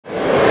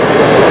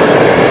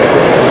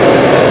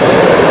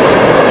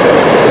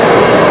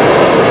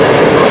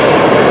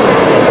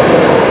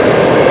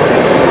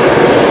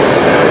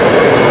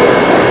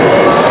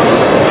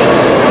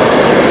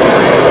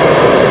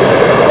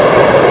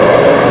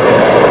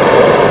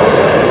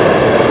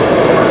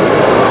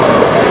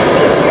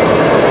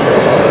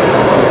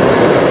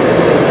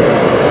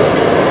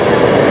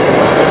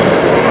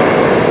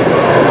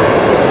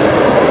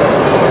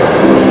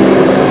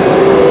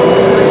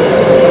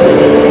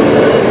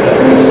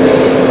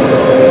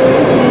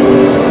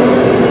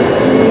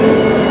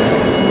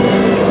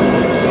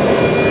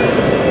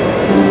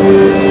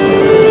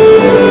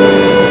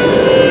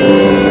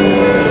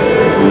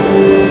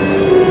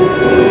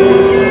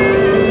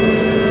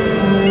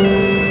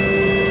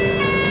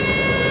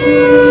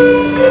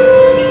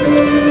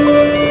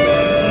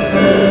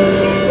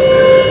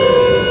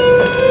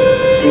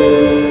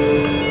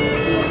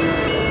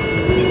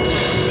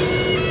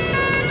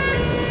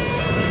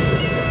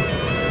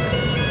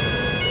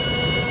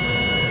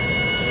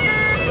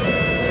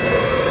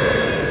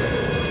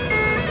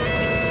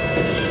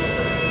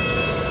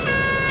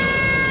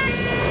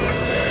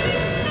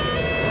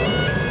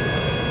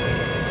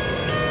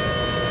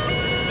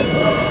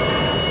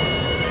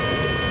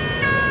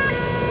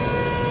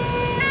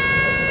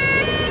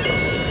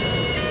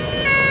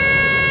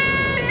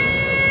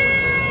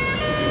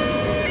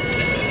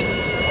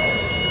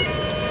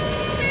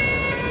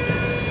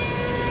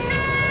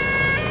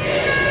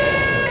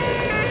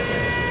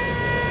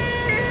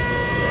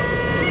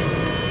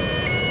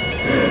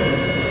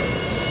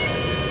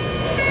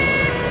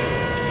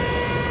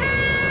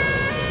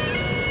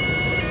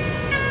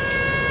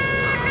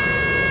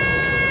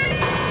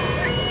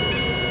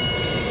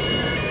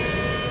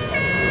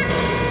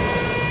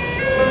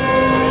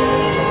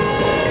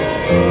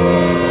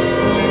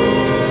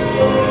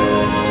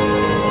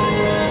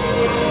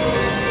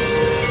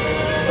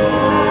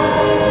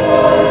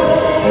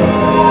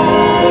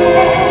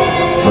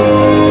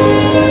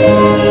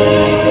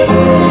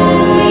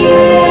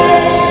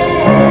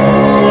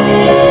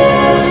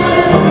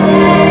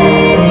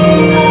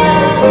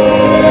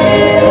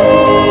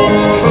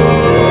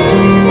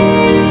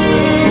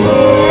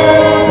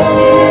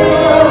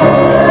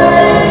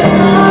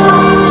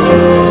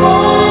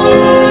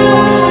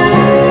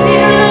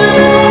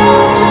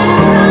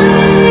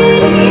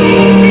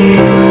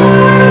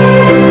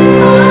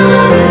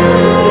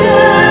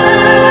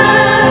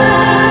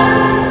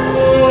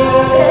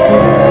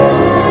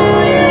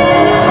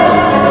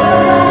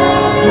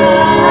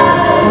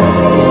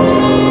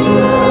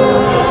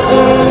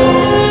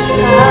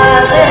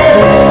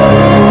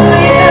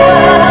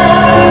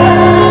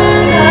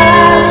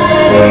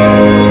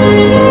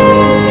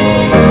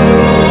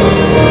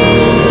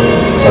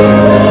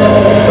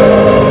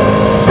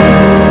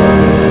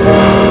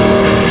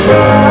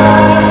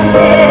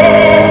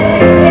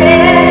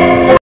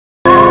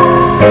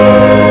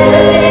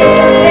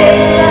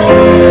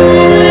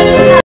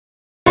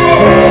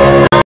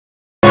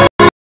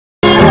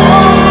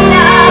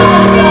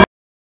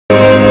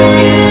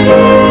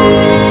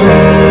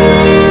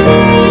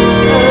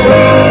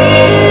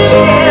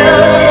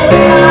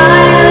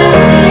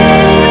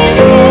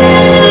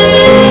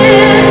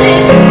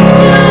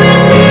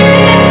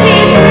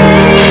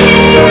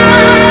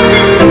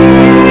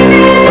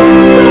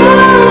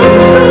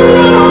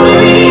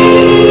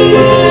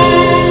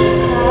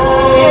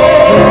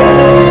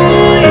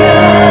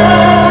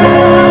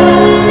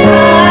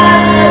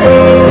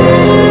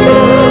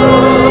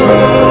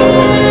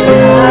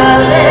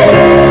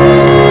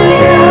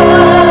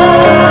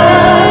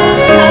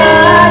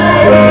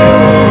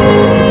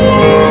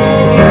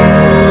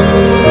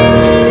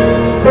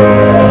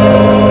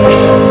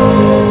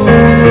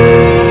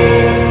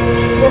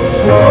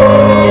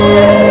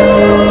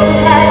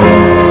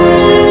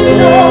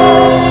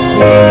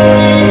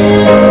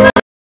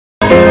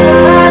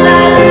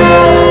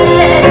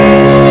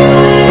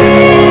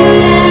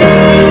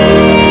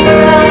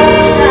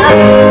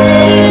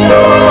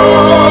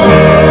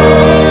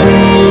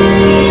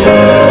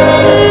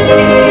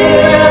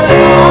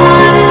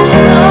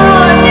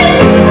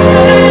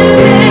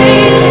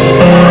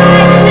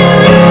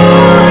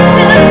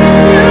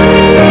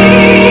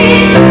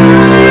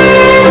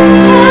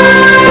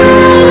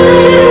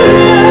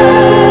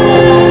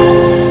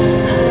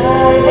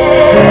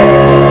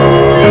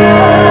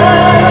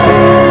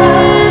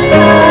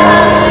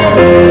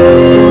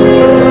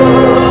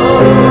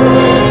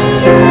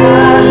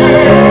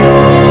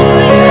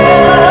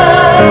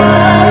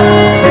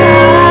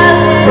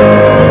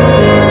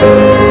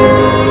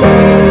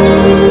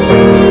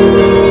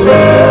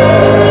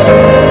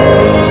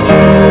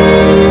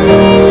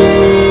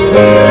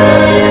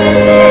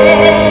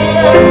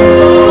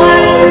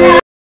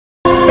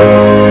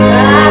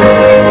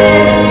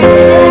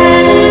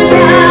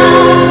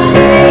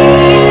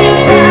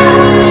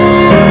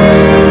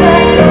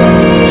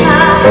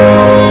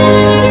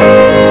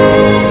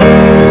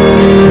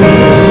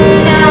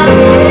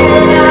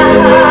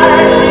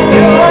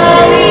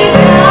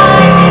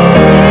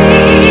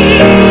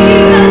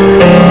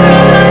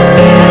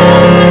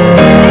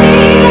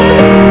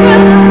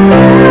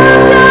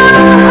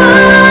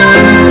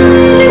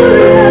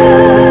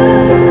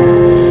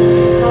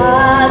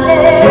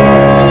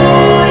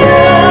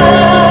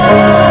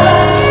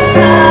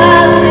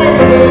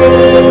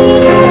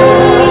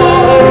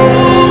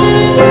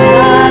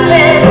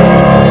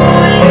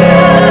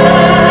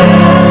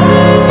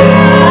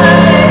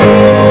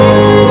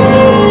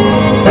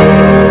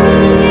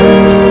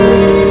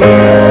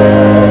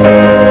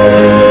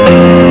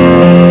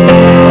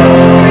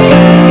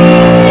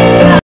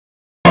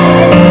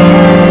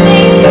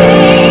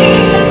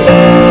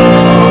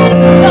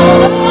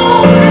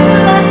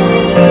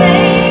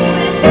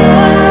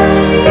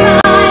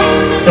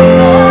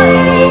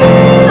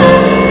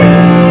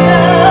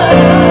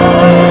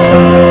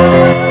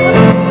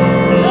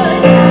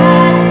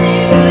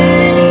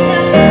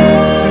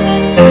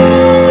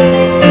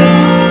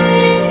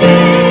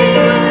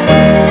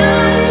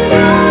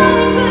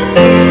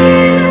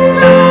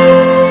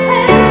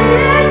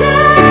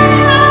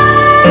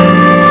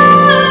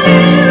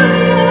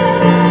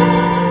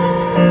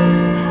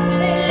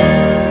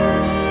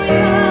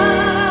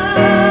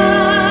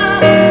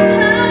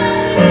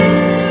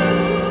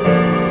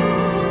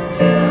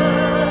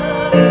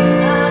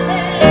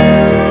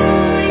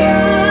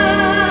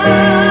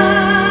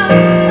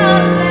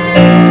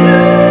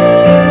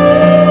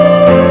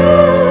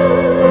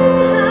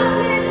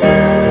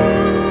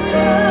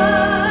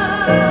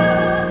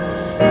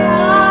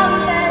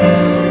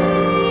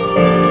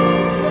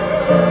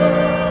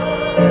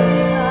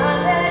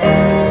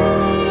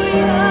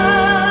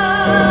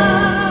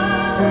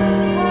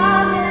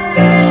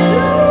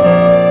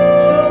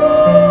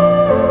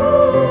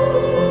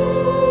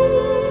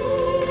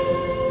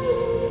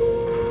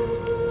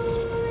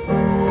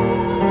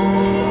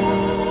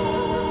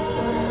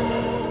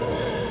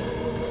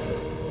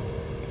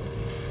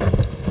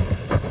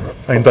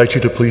I invite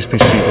you to please be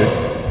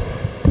seated.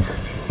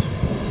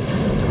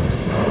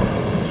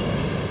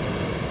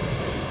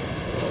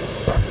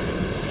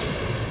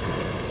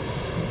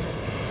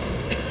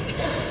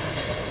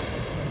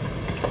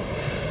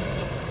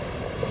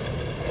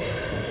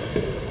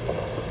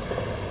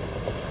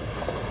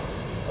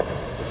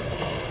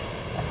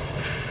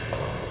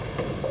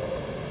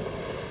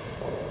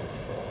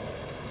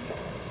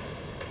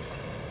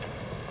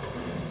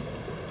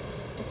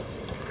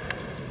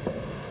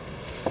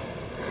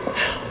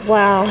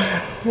 Wow,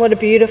 what a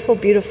beautiful,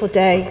 beautiful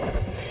day.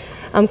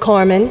 I'm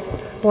Carmen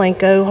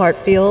Blanco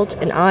Hartfield,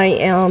 and I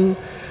am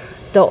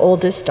the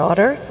oldest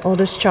daughter,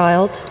 oldest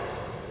child.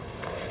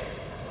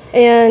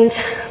 And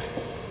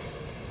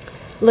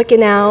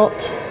looking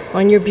out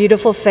on your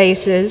beautiful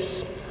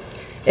faces,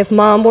 if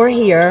Mom were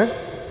here,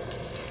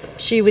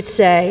 she would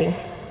say,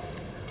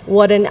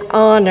 what an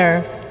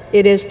honor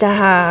it is to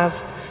have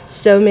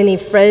so many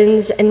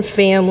friends and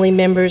family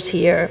members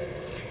here.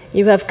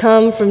 You have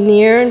come from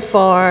near and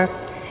far,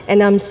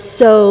 and I'm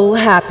so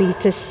happy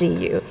to see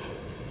you.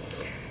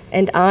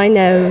 And I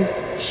know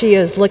she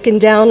is looking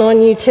down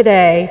on you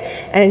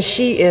today, and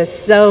she is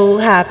so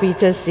happy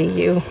to see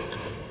you.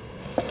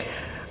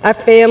 Our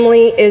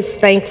family is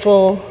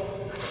thankful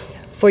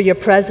for your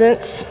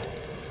presence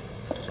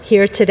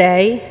here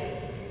today,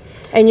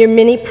 and your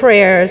many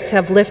prayers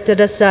have lifted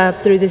us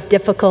up through this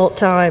difficult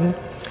time.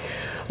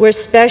 We're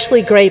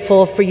especially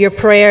grateful for your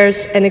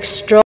prayers and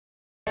extraordinary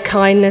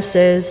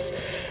kindnesses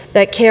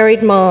that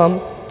carried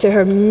Mom to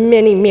her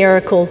many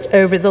miracles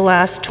over the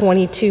last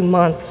 22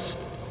 months.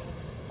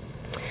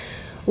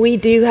 We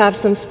do have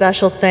some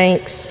special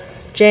thanks.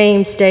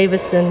 James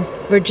Davison,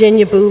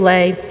 Virginia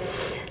Boulay,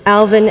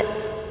 Alvin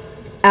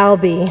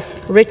Albee,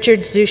 Richard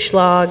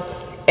Zuschlag,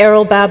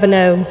 Errol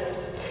Babineaux.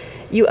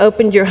 You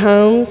opened your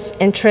homes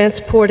and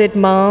transported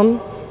Mom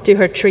to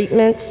her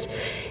treatments,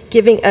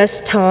 giving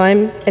us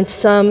time and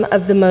some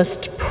of the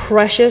most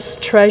precious,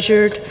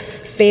 treasured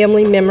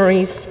family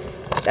memories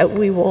that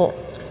we will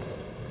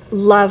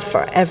love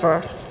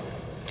forever.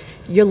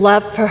 Your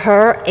love for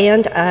her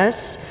and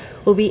us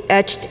will be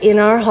etched in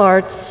our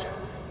hearts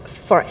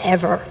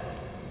forever.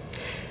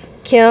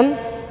 Kim,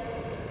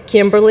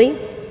 Kimberly,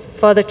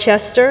 Father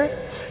Chester,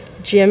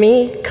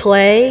 Jimmy,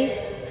 Clay,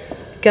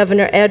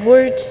 Governor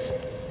Edwards,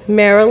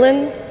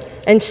 Marilyn,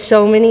 and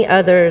so many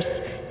others,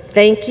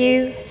 thank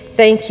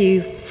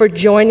you for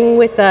joining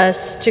with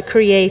us to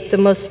create the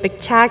most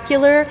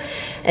spectacular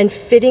and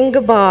fitting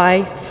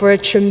goodbye for a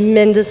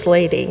tremendous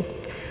lady.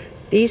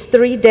 These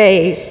 3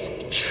 days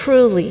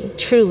truly,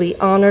 truly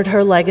honored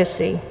her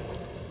legacy.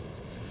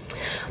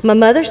 My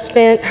mother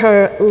spent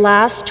her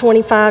last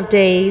 25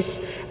 days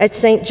at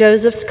St.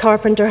 Joseph's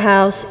Carpenter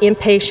House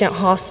Inpatient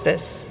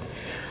Hospice.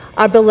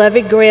 Our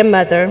beloved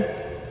grandmother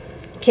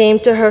came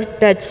to her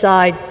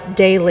bedside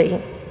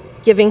daily,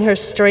 giving her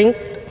strength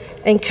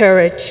and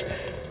courage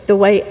the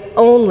way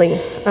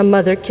only a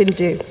mother can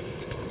do.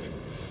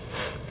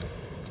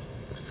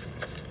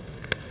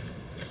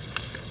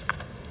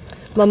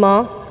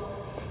 Mama,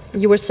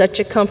 you were such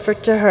a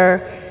comfort to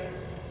her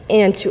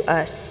and to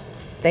us.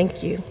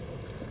 Thank you.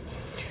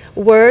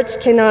 Words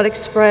cannot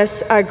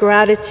express our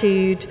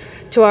gratitude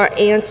to our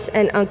aunts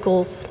and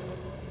uncles,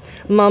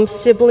 Mom's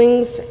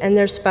siblings and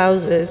their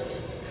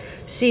spouses,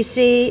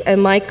 Cece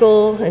and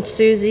Michael and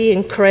Susie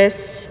and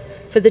Chris,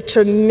 for the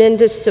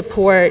tremendous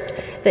support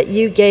that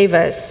you gave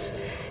us.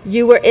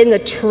 You were in the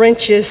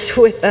trenches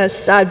with us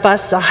side by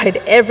side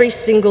every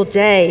single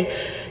day.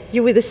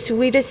 You were the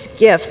sweetest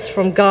gifts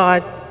from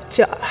God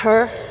to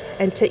her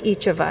and to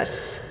each of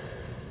us.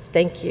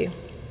 Thank you.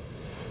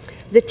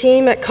 The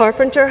team at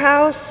Carpenter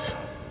House,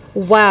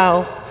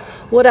 wow,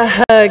 what a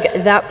hug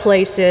that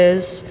place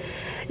is.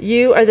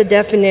 You are the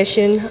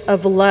definition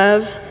of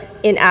love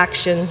in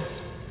action.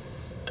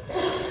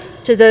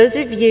 To those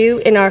of you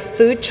in our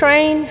food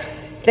train,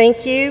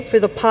 thank you for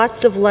the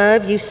pots of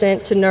love you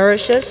sent to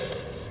nourish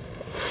us.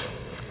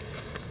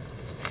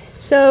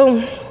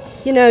 So,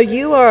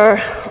 you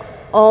are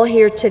all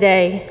here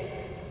today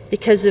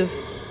because of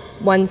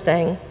one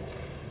thing: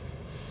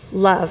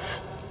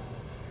 love.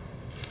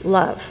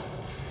 Love.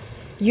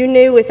 You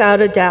knew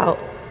without a doubt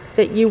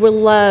that you were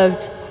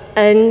loved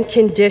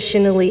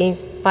unconditionally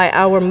by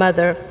our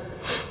mother.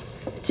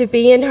 To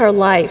be in her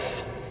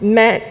life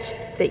meant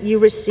that you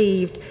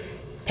received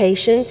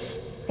patience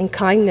and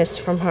kindness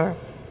from her.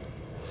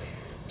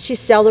 She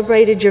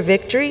celebrated your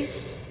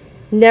victories,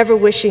 never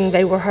wishing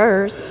they were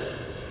hers.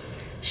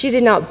 She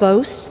did not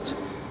boast.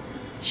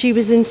 She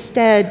was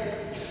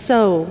instead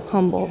so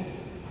humble.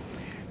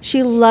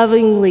 She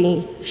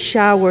lovingly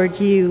showered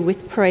you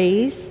with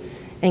praise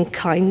and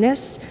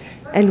kindness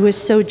and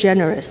was so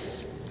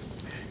generous.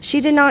 She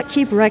did not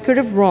keep record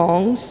of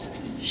wrongs.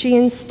 She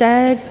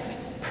instead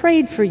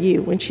prayed for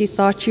you when she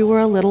thought you were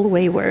a little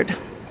wayward.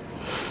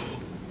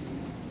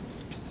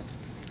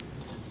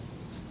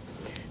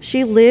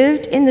 She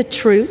lived in the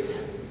truth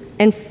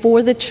and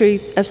for the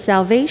truth of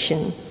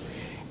salvation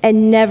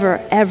and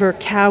never, ever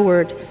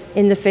cowered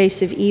in the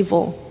face of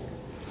evil.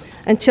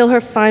 Until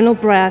her final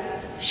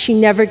breath, she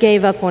never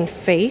gave up on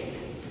faith,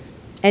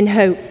 and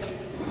hope.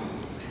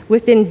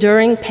 With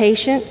enduring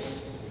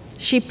patience,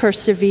 she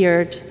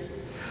persevered.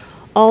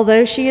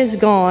 Although she is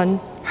gone,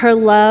 her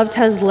love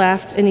has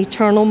left an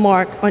eternal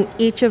mark on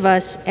each of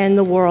us and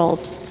the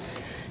world.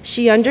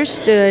 She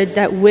understood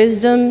that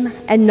wisdom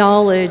and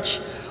knowledge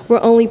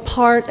were only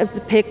part of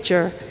the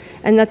picture,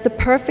 and that the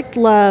perfect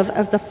love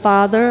of the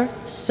Father,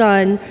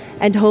 Son,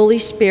 and Holy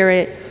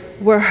Spirit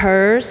were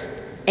hers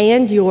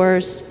and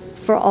yours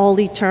for all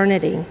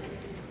eternity.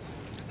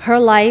 Her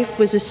life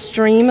was a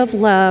stream of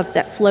love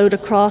that flowed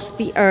across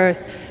the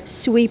earth,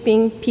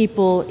 sweeping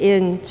people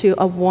into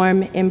a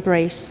warm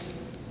embrace.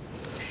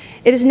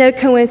 It is no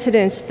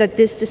coincidence that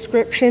this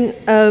description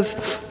of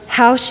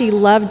how she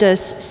loved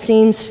us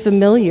seems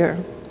familiar.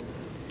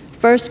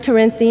 1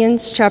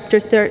 Corinthians chapter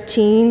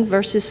 13,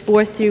 verses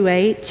 4 through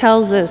 8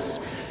 tells us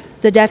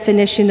the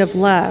definition of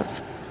love,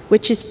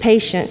 which is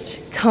patient,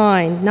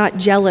 kind, not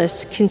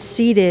jealous,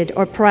 conceited,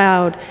 or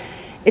proud.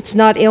 It's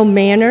not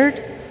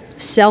ill-mannered,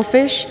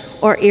 selfish,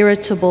 or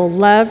irritable.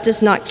 Love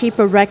does not keep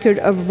a record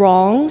of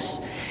wrongs,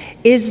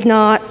 is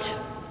not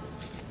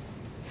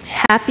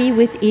happy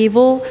with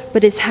evil,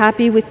 but is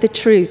happy with the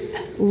truth.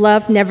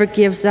 Love never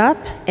gives up,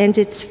 and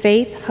its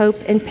faith, hope,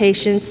 and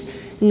patience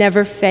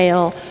never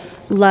fail.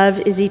 Love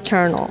is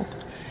eternal.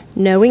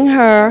 Knowing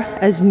her,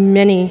 as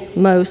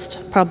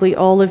most, probably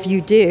all of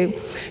you do,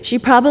 she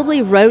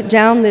probably wrote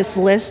down this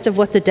list of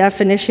what the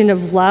definition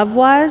of love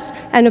was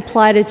and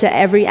applied it to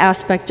every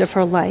aspect of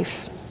her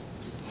life.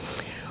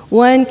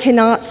 One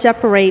cannot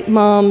separate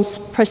Mom's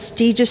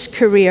prestigious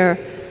career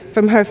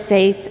from her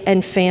faith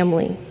and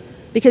family,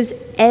 because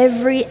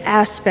every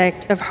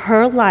aspect of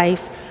her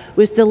life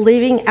was the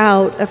living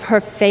out of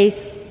her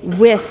faith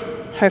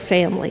with her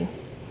family.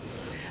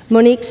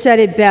 Monique said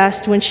it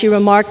best when she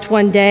remarked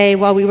one day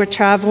while we were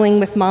traveling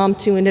with Mom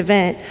to an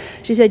event.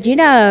 She said, "You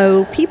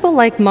know, people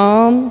like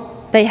Mom,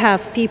 they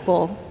have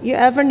people. You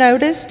ever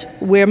noticed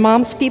we're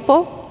Mom's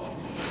people?"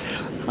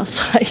 I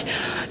was like,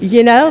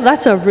 you know,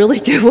 that's a really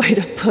good way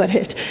to put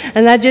it.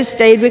 And that just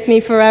stayed with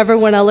me forever.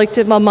 When I looked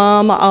at my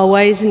mom, I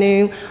always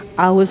knew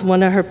I was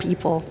one of her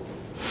people.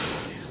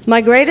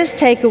 My greatest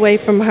takeaway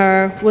from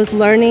her was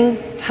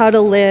learning how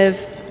to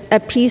live a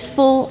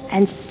peaceful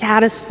and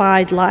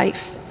satisfied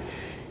life.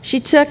 She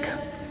took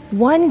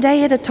one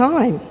day at a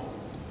time,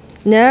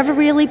 never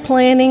really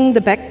planning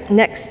the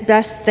next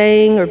best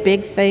thing or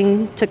big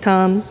thing to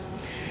come.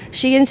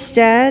 She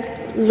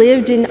instead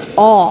lived in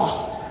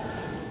awe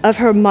of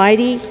her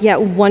mighty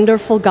yet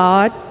wonderful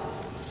God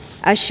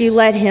as she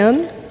let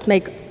Him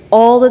make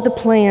all of the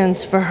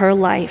plans for her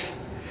life.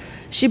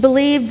 She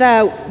believed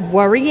that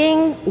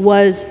worrying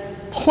was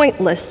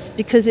pointless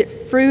because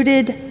it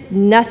fruited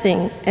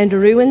nothing and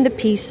ruined the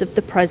peace of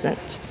the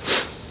present.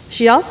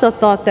 She also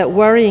thought that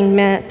worrying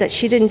meant that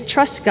she didn't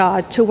trust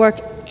God to work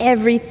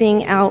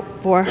everything out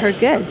for her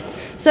good.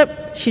 So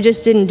she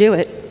just didn't do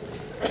it.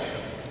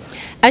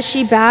 As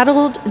she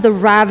battled the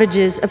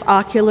ravages of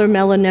ocular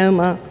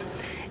melanoma,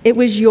 it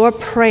was your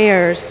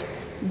prayers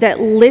that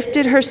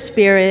lifted her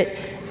spirit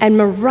and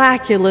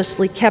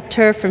miraculously kept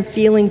her from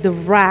feeling the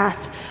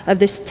wrath of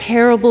this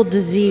terrible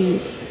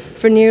disease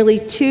for nearly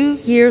 2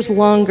 years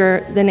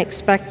longer than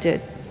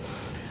expected.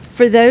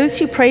 For those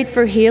who prayed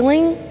for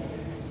healing,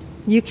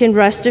 you can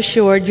rest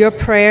assured your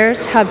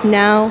prayers have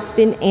now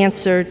been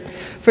answered,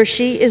 for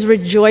she is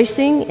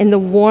rejoicing in the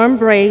warm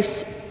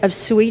embrace of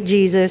sweet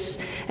Jesus,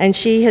 and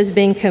she has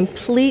been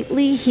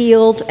completely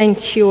healed and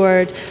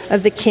cured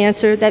of the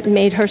cancer that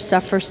made her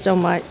suffer so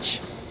much.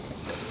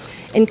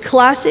 In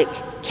classic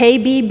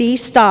KBB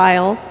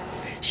style,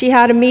 she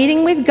had a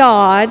meeting with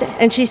God,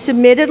 and she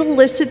submitted a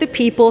list of the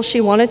people she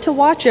wanted to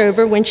watch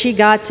over when she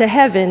got to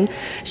heaven.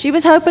 She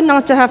was hoping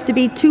not to have to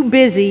be too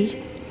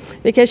busy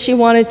because she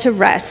wanted to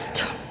rest.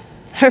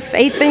 Her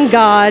faith in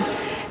God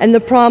and the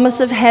promise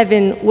of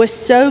heaven was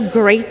so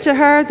great to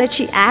her that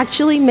she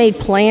actually made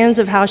plans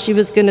of how she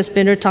was going to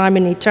spend her time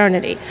in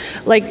eternity.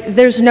 Like,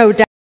 there's no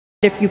doubt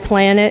if you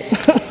plan it.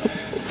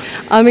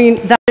 I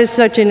mean, that is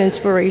such an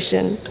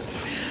inspiration.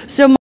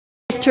 So Mom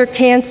faced her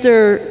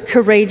cancer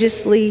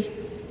courageously,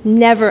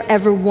 never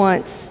ever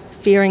once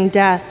fearing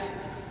death.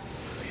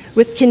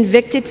 With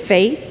convicted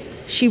faith,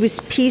 she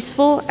was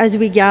peaceful as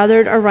we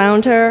gathered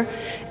around her,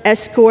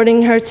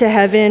 escorting her to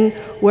heaven,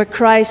 where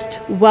Christ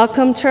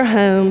welcomed her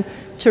home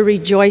to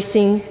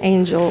rejoicing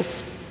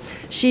angels.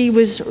 She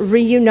was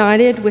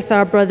reunited with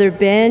our brother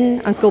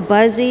Ben, Uncle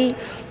Buzzy,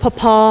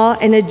 Papa,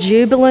 and a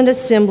jubilant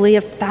assembly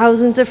of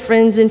thousands of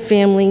friends and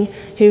family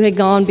who had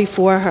gone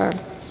before her.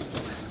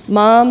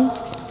 Mom,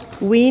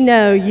 we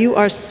know you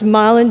are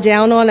smiling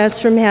down on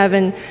us from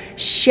heaven,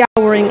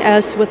 showering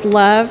us with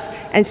love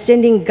and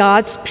sending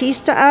God's peace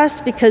to us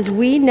because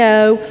we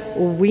know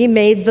we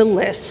made the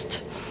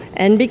list.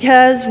 And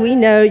because we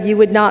know you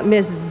would not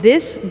miss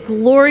this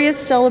glorious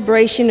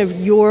celebration of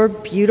your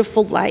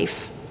beautiful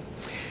life.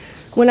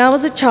 When I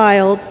was a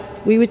child,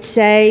 we would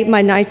say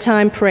my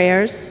nighttime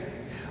prayers.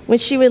 When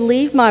she would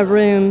leave my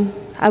room,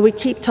 I would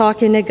keep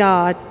talking to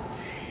God,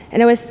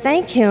 and I would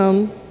thank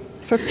Him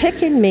for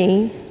picking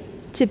me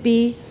to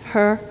be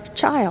her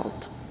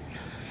child.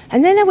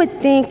 And then I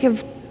would think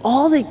of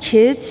all the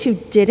kids who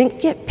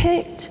didn't get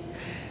picked,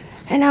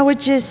 and I would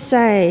just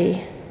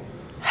say,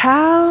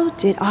 how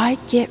did I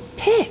get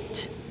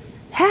picked?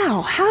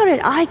 How did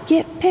I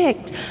get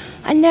picked?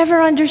 I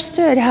never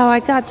understood how I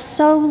got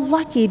so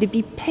lucky to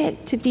be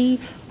picked to be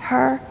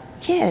her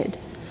kid.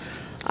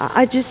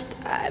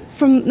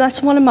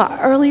 That's one of my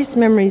earliest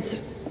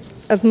memories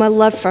of my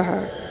love for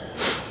her.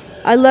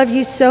 I love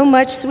you so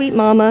much, sweet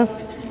mama,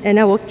 and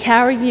I will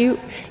carry you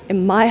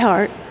in my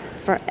heart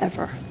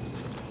forever.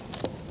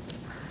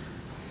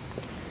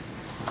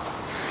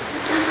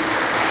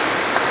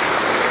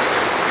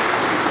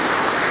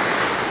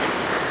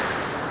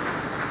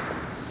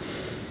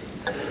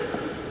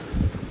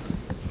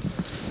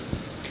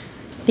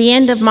 The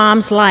end of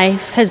Mom's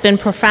life has been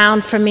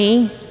profound for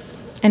me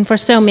and for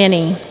so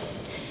many.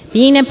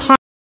 Being a part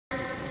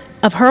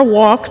of her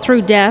walk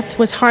through death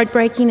was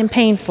heartbreaking and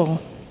painful,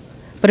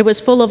 but it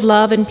was full of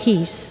love and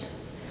peace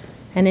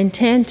and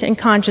intent and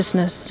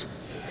consciousness,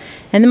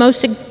 and the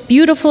most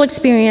beautiful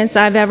experience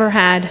I've ever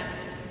had.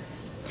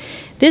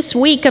 This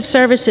week of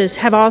services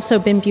have also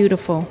been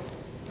beautiful.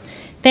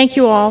 Thank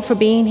you all for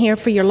being here,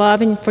 for your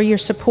love and for your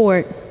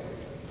support.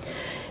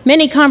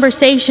 Many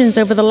conversations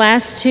over the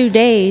last 2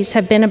 days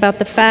have been about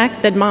the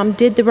fact that Mom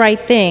did the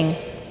right thing.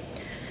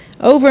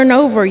 Over and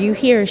over you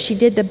hear she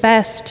did the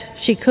best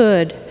she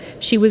could.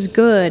 She was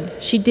good.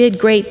 She did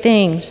great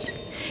things.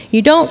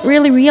 You don't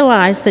really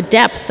realize the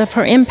depth of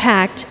her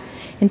impact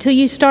until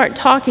you start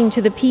talking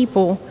to the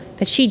people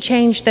that she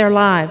changed their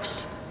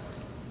lives.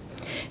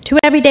 To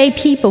everyday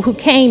people who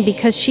came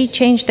because she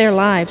changed their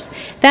lives.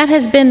 That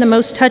has been the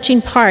most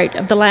touching part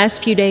of the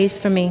last few days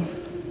for me.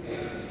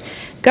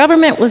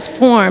 Government was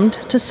formed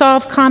to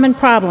solve common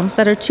problems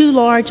that are too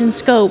large in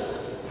scope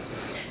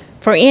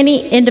for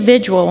any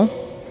individual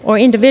or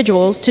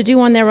individuals to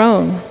do on their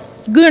own.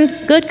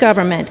 Good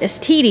government is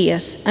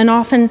tedious and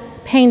often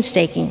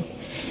painstaking.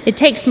 It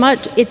takes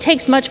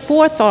much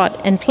forethought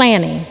and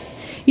planning,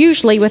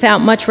 usually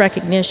without much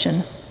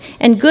recognition.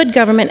 And good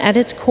government at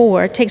its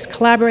core takes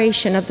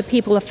collaboration of the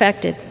people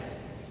affected.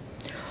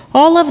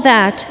 All of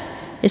that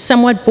is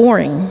somewhat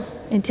boring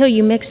until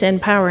you mix in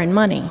power and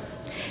money.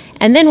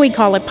 And then we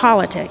call it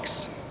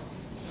politics.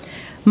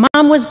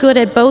 Mom was good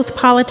at both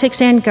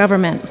politics and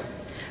government,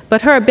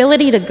 but her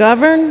ability to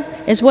govern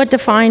is what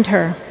defined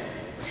her.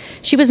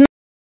 She was not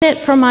in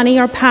it for money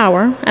or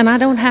power, and I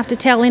don't have to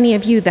tell any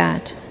of you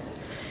that.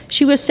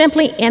 She was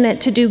simply in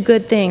it to do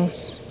good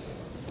things.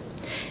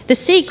 The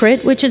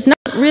secret, which is not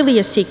really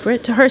a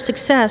secret, to her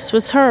success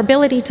was her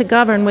ability to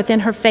govern within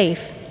her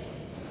faith.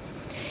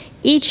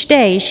 Each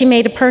day she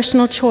made a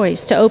personal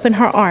choice to open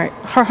her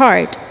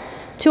heart,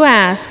 to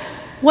ask,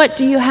 "What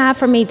do you have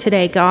for me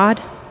today, God?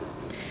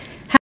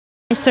 How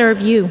can I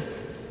serve you?"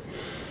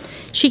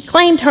 She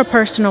claimed her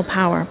personal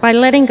power by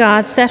letting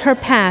God set her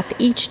path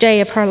each day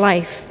of her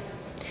life.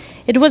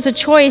 It is a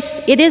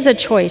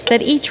choice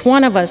that each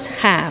one of us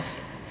have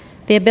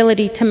the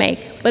ability to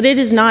make, but it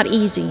is not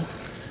easy.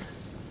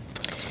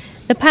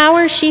 The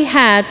power she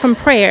had from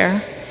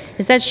prayer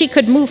is that she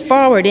could move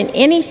forward in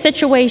any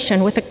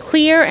situation with a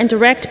clear and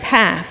direct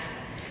path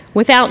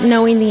without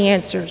knowing the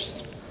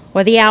answers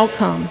or the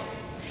outcome.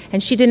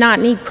 And she did not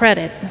need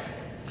credit.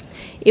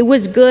 It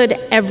was good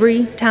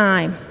every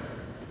time.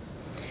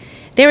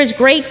 There is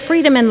great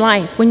freedom in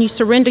life when you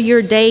surrender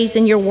your days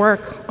and your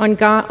work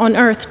on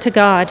earth to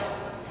God.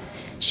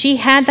 She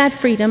had that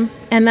freedom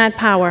and that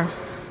power.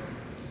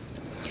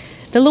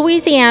 The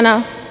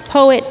Louisiana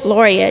Poet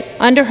Laureate,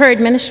 under her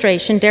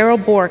administration, Darrell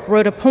Bork,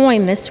 wrote a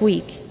poem this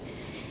week.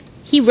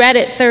 He read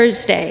it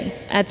Thursday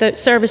at the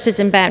services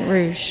in Baton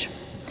Rouge.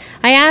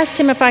 I asked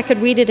him if I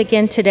could read it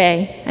again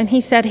today, and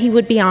he said he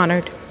would be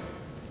honored.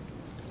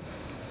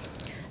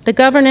 The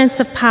Governance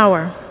of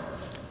Power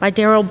by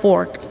Darrell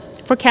Bork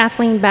for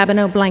Kathleen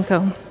Babineaux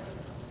Blanco.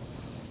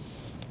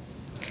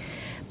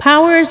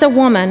 Power is a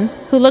woman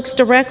who looks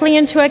directly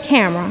into a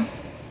camera,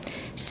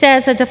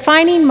 says a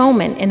defining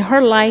moment in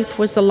her life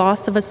was the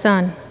loss of a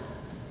son.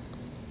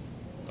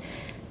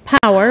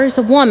 Power is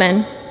a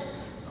woman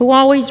who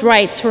always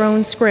writes her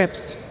own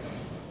scripts.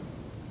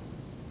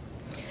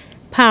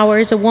 Power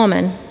is a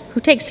woman who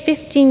takes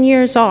 15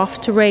 years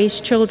off to raise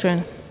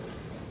children.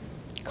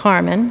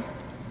 Carmen,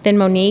 then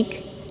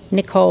Monique,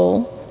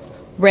 Nicole,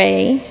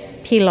 Ray,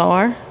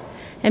 Pilar,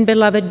 and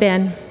beloved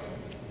Ben.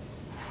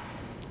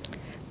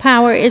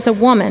 Power is a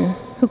woman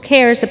who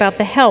cares about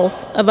the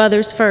health of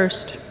others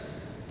first.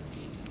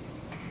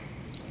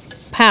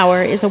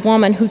 Power is a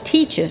woman who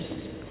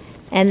teaches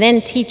and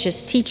then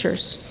teaches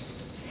teachers.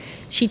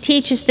 She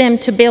teaches them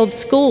to build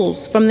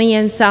schools from the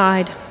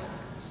inside.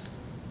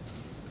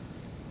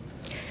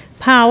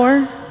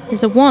 Power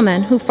is a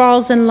woman who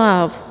falls in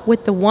love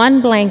with the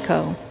one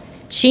Blanco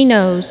she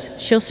knows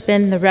she'll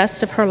spend the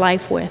rest of her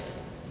life with,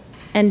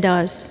 and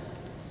does.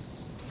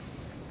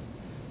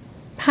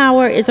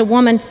 Power is a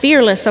woman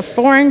fearless of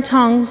foreign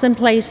tongues and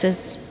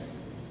places.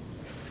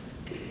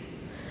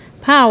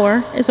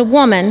 Power is a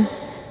woman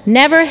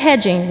never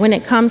hedging when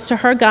it comes to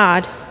her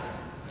God,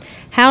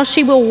 how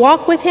she will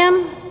walk with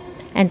him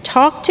and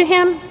talk to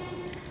him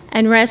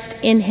and rest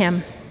in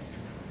him.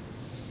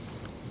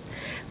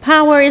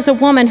 Power is a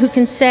woman who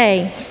can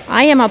say,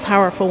 I am a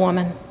powerful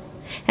woman,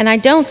 and I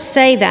don't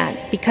say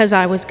that because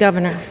I was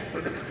governor.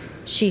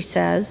 She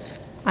says,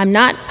 I'm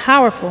not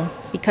powerful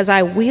because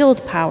I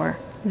wield power,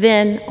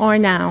 then or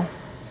now,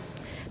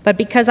 but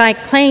because I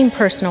claim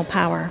personal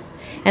power,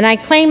 and I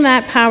claim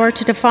that power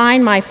to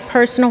define my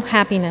personal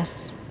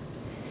happiness.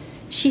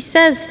 She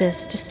says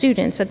this to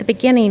students at the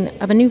beginning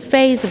of a new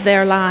phase of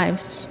their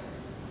lives,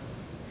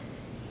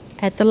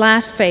 at the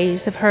last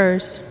phase of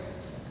hers.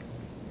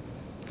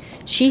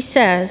 She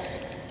says,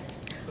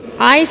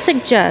 I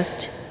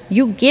suggest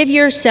you give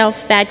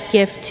yourself that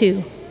gift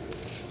too.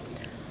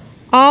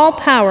 All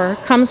power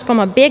comes from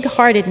a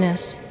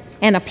big-heartedness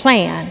and a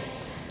plan,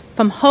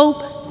 from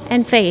hope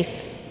and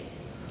faith.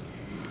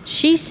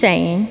 She's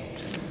saying,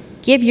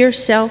 give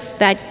yourself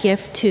that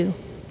gift too.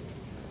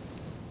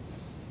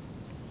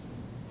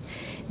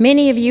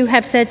 Many of you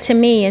have said to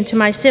me and to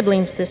my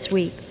siblings this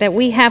week that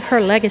we have her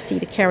legacy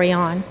to carry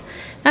on.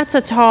 That's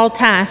a tall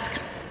task.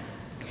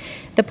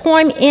 The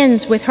poem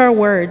ends with her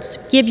words,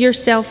 give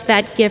yourself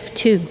that gift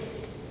too.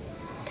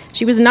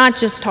 She was not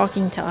just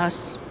talking to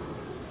us.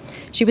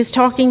 She was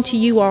talking to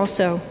you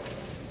also.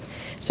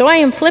 So I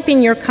am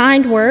flipping your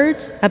kind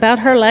words about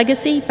her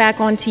legacy back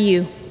onto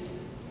you.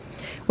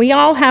 We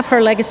all have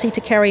her legacy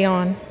to carry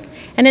on,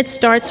 and it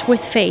starts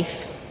with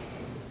faith.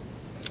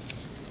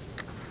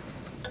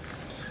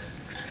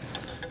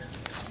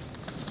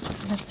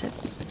 That's it.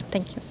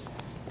 Thank you.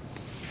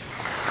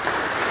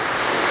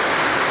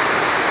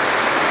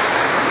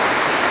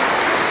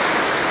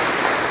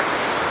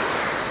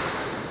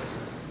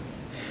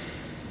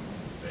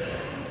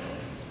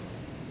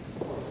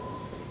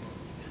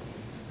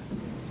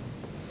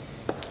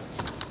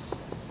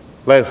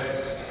 Hello,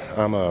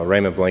 I'm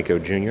Raymond Blanco,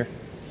 Jr.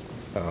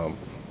 As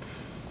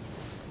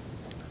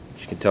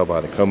you can tell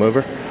by the comb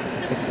over.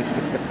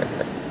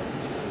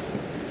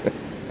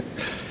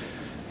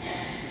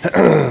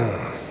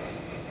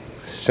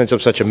 Since I'm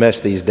such a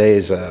mess these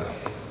days, I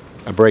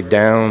break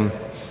down,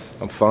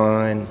 I'm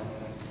fine,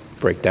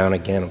 break down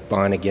again, I'm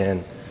fine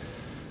again.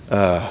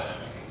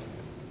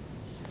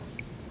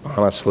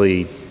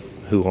 Honestly,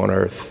 who on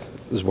earth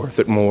is worth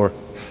it more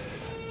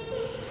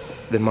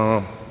than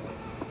Mom?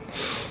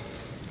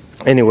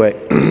 Anyway,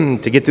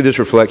 to get through this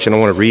reflection, I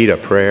want to read a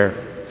prayer.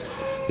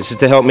 This is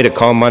to help me to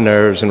calm my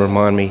nerves and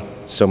remind me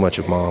so much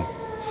of Mom.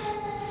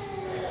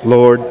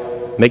 Lord,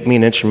 make me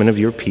an instrument of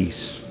your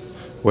peace.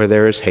 Where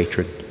there is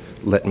hatred,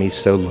 let me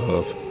sow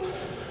love.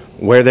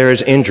 Where there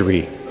is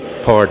injury,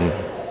 pardon.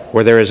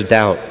 Where there is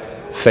doubt,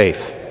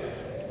 faith.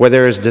 Where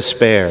there is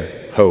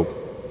despair, hope.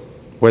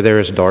 Where there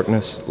is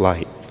darkness,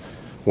 light.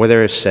 Where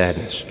there is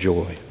sadness,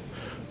 joy.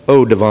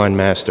 O divine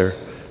Master,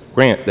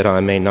 grant that I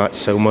may not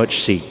so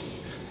much seek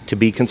to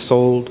be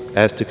consoled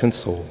as to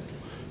console,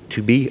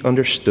 to be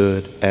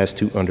understood as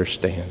to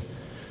understand,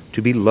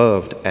 to be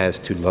loved as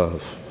to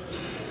love.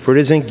 For it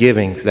is in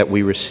giving that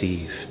we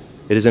receive,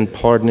 it is in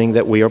pardoning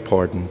that we are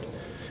pardoned,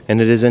 and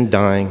it is in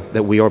dying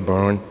that we are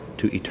born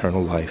to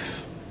eternal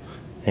life.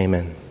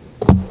 Amen.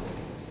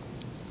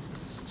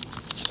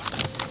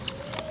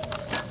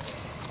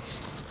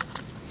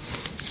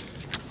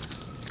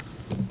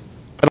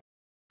 I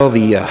don't know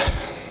the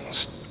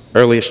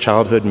earliest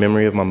childhood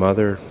memory of my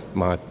mother,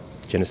 my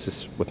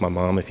Genesis with my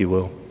mom, if you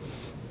will.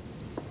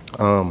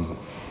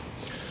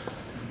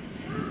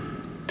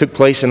 Took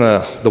place in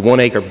the 1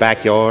 acre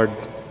backyard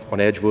on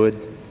Edgewood.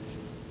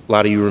 A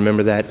lot of you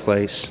remember that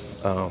place.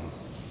 It's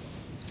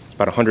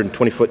about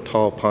 120-foot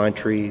tall pine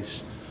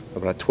trees,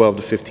 about a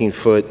 12 to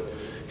 15-foot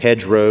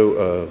hedgerow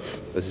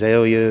of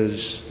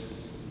azaleas,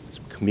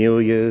 some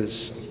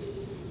camellias,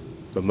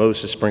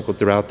 mimosas sprinkled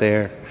throughout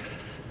there,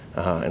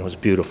 and it was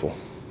beautiful.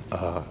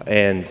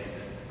 And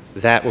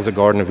that was a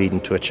Garden of Eden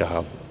to a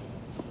child.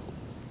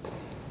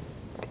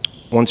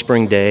 One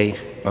spring day,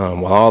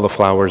 while all the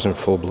flowers in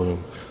full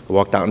bloom, I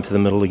walked out into the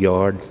middle of the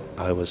yard.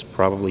 I was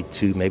probably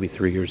 2, maybe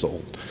 3 years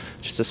old,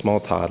 just a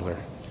small toddler.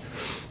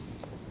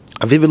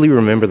 I vividly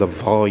remember the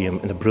volume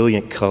and the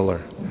brilliant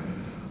color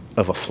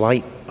of a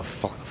flight of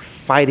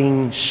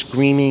fighting,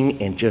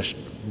 screaming, and just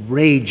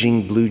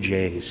raging blue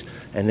jays,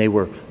 and they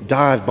were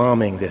dive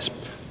bombing this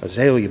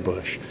azalea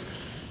bush.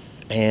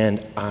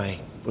 And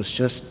I was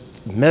just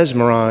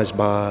mesmerized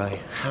by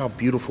how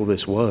beautiful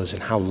this was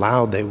and how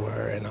loud they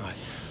were, and I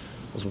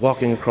was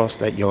walking across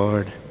that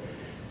yard.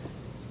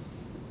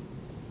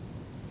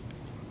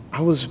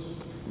 I was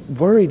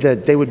worried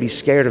that they would be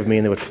scared of me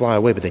and they would fly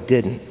away, but they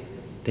didn't.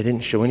 They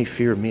didn't show any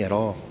fear of me at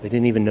all. They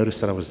didn't even notice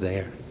that I was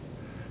there.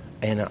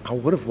 And I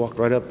would have walked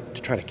right up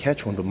to try to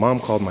catch one, but Mom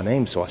called my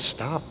name, so I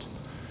stopped.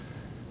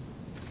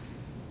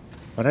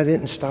 But I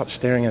didn't stop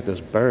staring at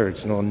those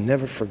birds, and I'll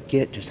never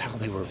forget just how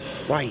they were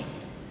right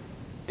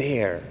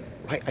there.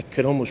 Right? I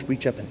could almost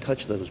reach up and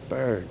touch those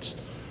birds.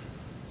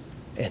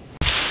 And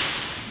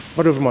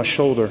right over my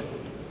shoulder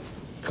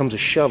comes a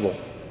shovel,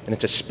 and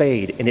it's a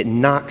spade, and it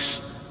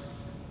knocks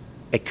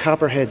a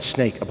copperhead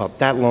snake about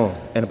that long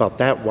and about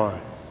that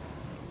wide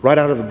right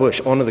out of the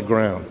bush onto the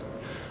ground.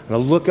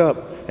 And I look up,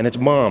 and it's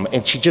Mom,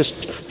 and she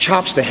just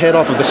chops the head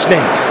off of the snake.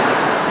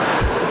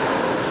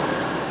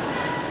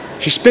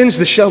 She spins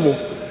the shovel,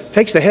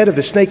 takes the head of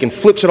the snake, and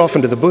flips it off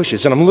into the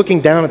bushes. And I'm looking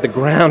down at the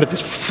ground at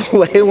this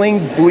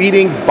flailing,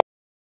 bleeding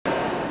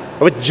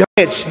of a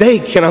giant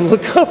snake, and I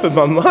look up at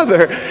my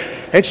mother,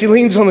 and she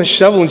leans on the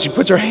shovel, and she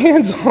puts her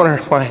hands on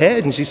my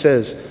head, and she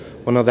says,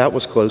 "Well, no, that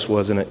was close,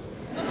 wasn't it?"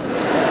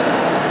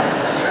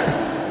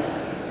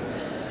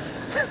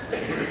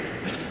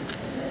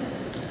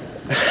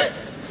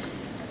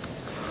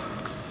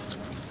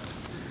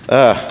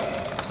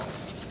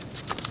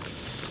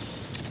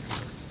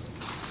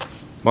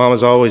 Mom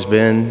has always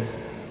been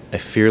a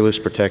fearless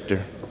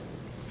protector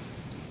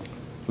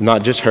of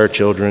not just her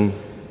children,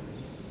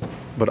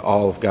 but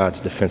all of God's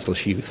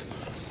defenseless youth.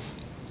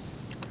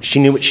 She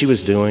knew what she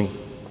was doing.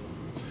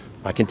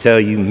 I can tell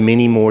you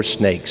many more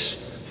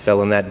snakes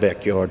fell in that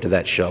backyard to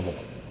that shovel.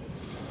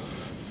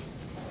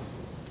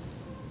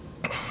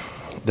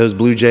 Those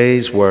blue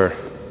jays were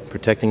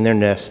protecting their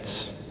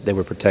nests. They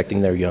were protecting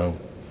their young.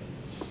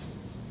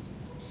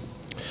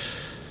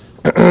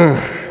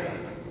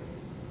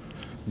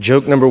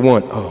 Joke number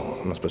one. Oh,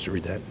 I'm not supposed to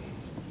read that.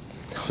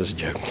 That was a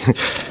joke.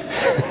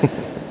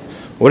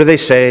 What do they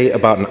say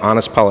about an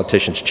honest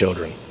politician's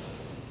children?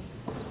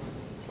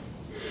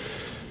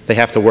 They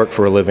have to work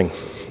for a living.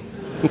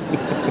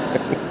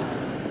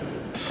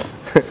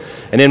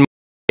 And in my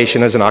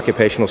education as an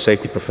occupational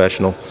safety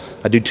professional,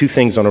 I do two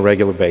things on a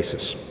regular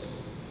basis.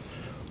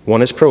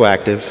 One is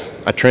proactive.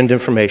 I trend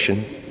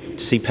information,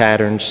 see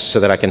patterns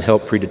so that I can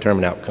help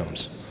predetermine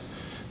outcomes.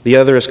 The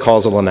other is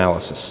causal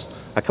analysis.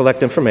 I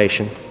collect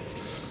information,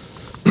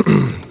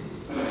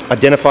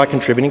 identify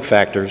contributing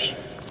factors,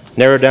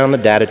 narrow down the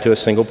data to a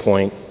single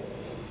point,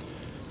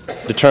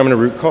 determine a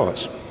root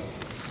cause.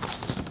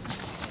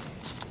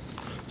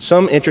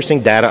 Some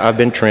interesting data I've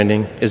been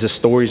trending is the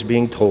stories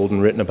being told and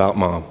written about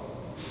Mom.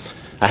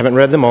 I haven't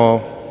read them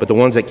all, but the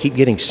ones that keep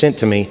getting sent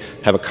to me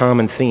have a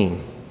common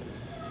theme.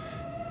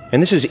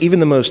 And this is even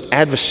the most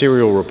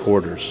adversarial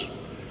reporters.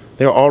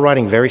 They're all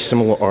writing very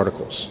similar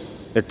articles.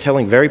 They're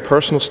telling very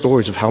personal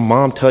stories of how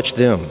Mom touched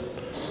them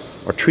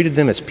or treated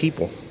them as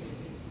people.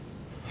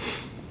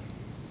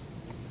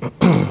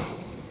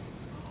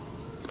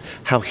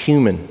 How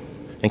human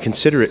and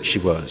considerate she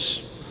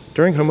was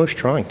during her most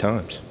trying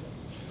times.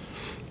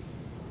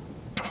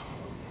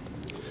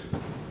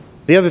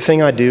 The other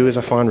thing I do is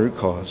I find root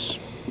cause.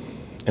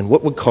 And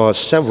what would cause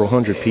several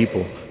hundred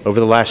people over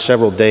the last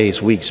several days,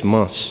 weeks,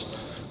 months,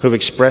 who have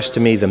expressed to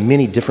me the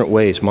many different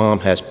ways Mom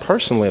has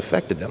personally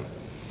affected them.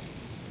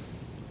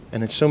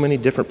 And in so many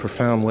different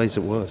profound ways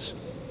it was.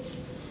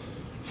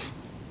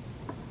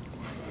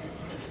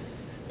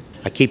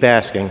 I keep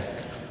asking,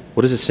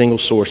 what is the single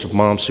source of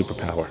Mom's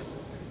superpower?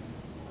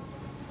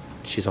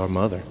 She's our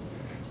mother.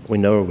 We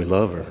know her, we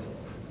love her.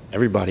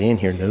 Everybody in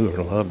here knew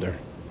her and loved her.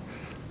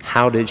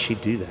 How did she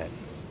do that?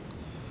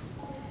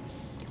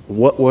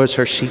 What was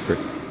her secret?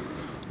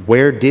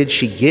 Where did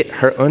she get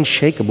her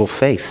unshakable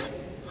faith?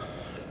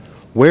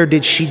 Where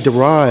did she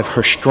derive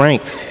her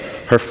strength,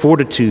 her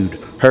fortitude,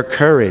 her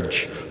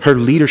courage, her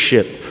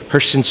leadership, her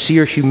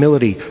sincere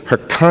humility, her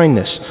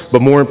kindness,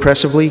 but more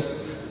impressively,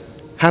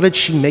 how did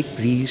she make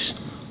these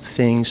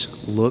things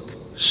look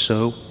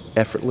so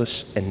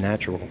effortless and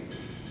natural?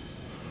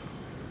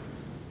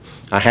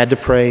 I had to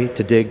pray,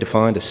 to dig, to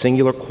find a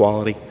singular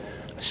quality,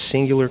 a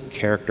singular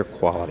character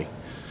quality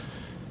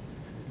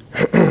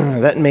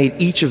that made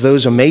each of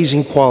those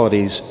amazing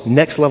qualities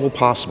next level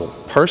possible,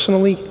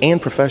 personally and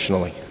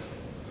professionally.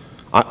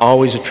 I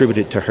always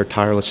attributed it to her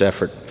tireless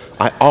effort.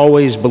 I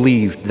always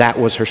believed that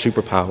was her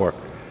superpower.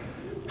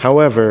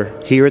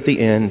 However, here at the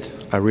end,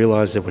 I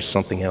realized there was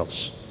something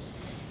else.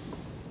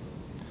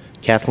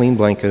 Kathleen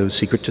Blanco's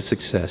secret to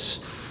success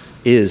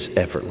is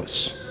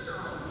effortless,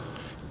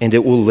 and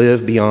it will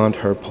live beyond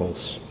her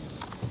pulse.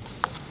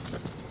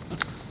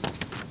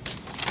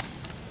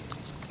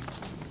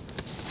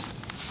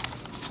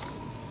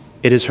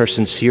 It is her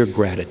sincere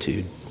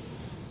gratitude,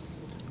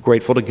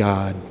 grateful to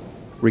God,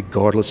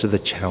 regardless of the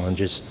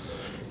challenges,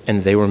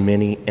 and they were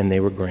many and they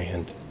were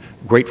grand.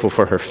 Grateful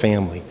for her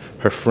family,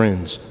 her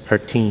friends, her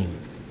team,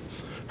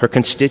 her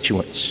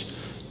constituents.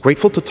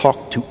 Grateful to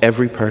talk to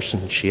every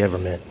person she ever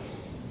met.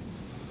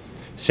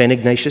 St.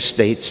 Ignatius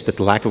states that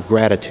the lack of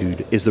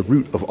gratitude is the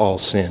root of all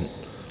sin.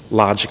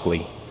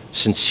 Logically,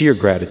 sincere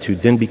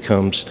gratitude then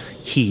becomes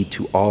key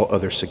to all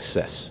other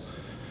success,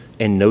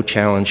 and no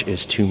challenge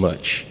is too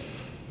much.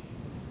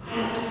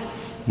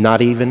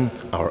 Not even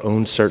our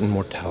own certain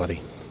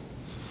mortality.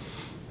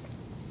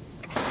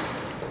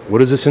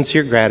 What is a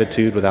sincere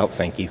gratitude without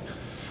thank you?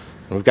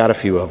 And we've got a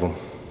few of them.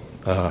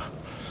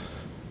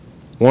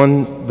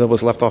 One that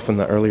was left off in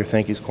the earlier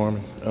thank yous,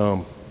 Carmen,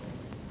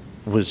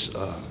 was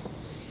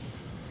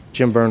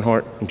Jim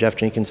Bernhardt and Jeff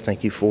Jenkins.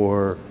 Thank you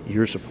for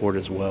your support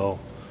as well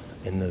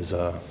in those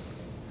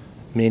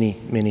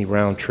many, many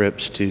round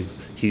trips to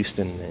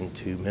Houston and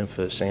to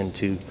Memphis and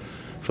to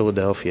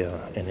Philadelphia.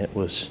 And it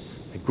was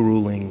a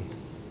grueling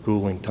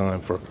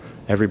time for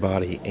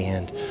everybody.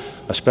 And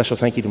a special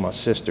thank you to my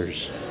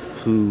sisters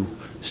who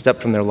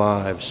stepped from their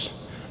lives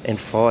and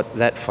fought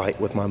that fight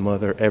with my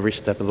mother every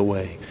step of the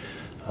way.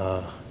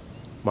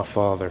 My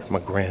father, my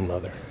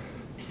grandmother.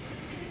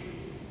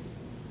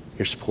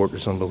 Your support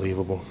is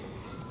unbelievable.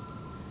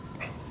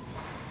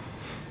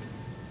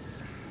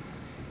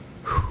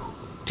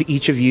 To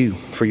each of you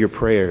for your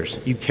prayers.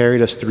 You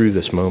carried us through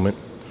this moment,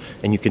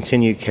 and you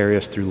continue to carry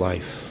us through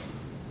life.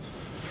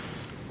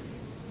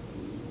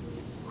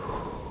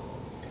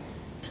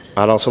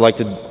 I'd also like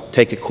to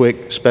take a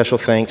quick special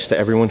thanks to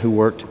everyone who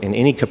worked in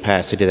any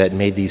capacity that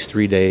made these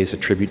 3 days a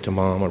tribute to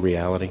Mom a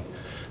reality.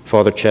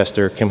 Father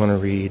Chester, Kim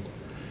Hunter-Reed,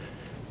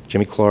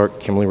 Jimmy Clark,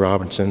 Kimberly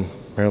Robinson,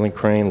 Marilyn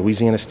Crane,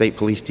 Louisiana State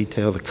Police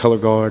Detail, the Color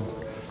Guard,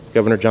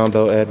 Governor John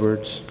Bell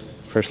Edwards,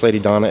 First Lady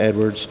Donna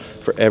Edwards,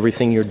 for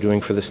everything you're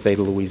doing for the state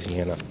of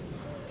Louisiana,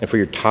 and for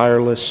your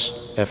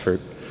tireless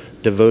effort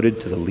devoted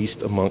to the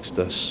least amongst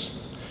us.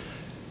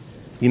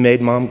 You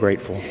made Mom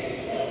grateful.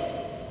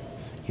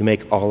 You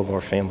make all of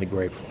our family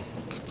grateful.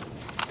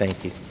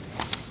 Thank you.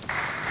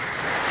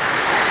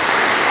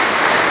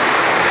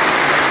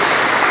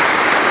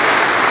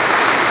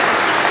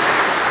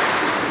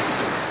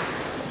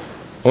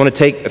 I want to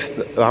take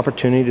the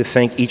opportunity to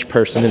thank each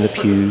person in the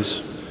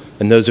pews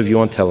and those of you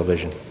on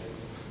television.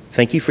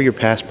 Thank you for your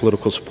past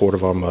political support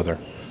of our mother,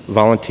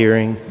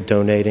 volunteering,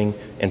 donating,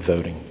 and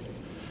voting.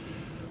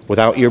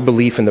 Without your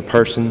belief in the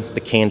person, the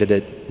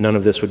candidate, none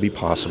of this would be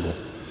possible.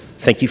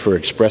 Thank you for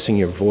expressing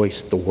your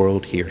voice. The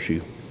world hears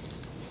you.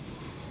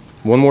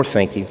 One more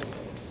thank you.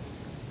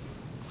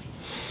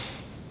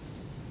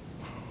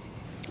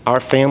 Our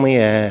family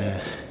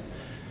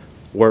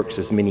works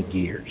as many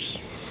gears.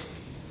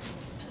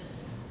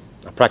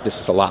 I practiced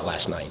this a lot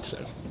last night, so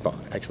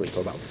actually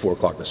until about 4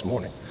 o'clock this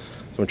morning.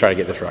 So I'm gonna try to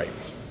get this right.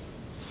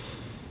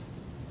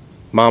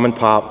 Mom and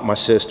Pop, my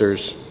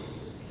sisters,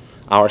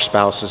 our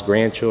spouses,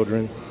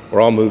 grandchildren,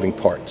 we're all moving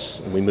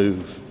parts, and we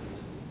move.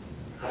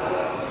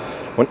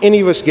 When any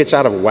of us gets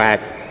out of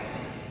whack,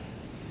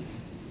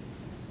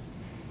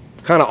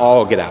 kind of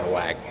all get out of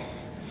whack.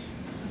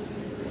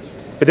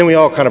 But then we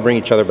all kind of bring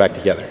each other back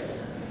together.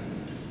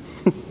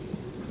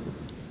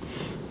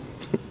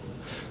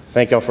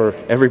 Thank y'all for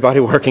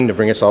everybody working to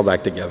bring us all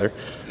back together.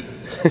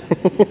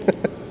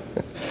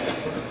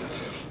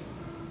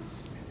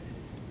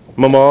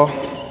 Mama,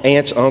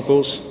 aunts,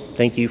 uncles,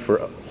 thank you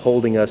for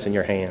holding us in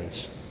your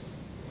hands.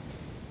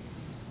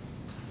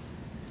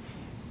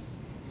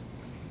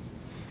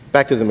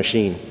 Back to the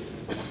machine.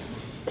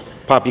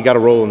 Pop, you got a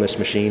role in this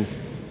machine.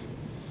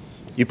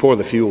 You pour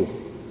the fuel.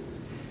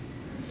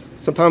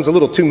 Sometimes a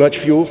little too much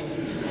fuel.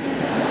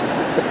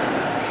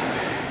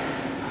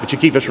 But you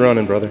keep us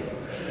running, brother.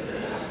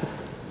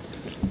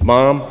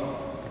 Mom,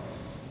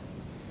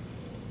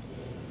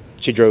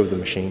 she drove the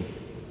machine.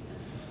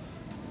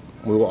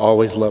 We will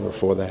always love her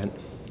for that.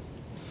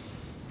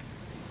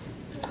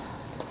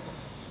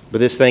 But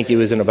this thank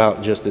you isn't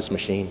about just this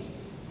machine.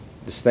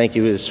 This thank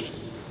you is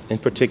in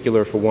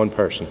particular for one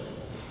person.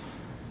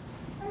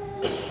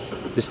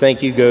 This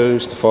thank you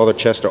goes to Father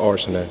Chester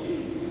Arsenault.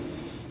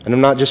 And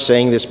I'm not just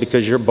saying this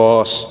because your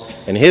boss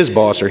and his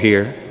boss are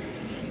here.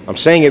 I'm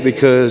saying it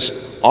because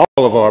all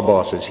of our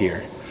bosses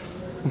here.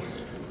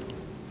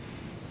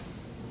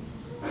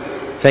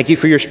 Thank you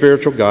for your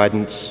spiritual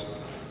guidance,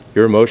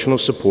 your emotional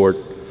support.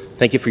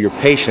 Thank you for your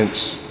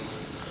patience.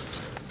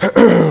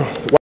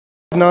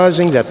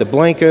 Recognizing that the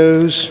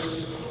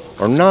Blancos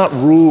are not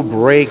rule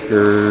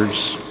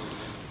breakers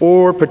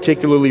or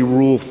particularly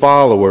rule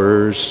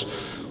followers.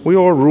 We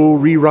are rule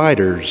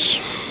rewriters.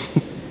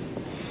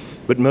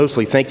 But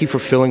mostly, thank you for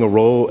filling a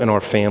role in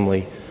our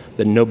family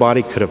that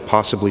nobody could have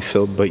possibly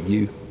filled but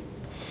you.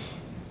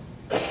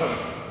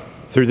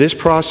 Through this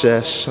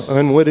process,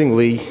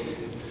 unwittingly,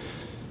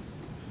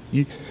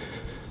 you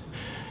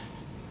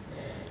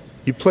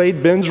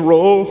played Ben's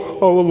role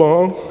all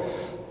along,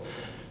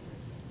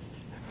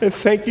 and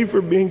thank you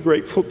for being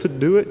grateful to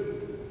do it.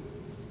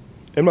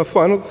 And my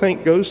final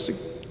thank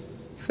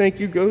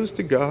you goes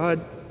to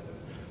God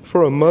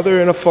for a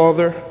mother and a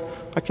father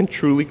I can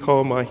truly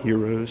call my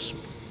heroes.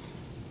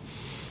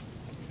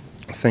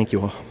 Thank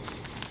you all.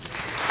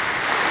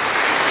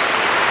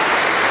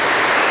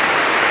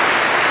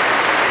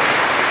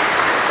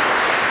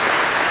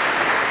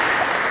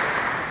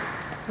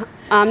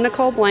 I'm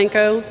Nicole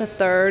Blanco, the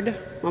third,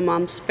 my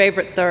mom's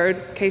favorite third,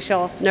 in case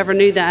y'all never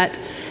knew that.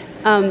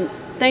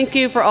 Thank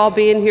you for all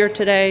being here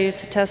today.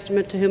 It's a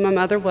testament to who my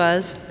mother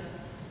was.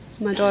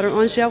 My daughter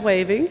Angela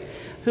waving,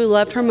 who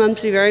loved her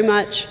mumsy very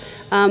much.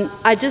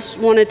 I just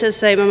wanted to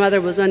say my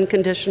mother was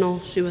unconditional.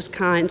 She was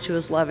kind, she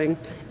was loving.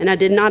 And I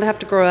did not have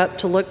to grow up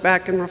to look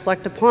back and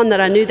reflect upon that.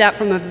 I knew that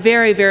from a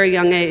very, very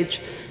young age,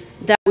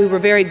 that we were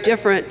very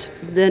different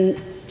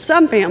than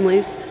some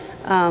families,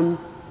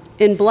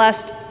 and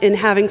blessed in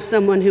having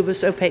someone who was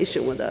so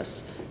patient with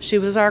us. She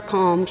was our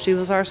calm, she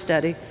was our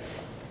steady.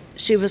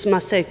 She was my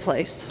safe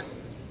place.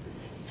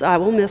 So I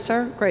will miss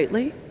her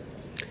greatly.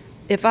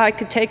 If I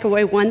could take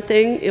away one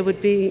thing, it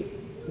would be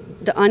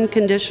the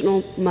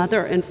unconditional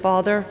mother and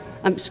father,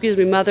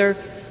 mother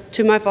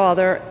to my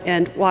father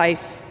and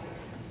wife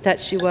that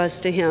she was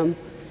to him.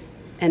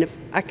 And if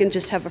I can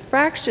just have a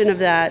fraction of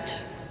that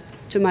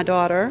to my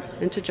daughter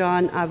and to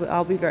John,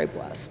 I'll be very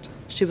blessed.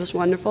 She was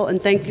wonderful,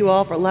 and thank you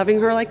all for loving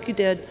her like you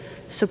did,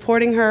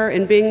 supporting her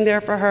and being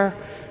there for her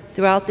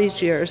throughout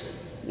these years.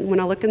 When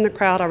I look in the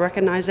crowd, I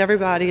recognize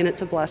everybody, and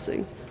it's a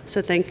blessing.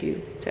 So thank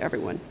you to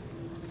everyone.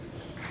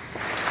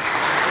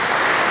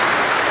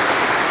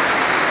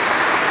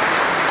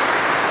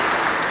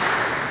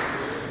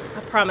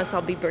 I promise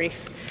I'll be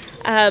brief.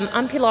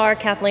 I'm Pilar,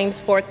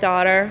 Kathleen's fourth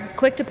daughter.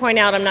 Quick to point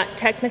out, I'm not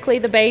technically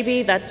the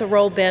baby. That's a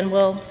role Ben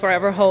will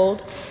forever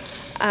hold.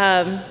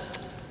 I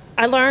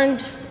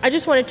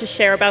just wanted to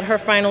share about her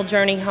final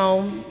journey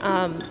home,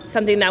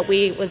 something that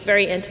was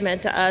very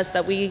intimate to us,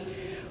 that we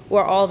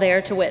were all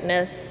there to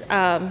witness.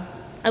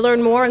 I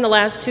learned more in the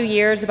last 2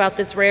 years about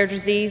this rare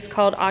disease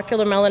called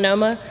ocular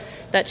melanoma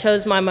that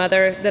chose my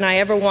mother than I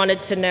ever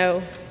wanted to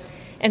know.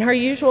 In her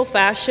usual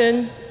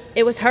fashion,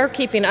 it was her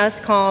keeping us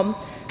calm,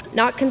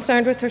 not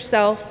concerned with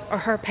herself or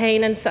her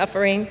pain and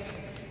suffering,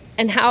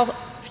 and how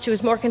she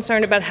was more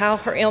concerned about how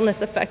her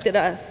illness affected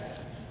us.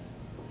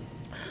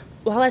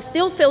 While I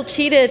still feel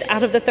cheated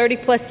out of the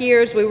 30-plus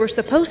years we were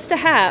supposed to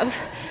have,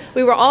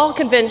 we were all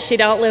convinced she'd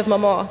outlive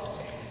Mama.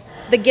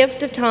 The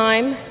gift of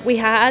time we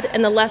had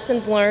and the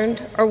lessons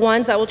learned are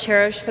ones I will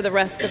cherish for the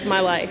rest of my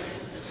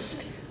life.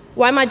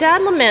 While my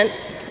dad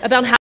laments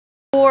about how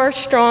 4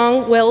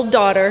 strong-willed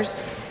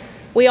daughters,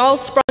 we all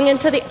sprung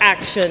into the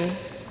action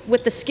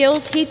with the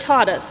skills he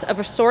taught us of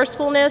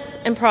resourcefulness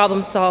and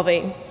problem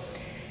solving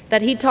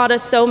that he taught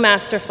us so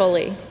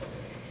masterfully.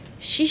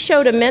 She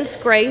showed immense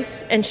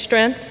grace and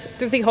strength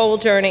through the whole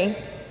journey.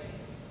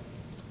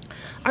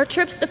 Our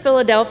trips to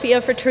Philadelphia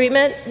for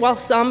treatment, while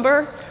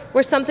somber,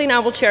 were something I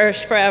will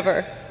cherish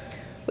forever.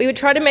 We would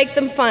try to make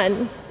them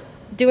fun,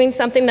 doing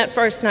something that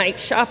first night,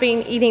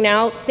 shopping, eating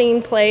out,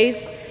 seeing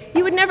plays.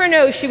 You would never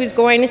know she was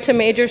going into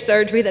major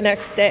surgery the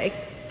next day.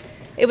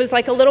 It was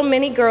like a little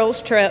mini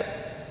girls' trip.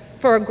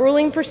 For a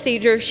grueling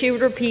procedure, she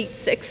would repeat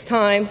 6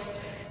 times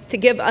to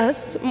give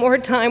us more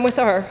time with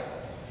her.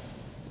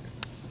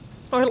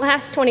 Our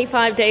last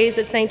 25 days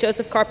at St.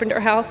 Joseph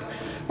Carpenter House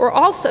were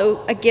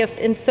also a gift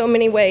in so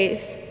many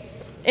ways.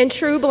 In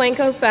true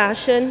Blanco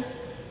fashion,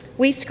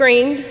 we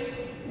screamed,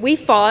 we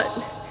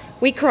fought,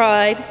 we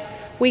cried,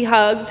 we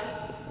hugged,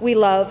 we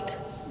loved,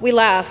 we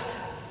laughed.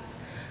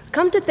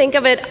 Come to think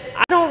of it,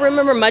 I don't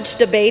remember much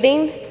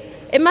debating.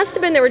 It must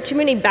have been there were too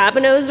many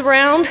Babineaux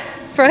around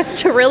for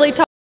us to really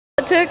talk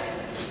politics.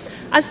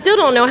 I still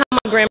don't know how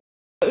my grandma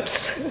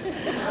votes.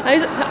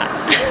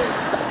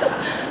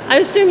 I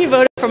assume you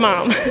voted for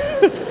Mom.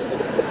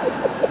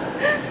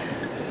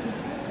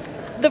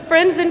 The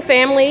friends and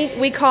family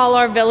we call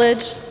our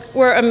village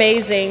were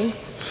amazing.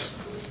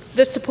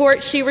 The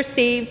support she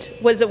received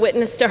was a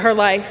witness to her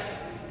life.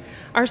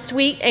 Our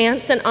sweet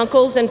aunts and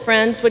uncles and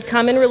friends would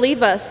come and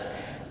relieve us,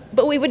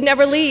 but we would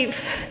never leave.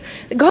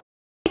 Go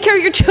take care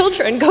of your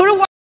children, go to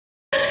work,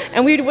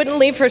 and we wouldn't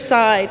leave her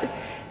side.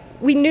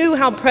 We knew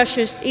how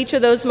precious each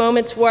of those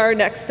moments were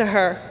next to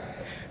her.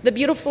 The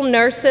beautiful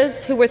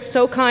nurses, who were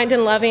so kind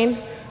and loving,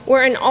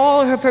 were in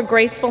awe of her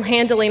graceful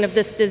handling of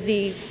this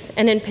disease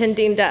and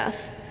impending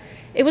death.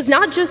 It was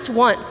not just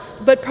once,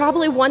 but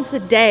probably once a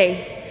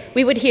day,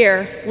 we would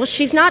hear, well,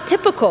 she's not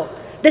typical.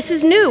 This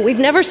is new. We've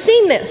never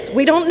seen this.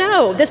 We don't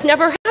know. This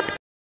never happened.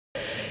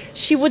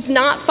 She was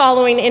not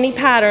following any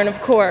pattern,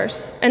 of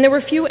course, and there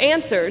were few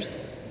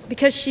answers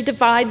because she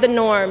defied the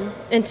norm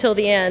until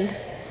the end.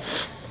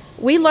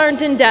 We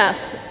learned in death,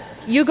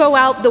 you go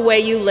out the way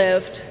you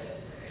lived.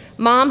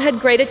 Mom had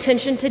great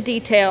attention to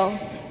detail,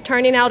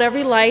 turning out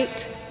every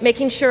light,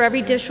 making sure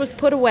every dish was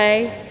put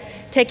away,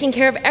 taking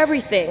care of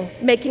everything,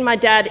 making my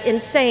dad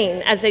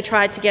insane as they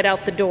tried to get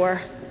out the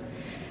door.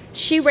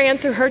 She ran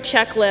through her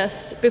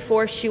checklist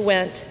before she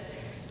went,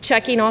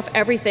 checking off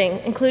everything,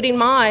 including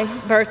my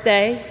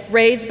birthday,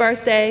 Ray's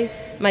birthday,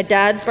 my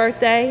dad's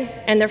birthday,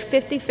 and their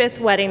 55th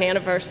wedding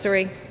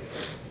anniversary.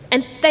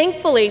 And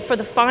thankfully, for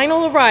the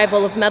final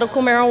arrival of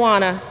medical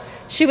marijuana,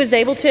 she was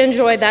able to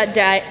enjoy that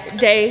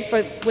day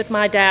with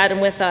my dad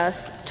and with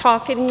us,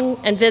 talking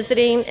and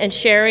visiting and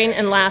sharing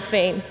and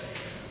laughing.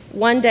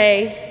 One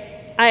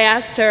day I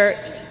asked her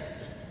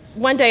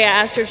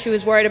if she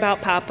was worried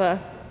about Papa,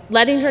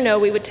 letting her know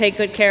we would take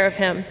good care of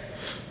him,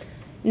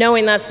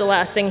 knowing that's the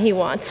last thing he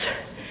wants.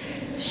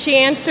 She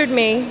answered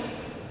me,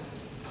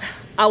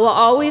 I will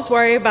always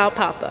worry about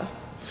Papa,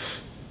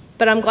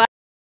 but I'm glad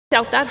I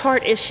worked out that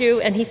heart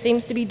issue and he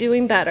seems to be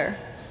doing better.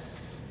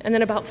 And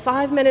then about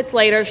 5 minutes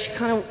later, she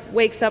kind of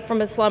wakes up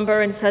from a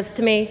slumber and says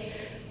to me,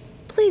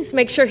 please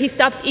make sure he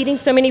stops eating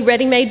so many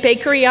ready-made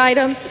bakery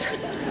items.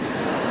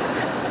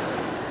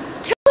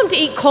 Tell him to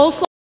eat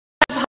coleslaw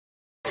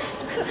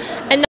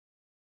and not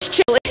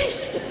chili.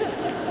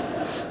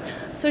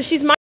 So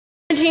she's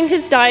managing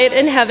his diet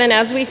in heaven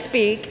as we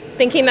speak,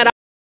 thinking that I'll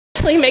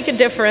actually make a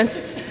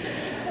difference,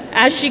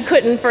 as she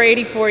couldn't for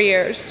 84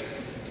 years.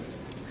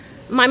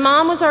 My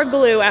mom was our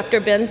glue after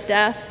Ben's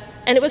death,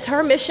 and it was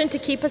her mission to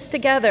keep us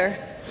together.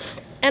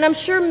 And I'm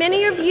sure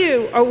many of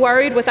you are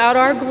worried without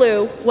our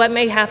glue what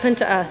may happen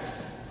to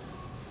us.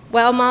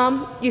 Well,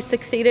 Mom, you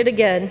succeeded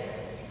again.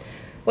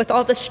 With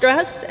all the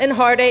stress and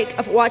heartache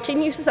of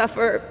watching you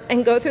suffer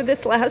and go through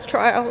this last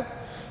trial,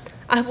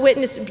 I've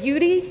witnessed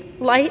beauty,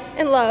 light,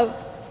 and love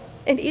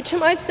in each of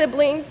my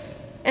siblings,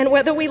 and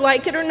whether we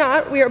like it or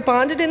not, we are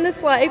bonded in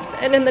this life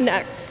and in the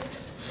next.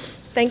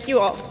 Thank you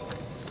all.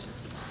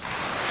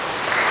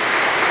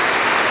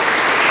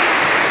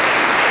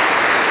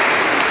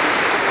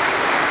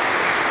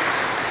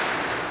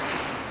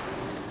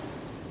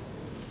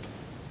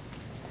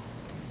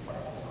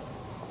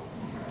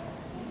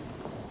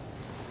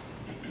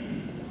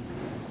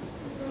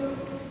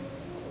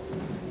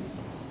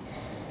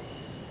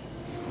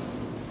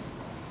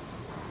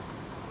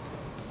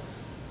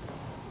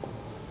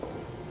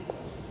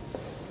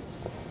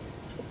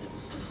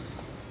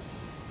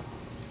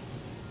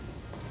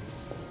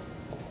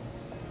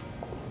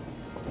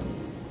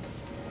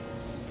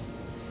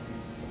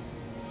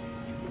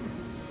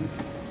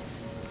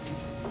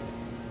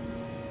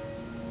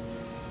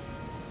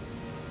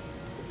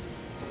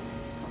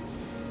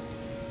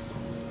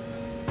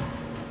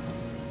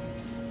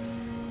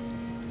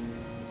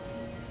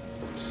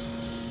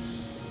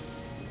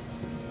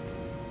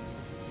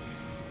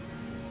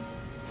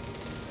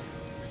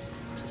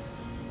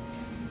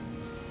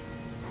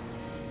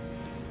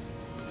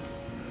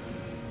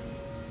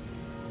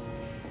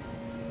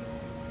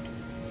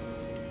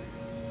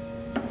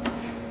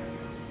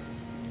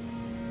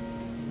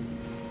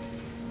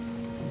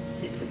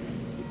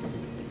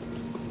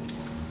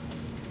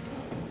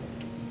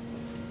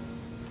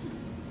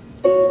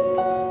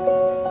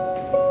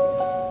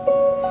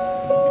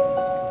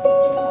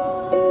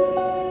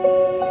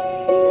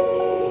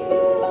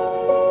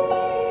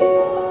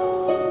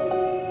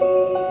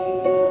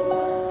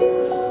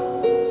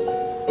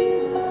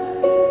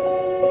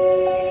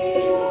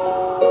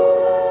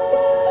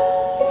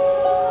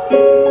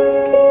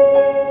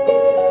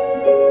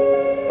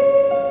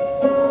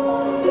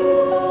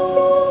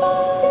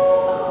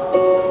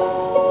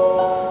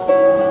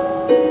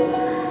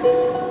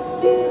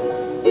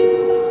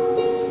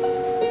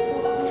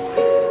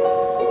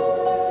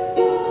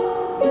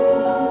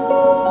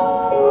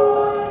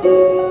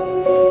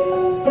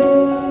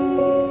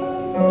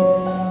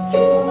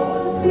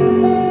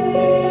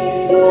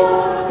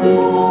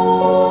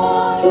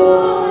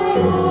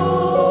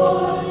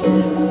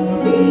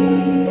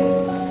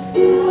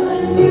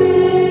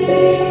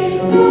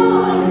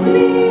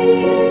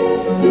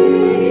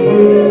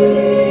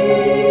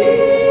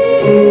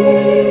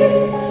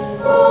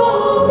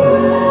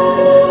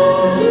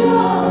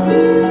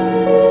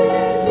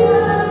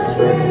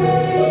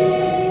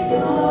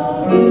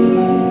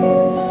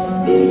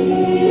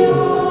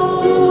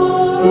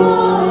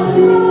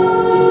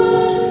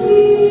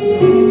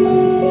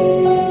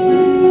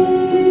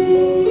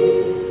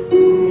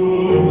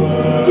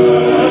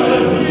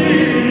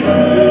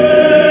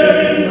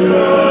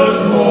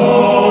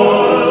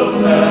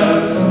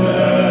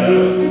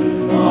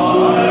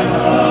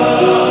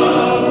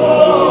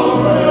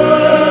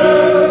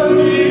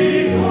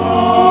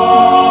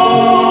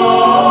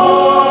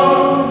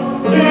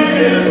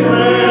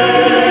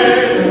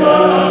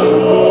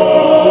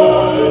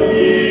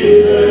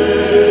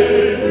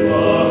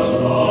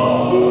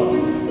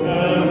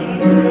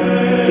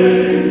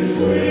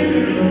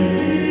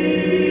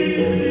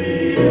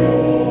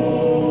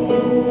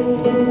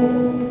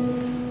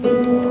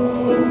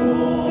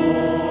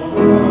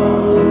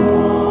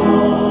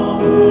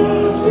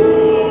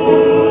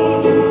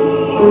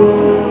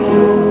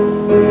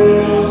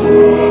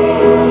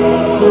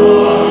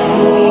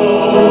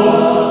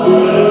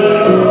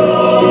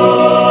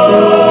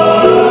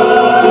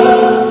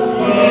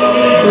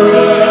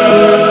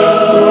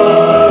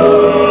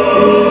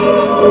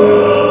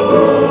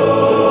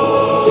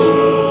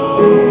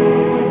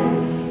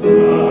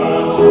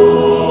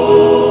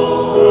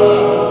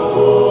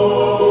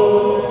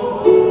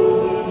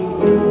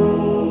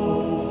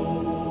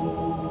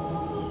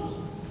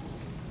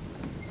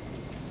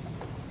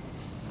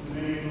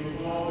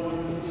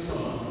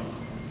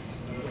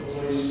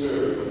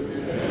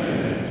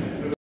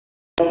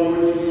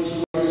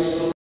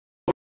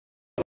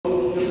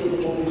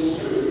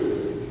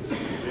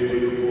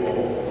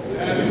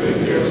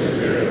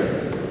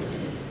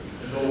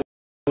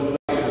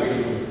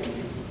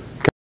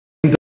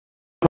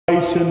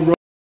 And rose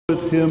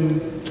with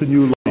him to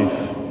new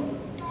life.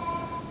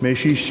 May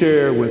she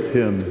share with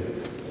him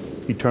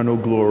eternal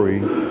glory.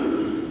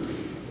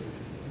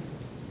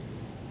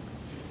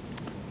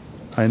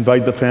 I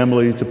invite the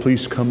family to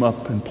please come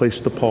up and place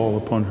the pall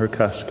upon her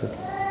casket.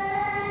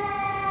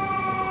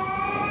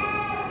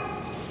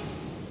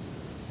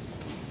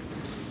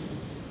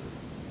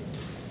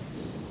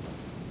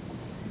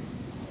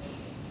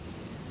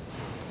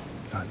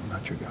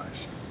 Not you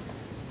guys.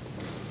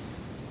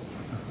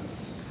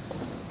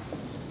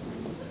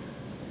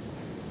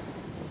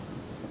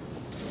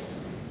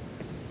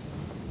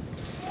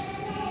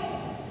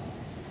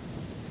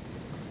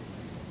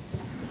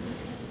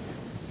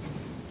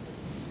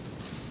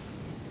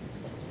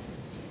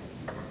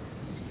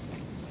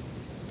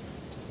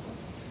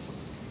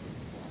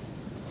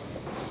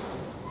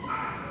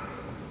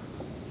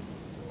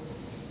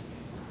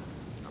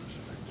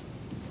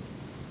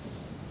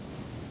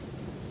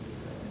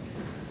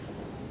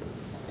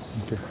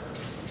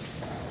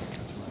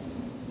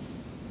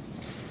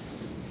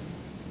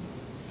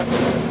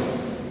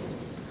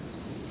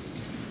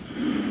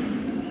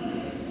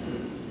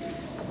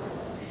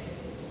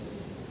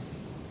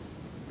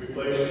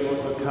 placed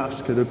on a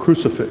casket, a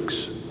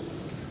crucifix,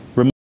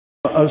 reminding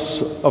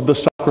us of the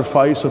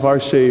sacrifice of our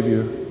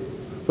Savior,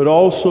 but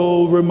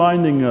also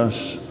reminding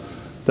us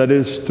that it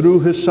is through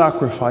his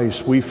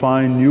sacrifice we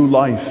find new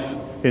life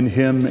in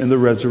him in the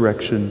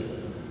resurrection.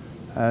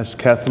 As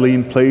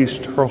Kathleen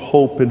placed her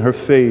hope and her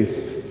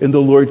faith in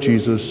the Lord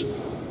Jesus,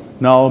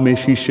 now may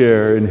she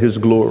share in his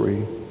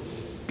glory.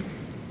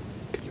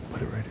 Can you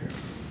put it right here?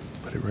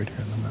 Put it right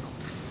here in the middle.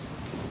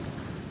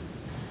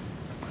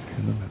 Right here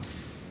in the middle.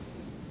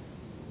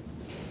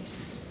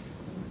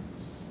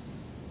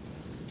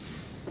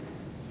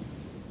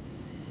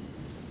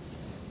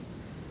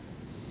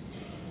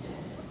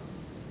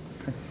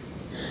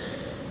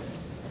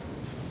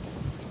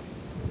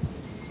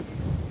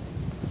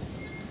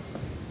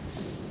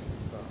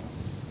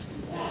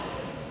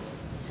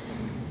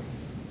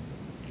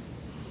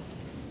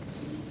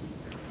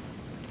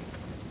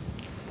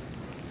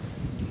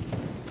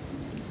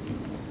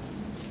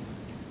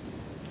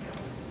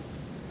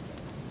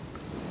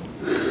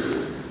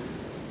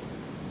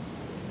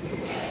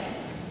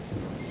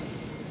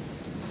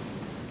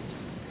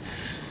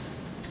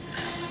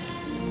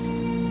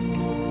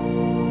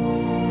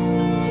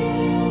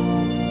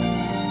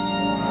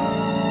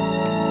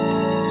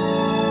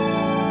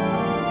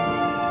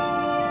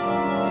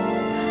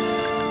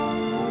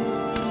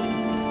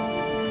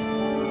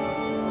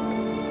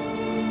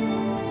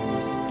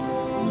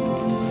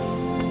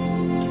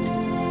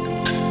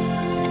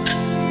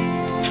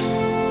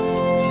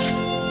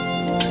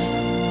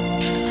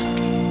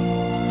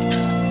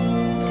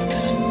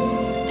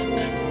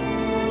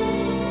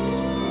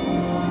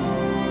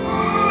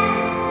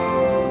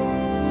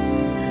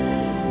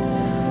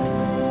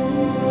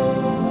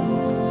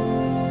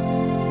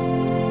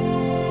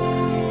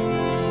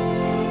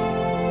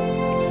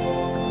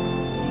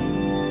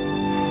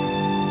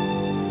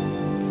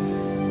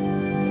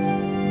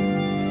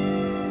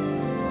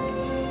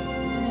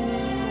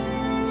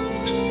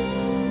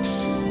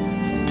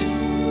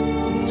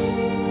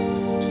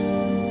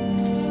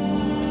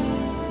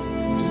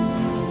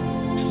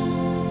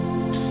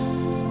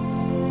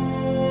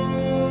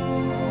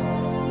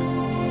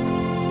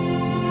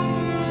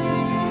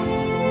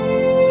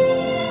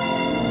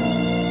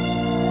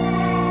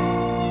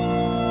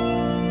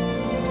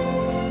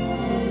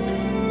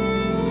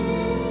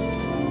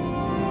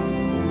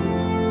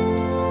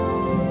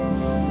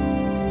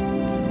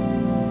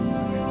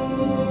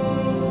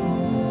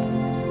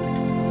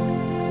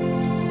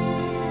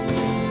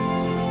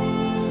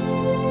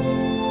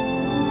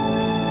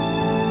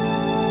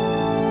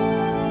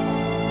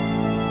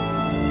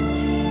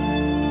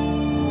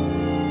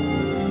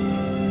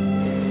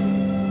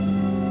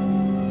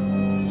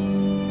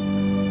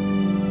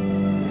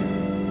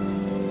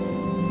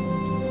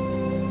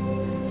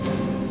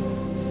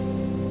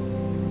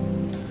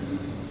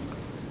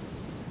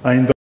 I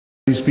invite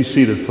you to please be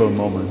seated for a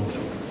moment.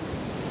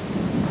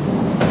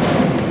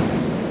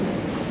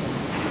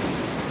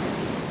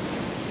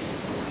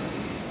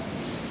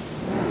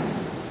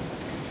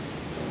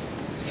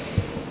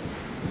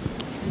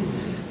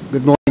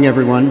 Good morning,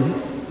 everyone.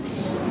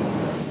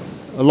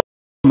 Along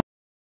with my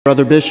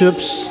brother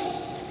bishops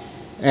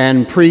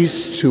and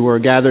priests who are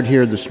gathered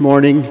here this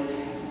morning,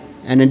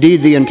 and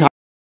indeed the entire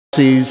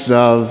diocese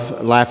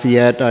of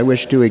Lafayette, I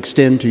wish to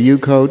extend to you,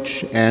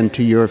 Coach, and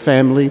to your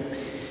family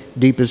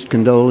deepest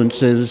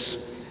condolences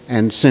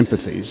and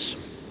sympathies.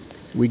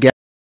 We gather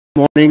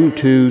this morning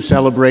to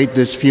celebrate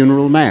this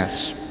funeral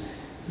mass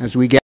as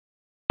we gather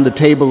around the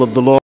table of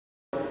the Lord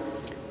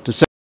to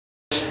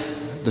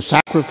celebrate the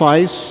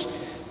sacrifice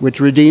which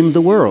redeemed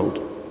the world,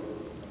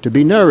 to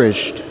be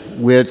nourished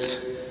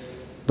with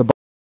the body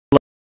of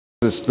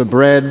Jesus, the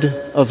bread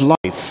of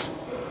life,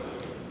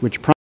 which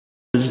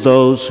promises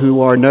those who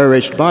are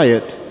nourished by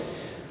it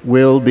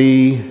will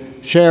be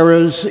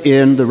sharers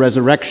in the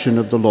resurrection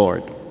of the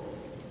Lord.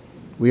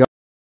 We are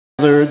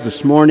gathered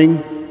this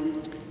morning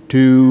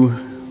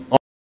to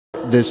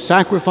offer this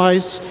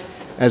sacrifice,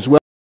 as well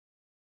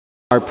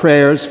as our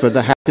prayers for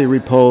the happy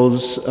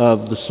repose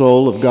of the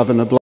soul of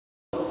Governor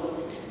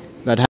Blanco,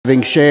 that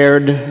having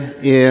shared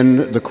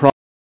in the cross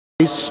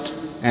of Christ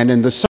and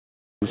in the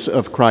sufferings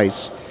of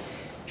Christ,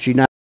 she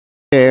now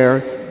share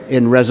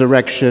in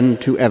resurrection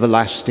to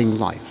everlasting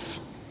life.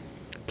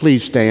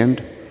 Please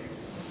stand.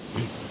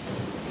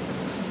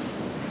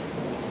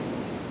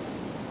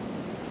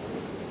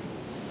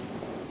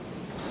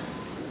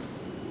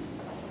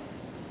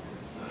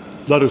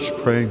 Let us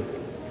pray.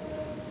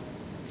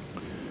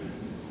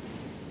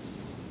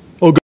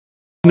 O God,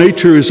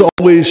 nature is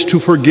always to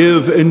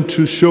forgive and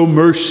to show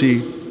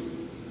mercy.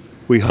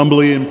 We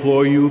humbly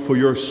implore you for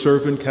your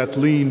servant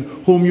Kathleen,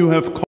 whom you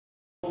have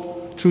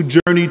called to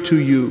journey to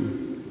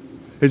you.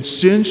 And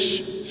since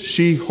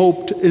she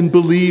hoped and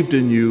believed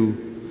in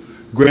you,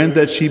 grant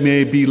that she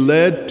may be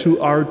led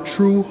to our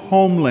true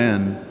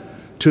homeland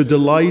to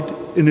delight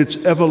in its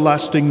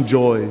everlasting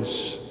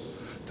joys.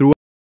 Through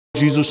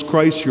Jesus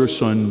Christ, your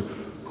Son,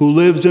 who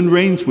lives and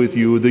reigns with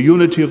you, the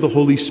unity of the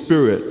Holy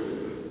Spirit,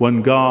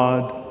 one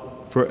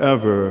God,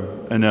 forever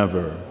and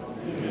ever.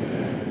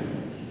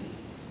 Amen.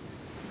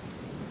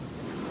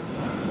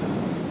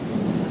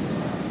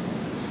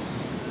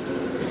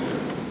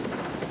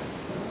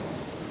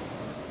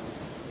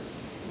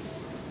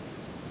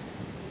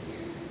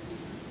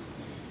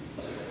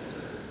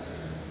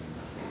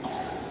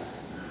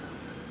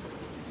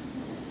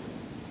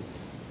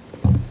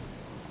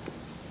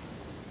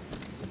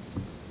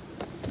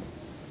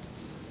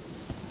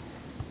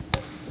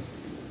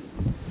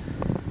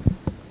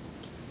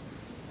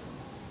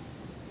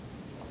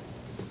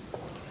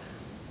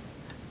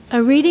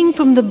 A reading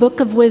from the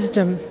Book of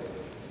Wisdom.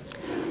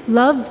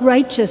 Love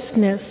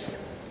righteousness,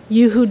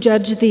 you who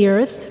judge the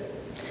earth.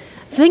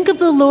 Think of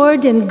the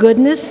Lord in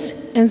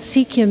goodness and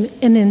seek him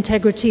in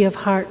integrity of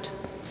heart,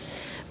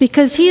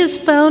 because he is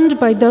found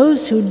by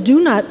those who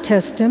do not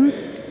test him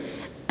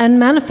and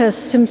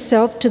manifests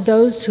himself to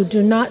those who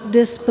do not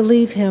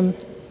disbelieve him.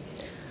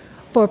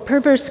 For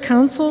perverse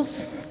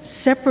counsels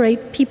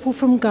separate people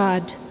from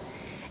God,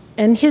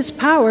 and his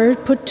power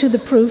put to the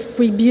proof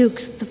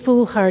rebukes the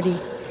foolhardy.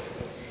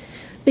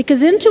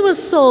 Because into a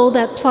soul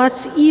that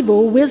plots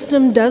evil,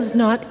 wisdom does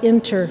not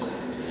enter,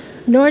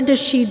 nor does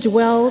she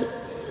dwell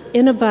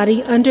in a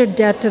body under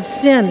debt of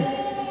sin.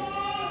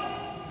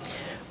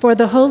 For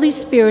the Holy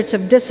Spirit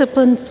of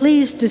discipline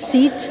flees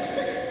deceit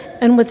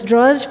and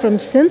withdraws from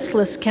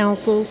senseless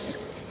counsels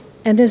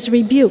and is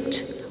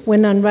rebuked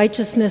when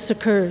unrighteousness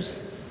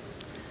occurs.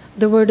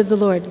 The word of the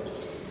Lord.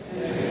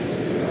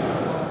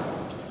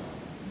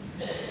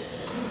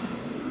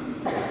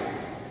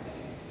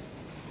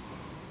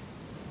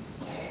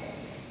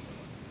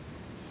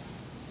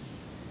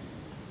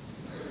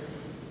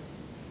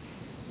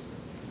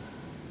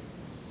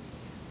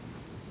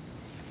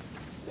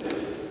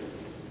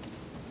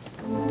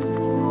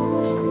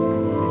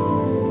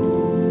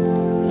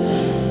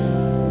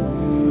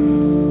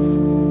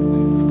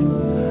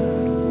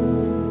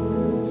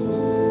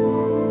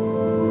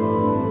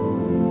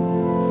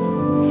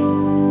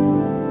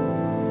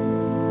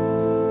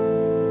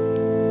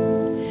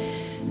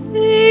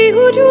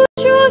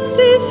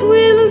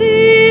 Will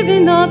live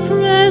in the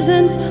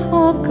presence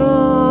of God.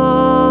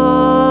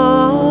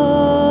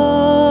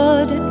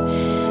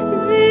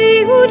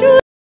 They who do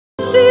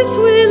justice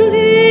will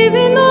live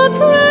in the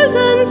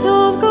presence of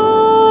God.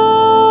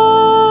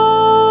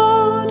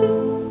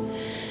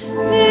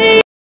 They who do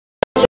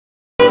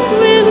justice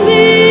will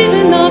live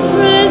in the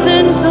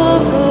presence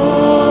of God.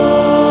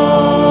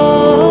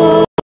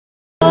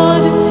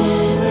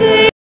 They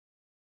who do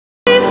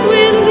justice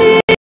will live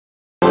in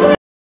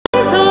the presence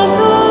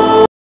of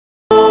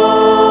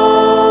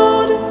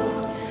God.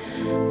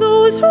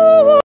 Those who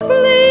walk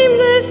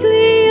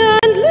blamelessly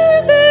and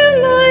live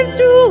their lives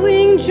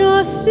doing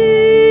justice,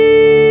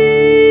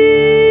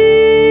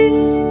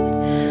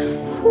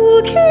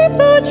 who keep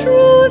the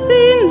truth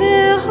in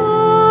their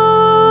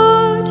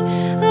heart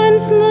and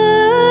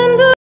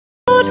slander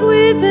not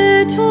with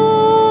their tongue.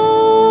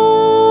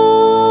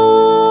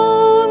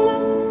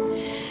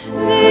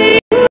 They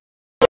who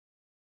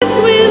justice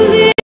will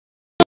live in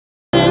the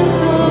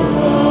presence of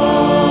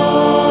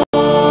God.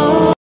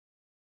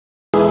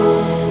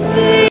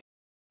 They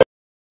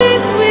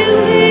will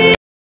live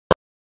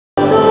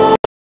God,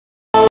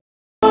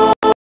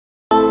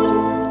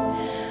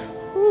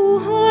 who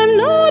harm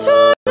not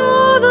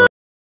another,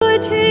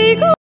 but take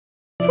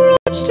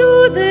approach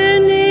to their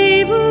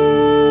neighbor,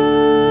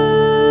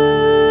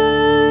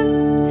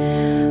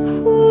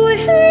 who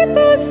hate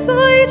the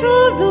sight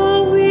of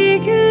the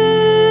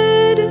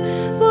wicked,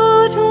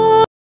 but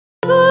honor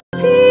the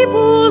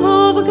people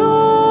of God.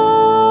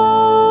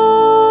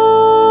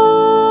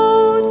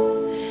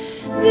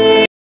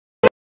 They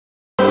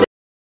will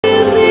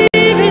live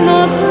in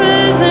the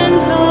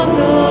presence of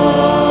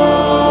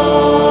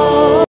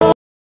God.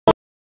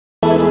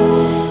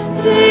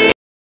 They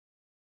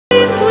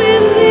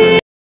will live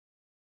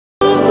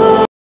of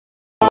God,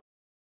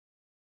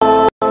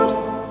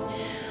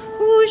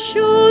 who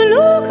show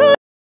no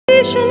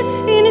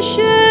condition in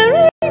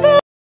sharing the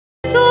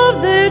fruits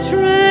of their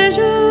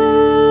treasure,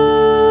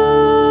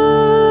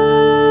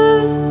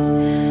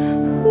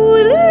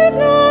 who live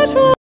not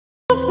off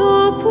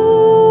the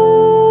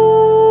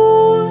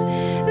poor.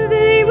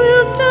 They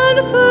will stand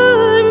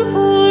firm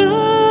forever.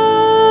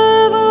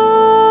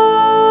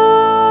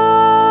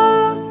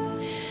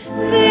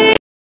 They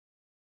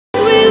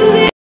will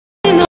live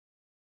in the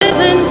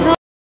presence of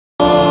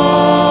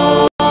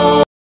God.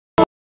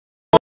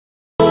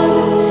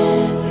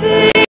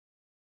 They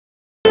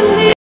will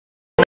live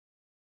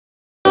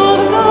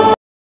of God.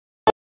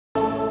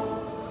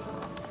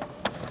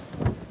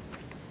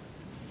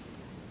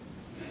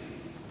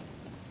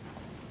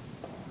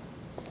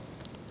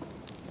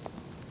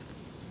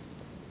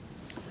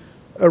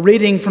 A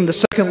reading from the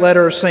second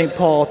letter of St.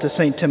 Paul to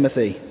St.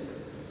 Timothy.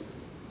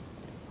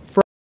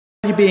 For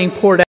you being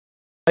poured out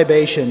in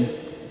libation,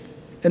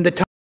 and the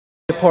time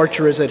of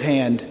departure is at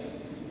hand.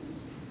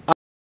 I have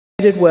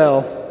did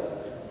well.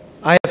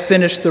 I have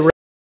finished the race.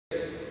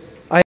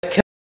 I have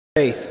kept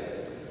the faith.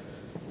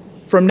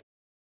 From now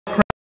on, a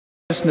crown of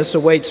righteousness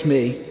awaits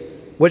me,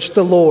 which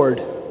the Lord,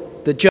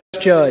 the just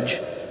judge,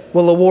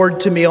 will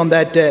award to me on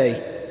that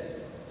day,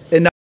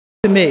 and not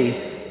to me,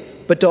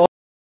 but to all who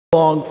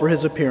long for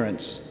his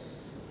appearance.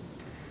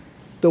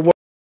 The word of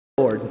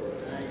the Lord.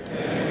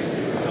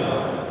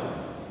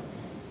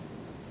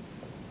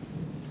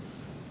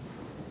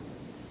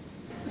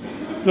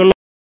 The Lord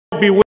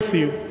be with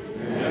you.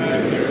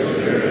 And with your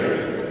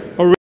spirit.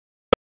 A reading of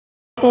the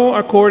Gospel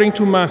according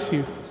to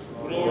Matthew.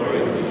 Glory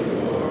to you,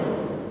 Lord.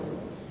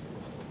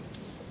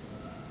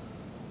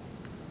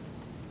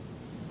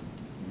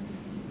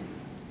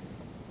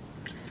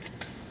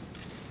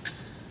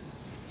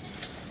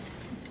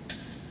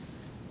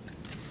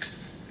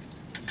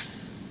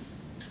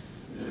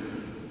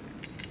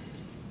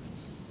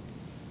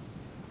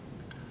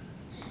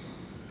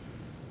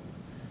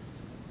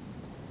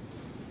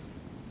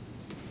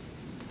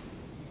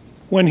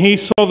 When he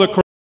saw the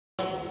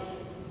crowd,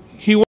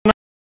 he went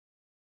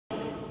out,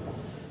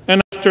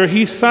 and after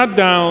he sat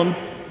down,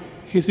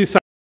 his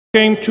disciples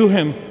came to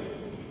him.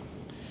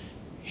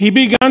 He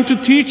began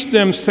to teach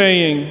them,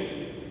 saying,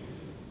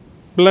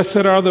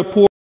 "Blessed are the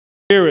poor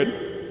in spirit,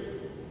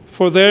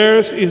 for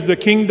theirs is the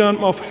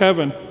kingdom of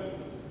heaven.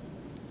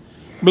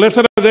 Blessed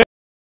are they,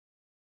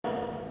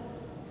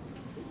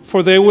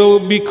 for they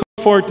will be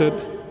comforted.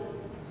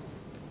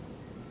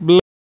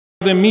 Blessed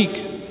are the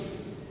meek,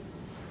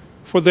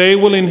 for they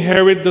will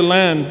inherit the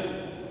land.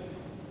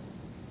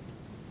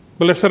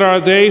 Blessed are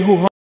they who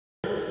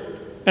hunger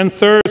and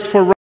thirst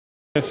for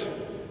righteousness,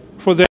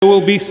 for they will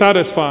be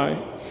satisfied.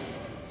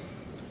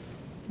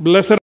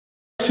 Blessed are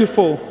the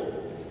merciful,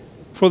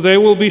 for they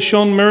will be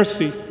shown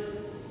mercy.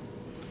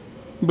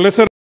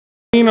 Blessed are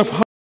the clean of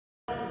heart,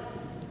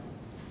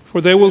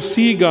 for they will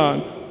see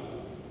God.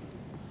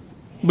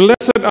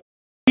 Blessed are the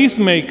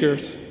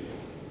peacemakers,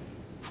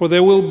 for they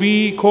will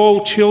be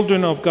called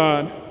children of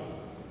God.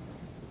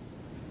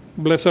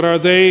 Blessed are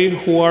they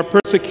who are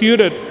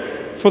persecuted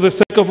for the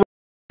sake of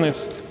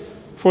righteousness,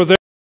 for theirs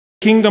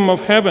is the kingdom of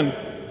heaven.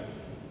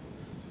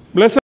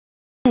 Blessed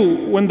are you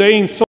when they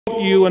insult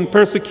you and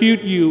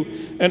persecute you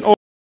and utter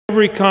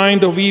every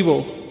kind of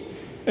evil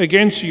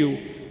against you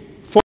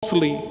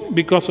falsely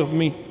because of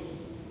me.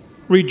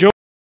 Rejoice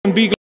and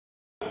be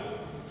glad,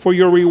 for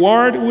your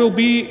reward will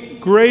be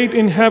great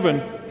in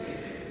heaven,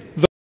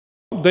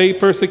 though they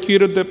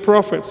persecuted the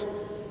prophets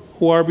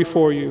who are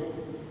before you."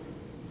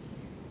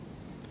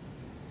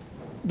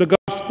 The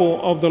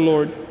Gospel of the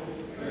Lord.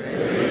 Praise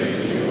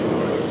to you,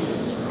 Lord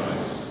Jesus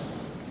Christ.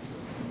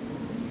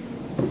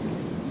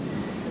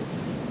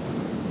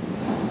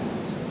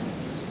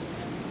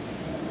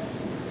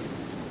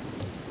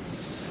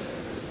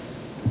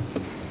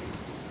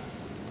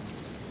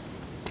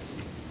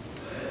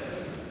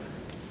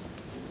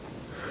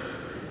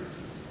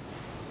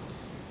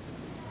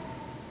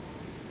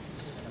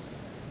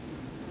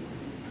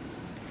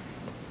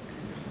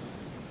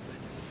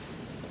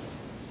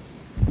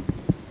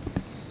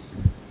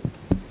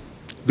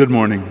 Good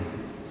morning.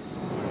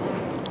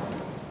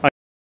 I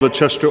am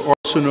Chester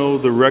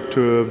Arsenault, the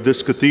rector of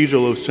this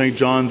Cathedral of St.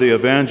 John the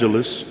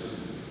Evangelist,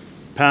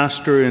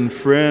 pastor and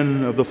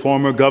friend of the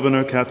former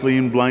Governor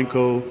Kathleen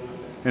Blanco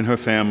and her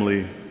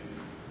family.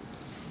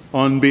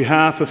 On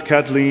behalf of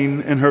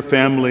Kathleen and her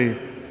family,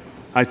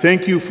 I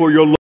thank you for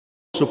your love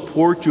and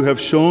support you have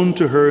shown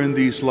to her in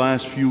these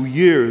last few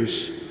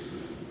years,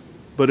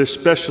 but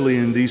especially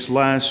in these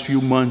last few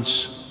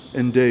months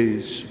and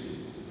days.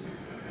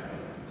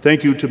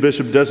 Thank you to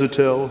Bishop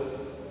Desatel,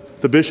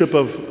 the Bishop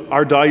of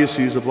our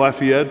Diocese of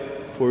Lafayette,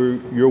 for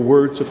your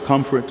words of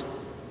comfort.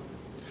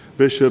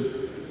 Bishop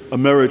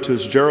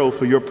Emeritus Gerald,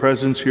 for your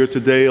presence here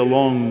today,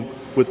 along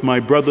with my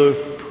brother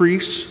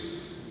priests,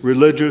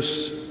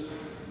 religious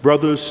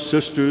brothers,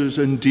 sisters,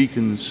 and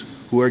deacons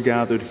who are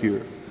gathered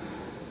here.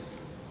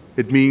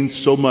 It means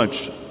so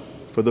much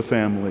for the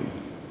family.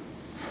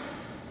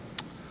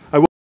 I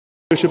welcome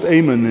Bishop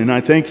Amon, and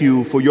I thank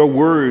you for your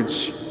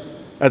words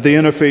at the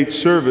interfaith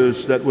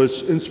service that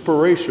was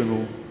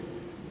inspirational,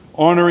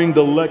 honoring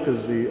the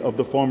legacy of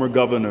the former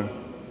governor.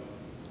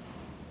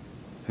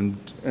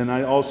 And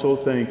I also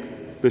thank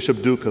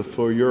Bishop Duca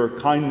for your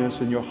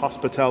kindness and your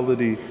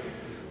hospitality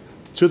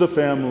to the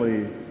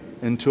family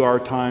and to our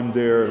time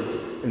there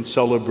in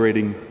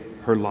celebrating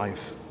her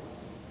life.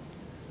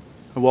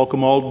 I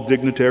welcome all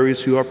dignitaries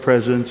who are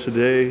present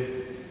today.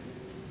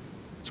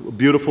 It's a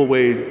beautiful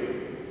way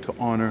to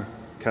honor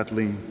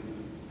Kathleen.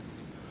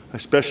 I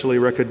especially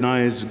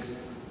recognize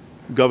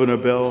Governor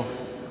Bell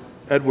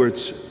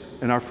Edwards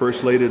and our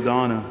First Lady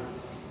Donna.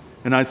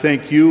 And I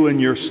thank you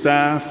and your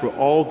staff for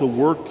all the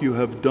work you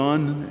have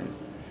done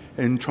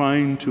in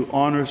trying to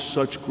honor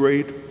such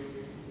great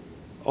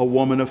a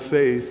woman of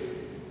faith.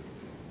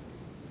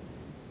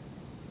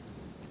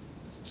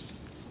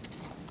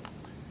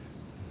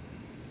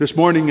 This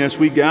morning as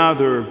we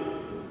gather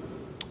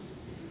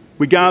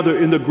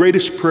in the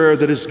greatest prayer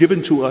that is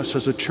given to us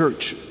as a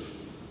church.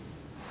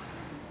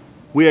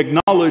 We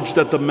acknowledge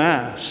that the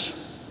Mass,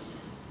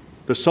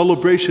 the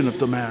celebration of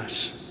the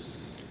Mass,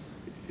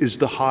 is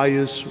the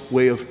highest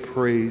way of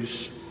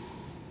praise.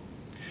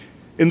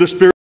 In the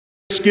spirit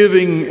of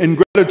thanksgiving and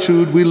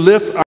gratitude, we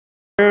lift our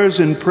prayers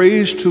in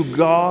praise to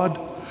God,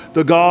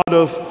 the God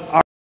of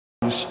our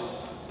lives,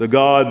 the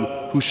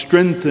God who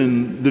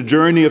strengthened the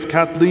journey of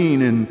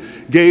Kathleen and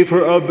gave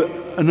her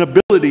an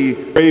ability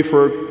to pray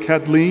for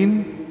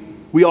Kathleen.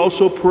 We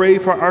also pray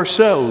for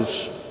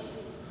ourselves.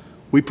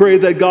 We pray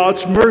that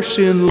God's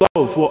mercy and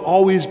love will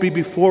always be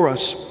before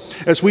us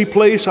as we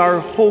place our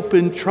hope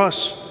and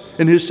trust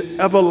in His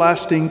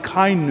everlasting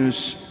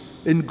kindness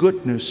and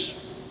goodness.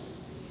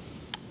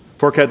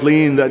 For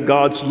Kathleen, that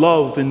God's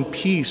love and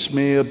peace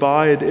may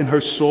abide in her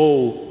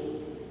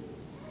soul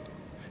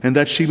and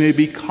that she may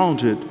be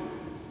counted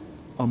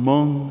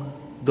among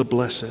the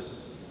blessed.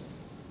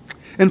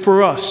 And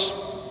for us,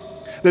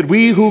 that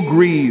we who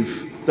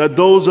grieve, that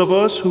those of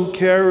us who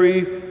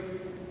carry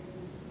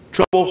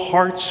troubled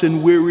hearts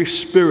and weary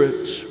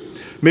spirits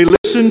may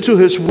listen listen to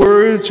his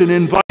words and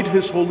invite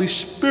his Holy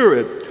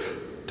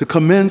Spirit to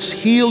commence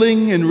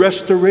healing and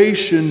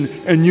restoration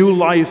and new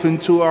life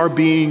into our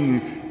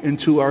being,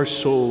 into our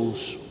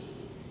souls.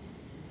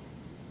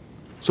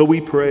 So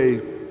we pray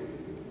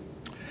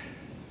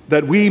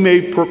that we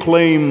may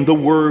proclaim the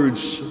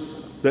words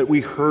that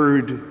we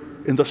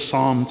heard in the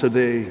psalm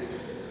today,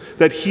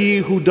 that he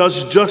who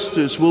does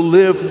justice will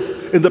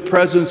live in the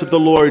presence of the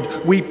Lord.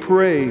 We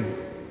pray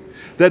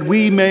that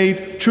we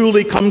may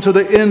truly come to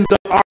the end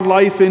of our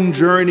life and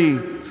journey,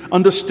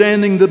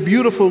 understanding the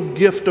beautiful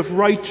gift of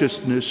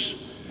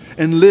righteousness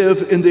and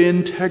live in the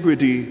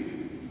integrity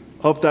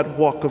of that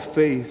walk of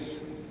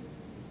faith.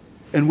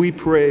 And we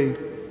pray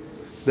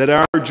that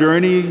our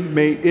journey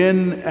may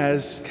end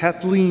as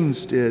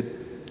Kathleen's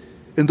did,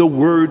 in the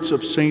words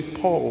of St.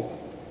 Paul,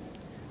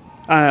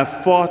 I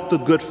have fought the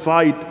good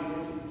fight,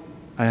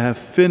 I have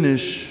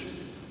finished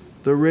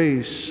the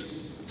race,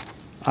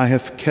 I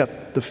have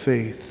kept the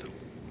faith.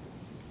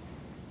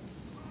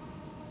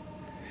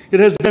 It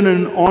has been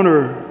an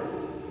honor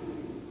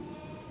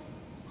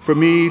for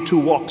me to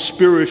walk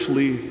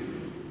spiritually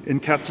in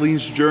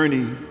Kathleen's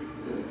journey,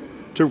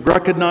 to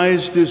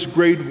recognize this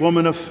great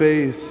woman of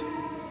faith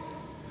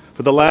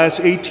for the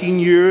last 18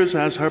 years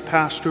as her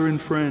pastor and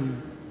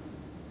friend.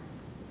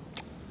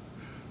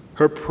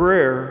 Her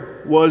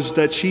prayer was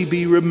that she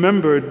be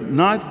remembered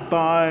not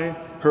by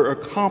her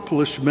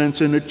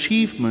accomplishments and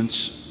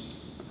achievements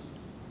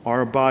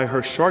or by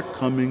her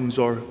shortcomings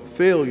or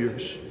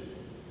failures,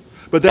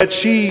 but that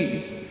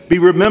she be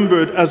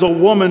remembered as a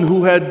woman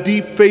who had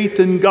deep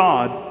faith in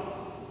God,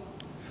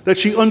 that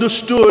she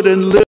understood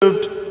and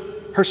lived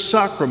her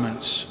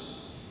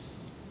sacraments.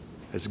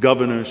 As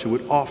governor, she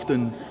would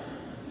often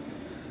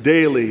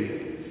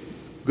daily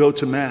go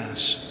to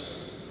Mass,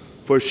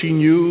 for she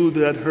knew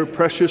that her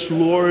precious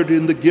Lord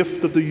in the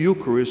gift of the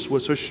Eucharist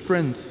was her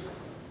strength.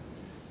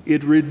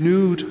 It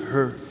renewed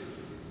her.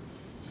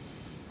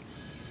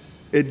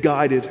 It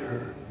guided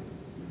her,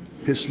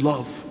 his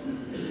love.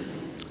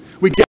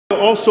 We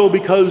gather also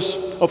because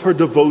of her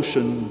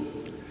devotion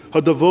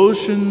to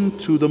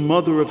the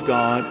Mother of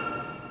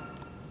God.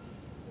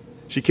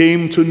 She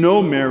came to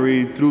know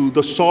Mary through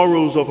the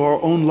sorrows of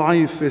her own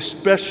life,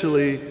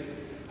 especially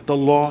the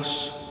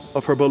loss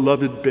of her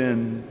beloved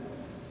Ben.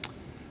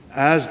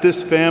 As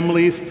this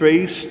family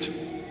faced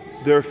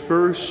their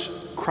first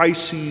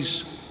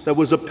crises, that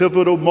was a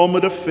pivotal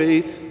moment of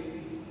faith,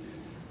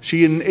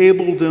 she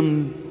enabled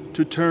them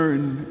to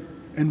turn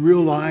and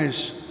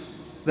realize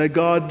that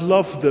God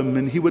loved them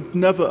and he would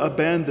never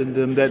abandon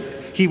them, that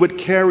he would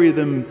carry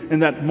them in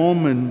that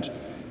moment.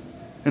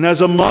 And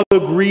as a mother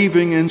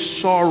grieving in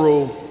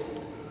sorrow,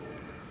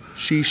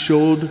 she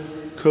showed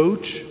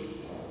Coach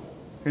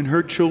and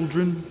her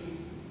children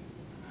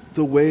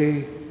the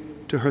way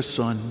to her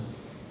son.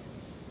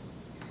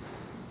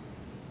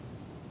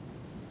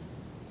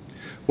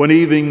 One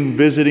evening,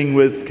 visiting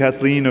with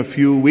Kathleen a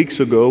few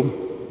weeks ago,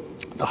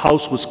 the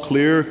house was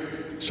clear.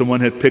 Someone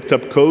had picked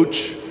up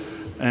Coach,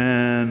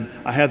 and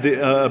I had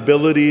the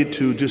ability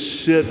to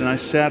just sit, and I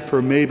sat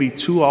for maybe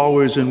 2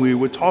 hours, and we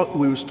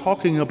was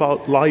talking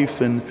about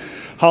life and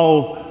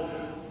how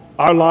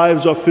our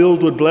lives are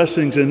filled with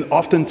blessings, and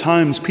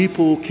oftentimes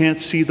people can't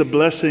see the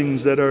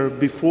blessings that are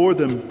before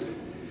them.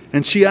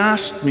 And she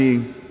asked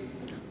me,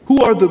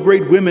 who are the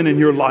great women in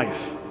your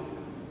life?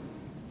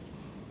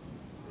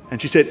 And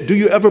she said, do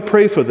you ever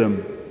pray for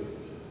them?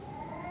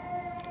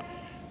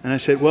 And I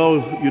said, well,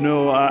 you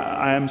know,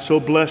 I am so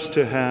blessed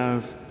to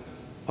have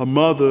a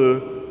mother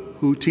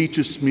who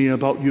teaches me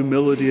about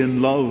humility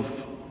and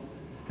love.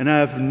 And I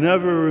have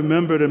never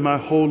remembered in my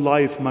whole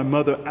life my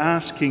mother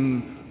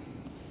asking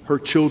her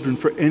children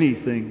for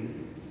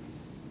anything.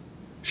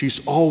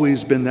 She's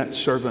always been that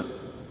servant.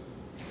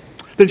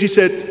 Then she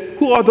said,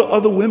 who are the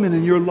other women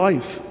in your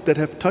life that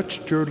have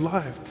touched your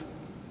life?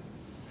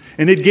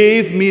 And it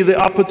gave me the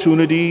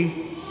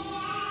opportunity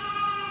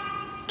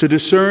to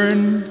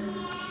discern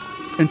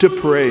and to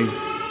pray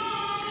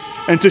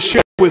and to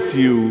share with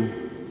you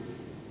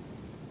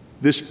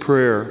this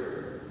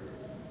prayer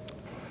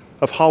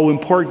of how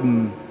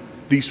important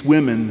these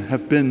women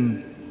have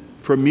been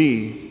for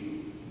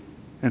me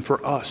and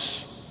for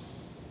us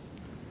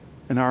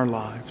in our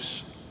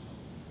lives.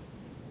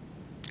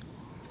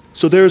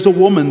 So there's a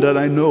woman that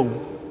I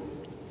know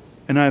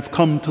and I've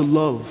come to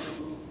love,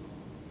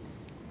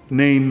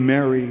 named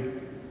Mary.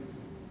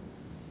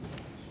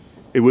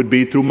 It would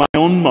be through my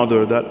own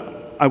mother that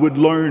I would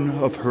learn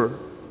of her.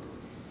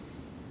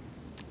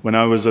 When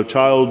I was a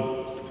child,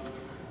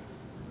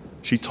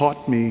 she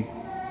taught me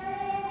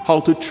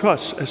how to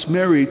trust as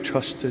Mary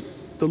trusted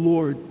the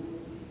Lord.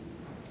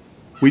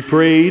 We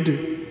prayed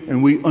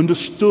and we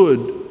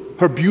understood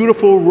her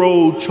beautiful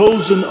role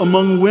chosen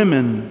among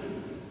women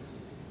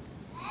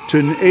to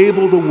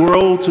enable the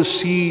world to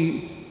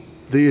see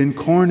the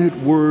incarnate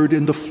Word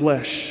in the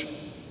flesh,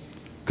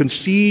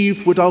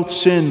 conceived without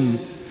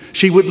sin.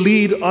 She would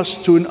lead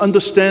us to an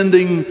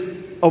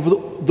understanding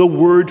of the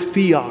word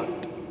fiat.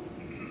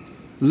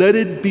 Let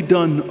it be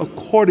done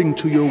according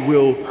to your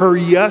will. Her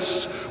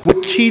yes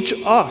would teach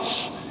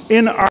us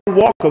in our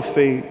walk of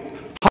faith,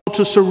 how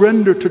to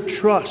surrender to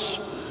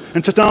trust,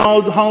 and to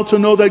know how to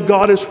know that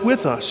God is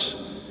with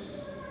us.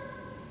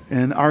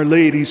 And Our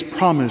Lady's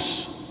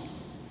promise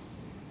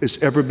is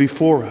ever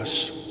before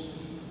us,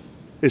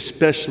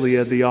 especially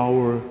at the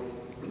hour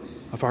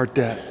of our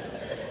death.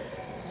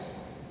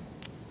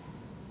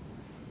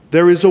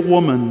 There is a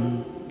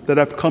woman that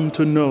I've come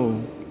to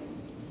know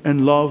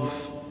and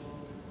love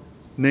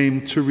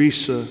named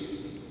Teresa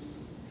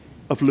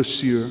of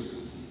Lisieux.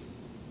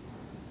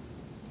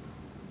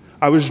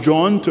 I was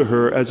drawn to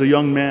her as a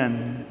young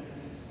man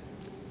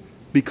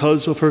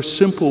because of her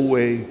simple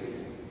way,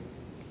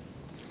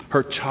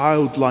 her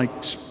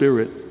childlike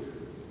spirit.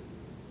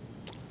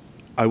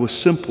 I was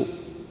simple.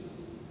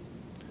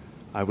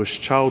 I was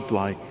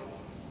childlike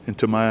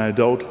into my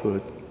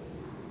adulthood.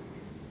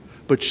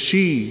 But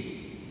she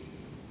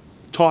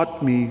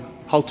taught me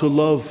how to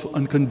love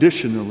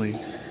unconditionally.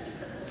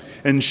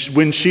 And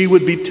when she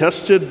would be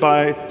tested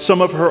by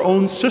some of her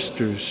own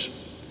sisters,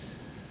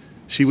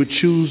 she would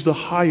choose the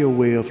higher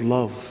way of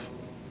love.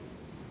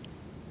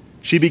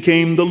 She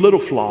became the little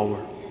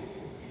flower,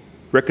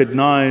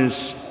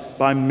 recognized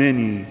by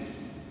many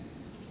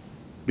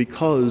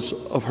because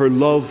of her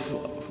love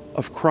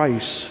of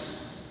Christ.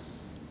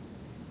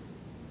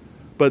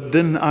 But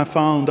then I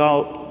found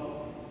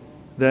out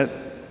that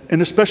in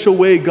a special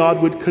way,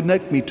 God would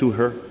connect me to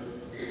her.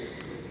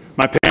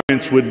 My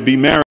parents would be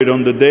married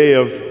on the day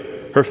of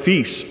her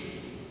feast,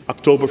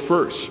 October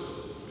 1st.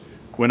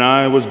 When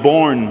I was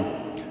born,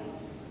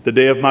 the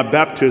day of my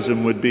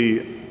baptism would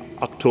be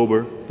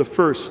October the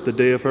 1st, the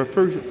day of her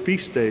first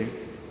feast day.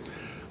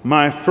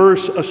 My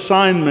first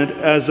assignment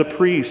as a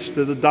priest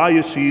to the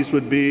diocese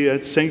would be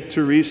at St.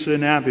 Teresa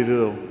in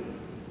Abbeville.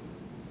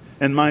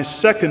 And my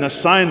second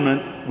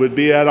assignment would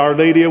be at Our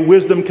Lady of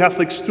Wisdom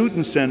Catholic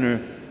Student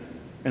Center,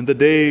 and the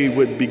day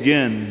would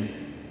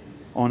begin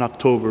on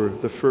October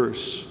the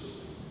 1st.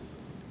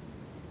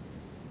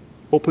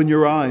 Open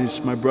your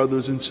eyes, my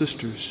brothers and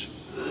sisters.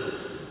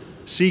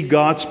 See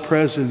God's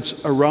presence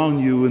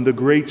around you and the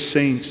great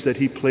saints that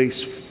He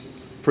placed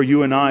for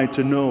you and I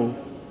to know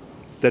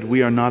that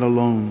we are not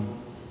alone.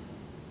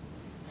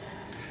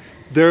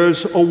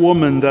 There's a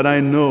woman that I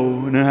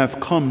know and have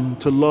come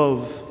to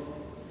love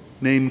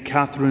named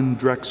Catherine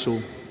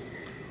Drexel.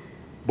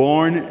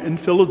 Born in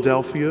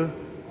Philadelphia,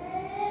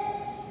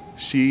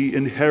 she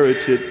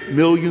inherited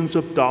millions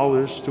of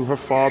dollars through her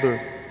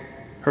father,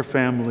 her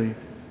family.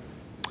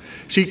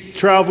 She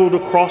traveled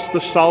across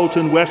the South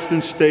and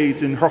Western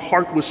states, and her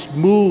heart was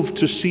moved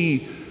to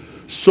see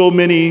so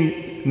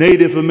many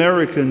Native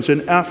Americans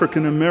and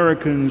African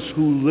Americans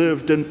who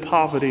lived in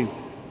poverty,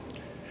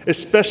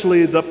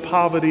 especially the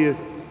poverty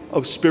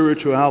of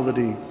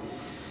spirituality.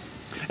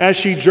 As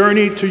she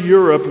journeyed to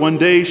Europe, one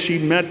day she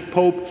met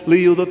Pope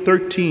Leo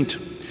XIII,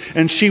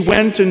 and she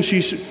went and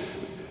she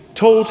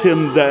told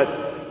him that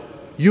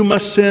you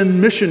must send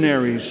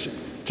missionaries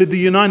to the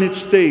United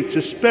States,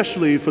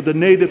 especially for the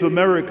Native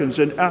Americans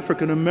and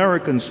African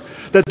Americans,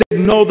 that they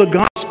know the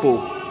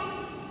gospel.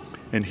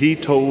 And he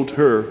told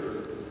her,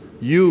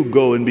 you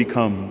go and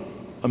become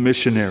a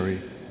missionary.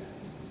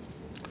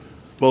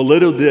 Well,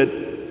 little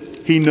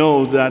did he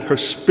know that her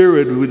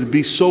spirit would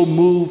be so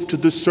moved to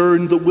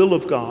discern the will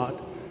of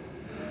God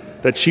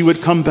that she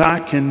would come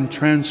back and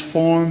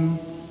transform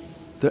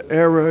the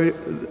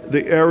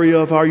area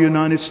of our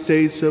United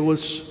States that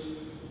was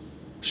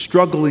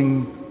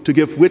struggling to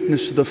give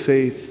witness to the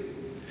faith.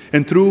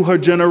 And through her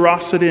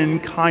generosity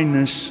and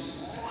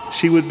kindness,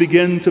 she would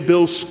begin to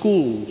build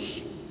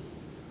schools.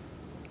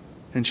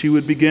 And she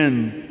would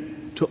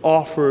begin to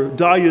offer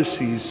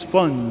diocese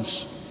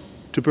funds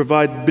to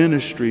provide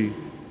ministry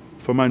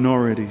for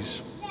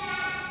minorities.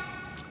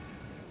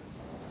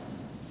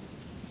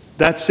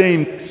 That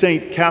same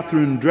St.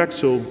 Catherine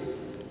Drexel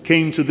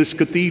came to this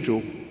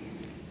cathedral,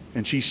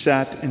 and she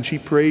sat and she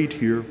prayed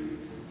here.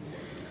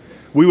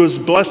 We was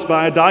blessed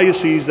by a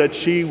diocese that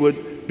she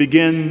would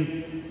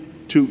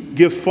begin to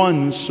give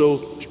funds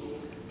so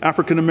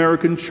African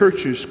American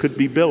churches could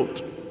be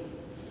built.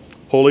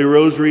 Holy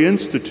Rosary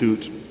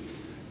Institute,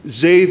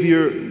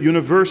 Xavier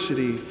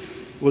University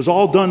was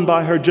all done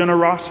by her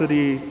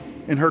generosity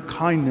and her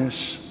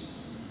kindness.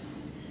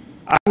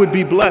 I would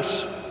be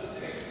blessed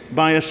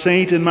by a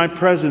saint in my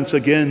presence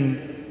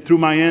again through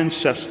my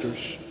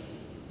ancestors.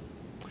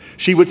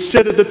 She would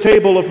sit at the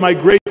table of my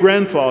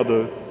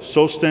great-grandfather,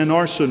 Sostan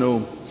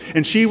Arsenault,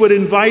 and she would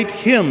invite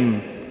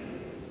him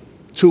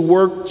to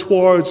work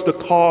towards the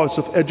cause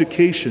of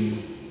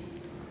education.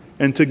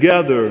 And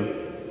together,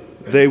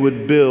 they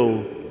would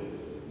build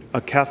a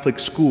Catholic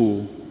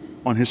school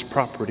on his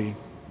property.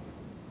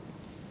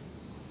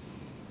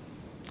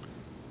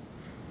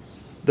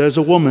 There's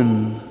a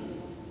woman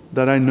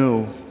that I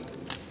know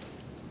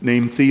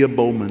named Thea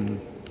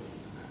Bowman.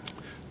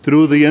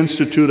 Through the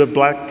Institute of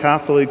Black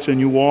Catholics in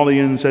New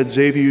Orleans at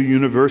Xavier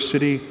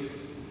University,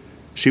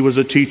 she was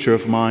a teacher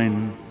of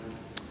mine.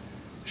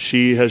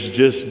 She has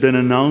just been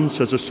announced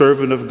as a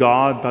servant of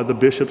God by the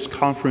Bishops'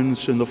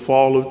 Conference in the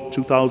fall of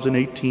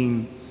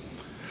 2018.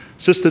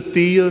 Sister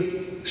Thea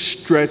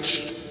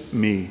stretched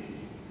me.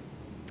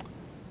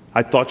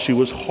 I thought she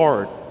was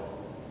hard,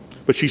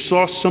 but she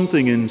saw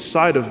something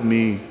inside of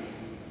me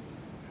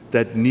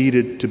that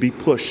needed to be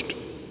pushed.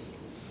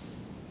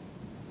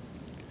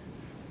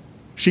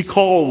 She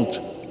called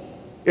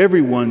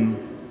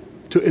everyone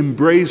to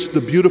embrace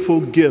the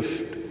beautiful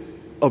gift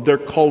of their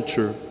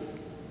culture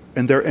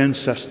and their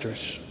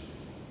ancestors.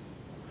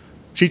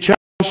 She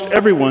challenged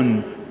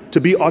everyone to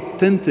be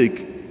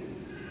authentic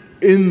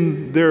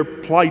in their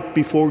plight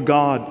before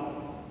God.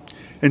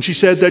 And she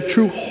said that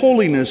true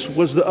holiness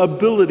was the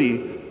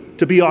ability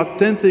to be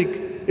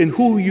authentic in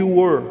who you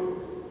were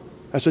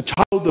as a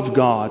child of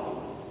God,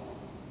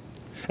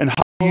 and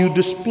how you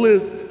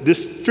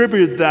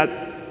distribute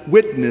that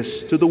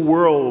witness to the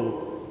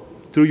world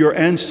through your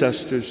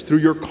ancestors, through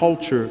your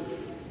culture,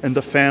 and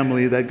the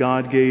family that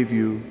God gave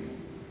you.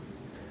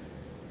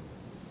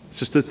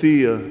 Sister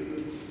Thea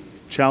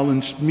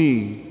challenged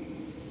me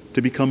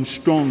to become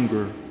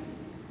stronger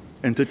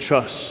and to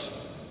trust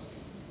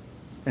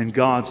in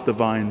God's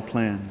divine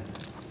plan.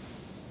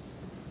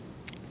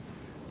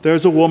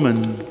 There's a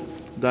woman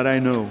that I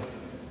know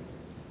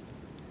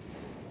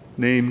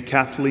named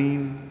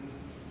Kathleen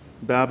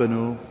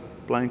Babineaux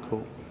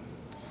Blanco.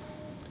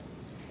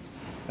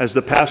 As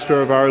the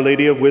pastor of Our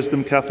Lady of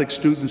Wisdom Catholic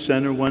Student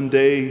Center, one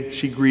day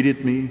she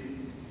greeted me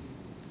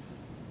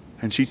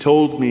and she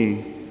told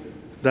me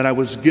that I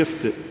was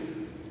gifted.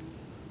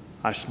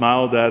 I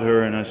smiled at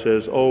her and I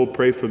says, "Oh,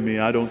 pray for me,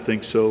 I don't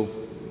think so."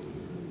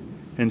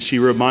 And she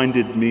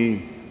reminded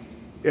me,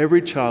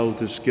 every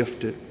child is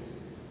gifted.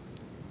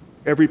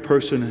 Every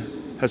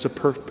person has a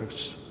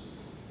purpose.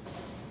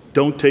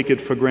 Don't take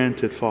it for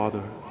granted,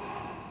 Father.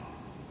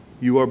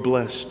 You are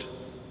blessed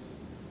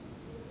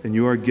and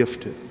you are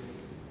gifted.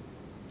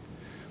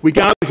 We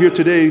gather here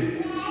today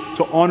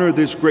to honor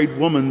this great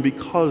woman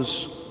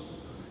because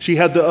she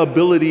had the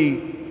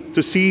ability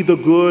to see the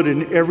good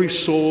in every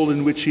soul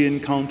in which she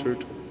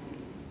encountered.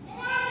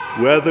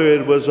 Whether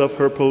it was of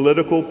her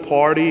political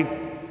party,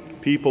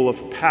 people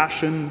of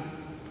passion,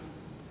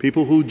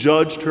 people who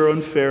judged her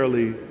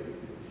unfairly,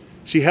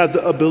 she had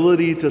the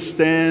ability to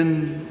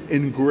stand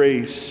in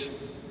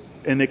grace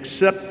and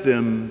accept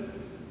them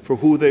for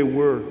who they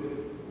were.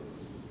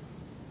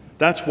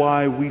 That's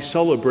why we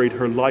celebrate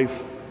her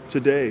life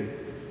today.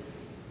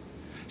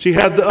 She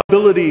had the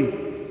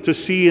ability to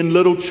see in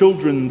little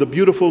children the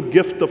beautiful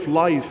gift of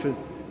life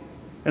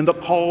and the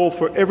call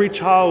for every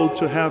child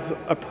to have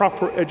a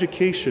proper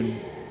education.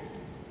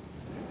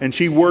 And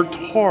she worked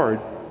hard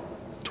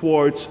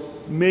towards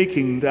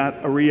making that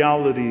a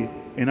reality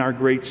in our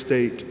great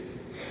state.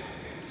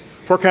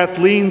 For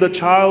Kathleen, the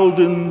child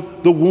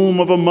in the womb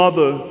of a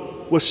mother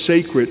was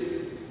sacred,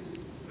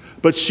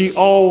 but she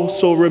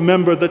also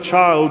remembered the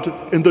child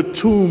in the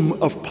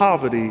tomb of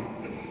poverty,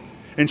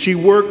 and she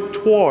worked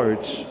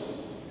towards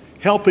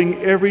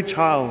helping every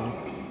child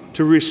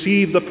to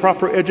receive the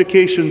proper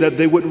education that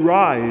they would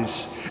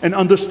rise and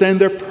understand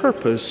their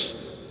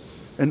purpose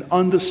and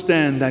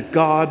understand that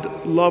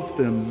God loved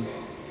them.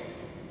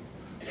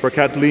 For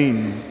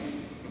Kathleen,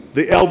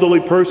 the elderly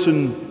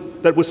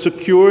person that was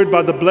secured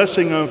by the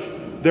blessing of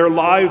their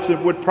lives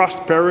with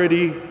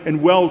prosperity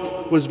and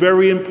wealth was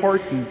very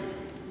important.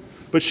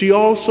 But she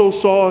also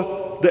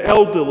saw the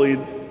elderly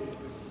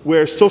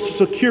where Social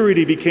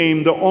Security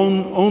became the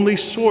only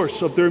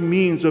source of their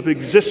means of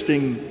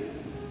existing.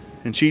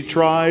 And she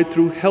tried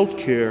through health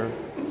care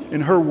in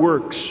her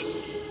works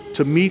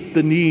to meet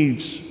the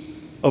needs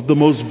of the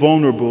most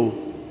vulnerable,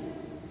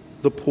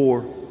 the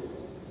poor.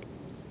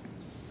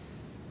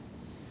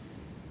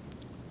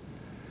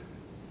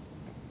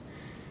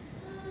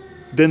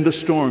 Then the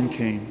storm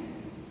came,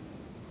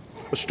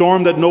 a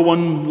storm that no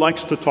one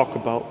likes to talk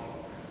about,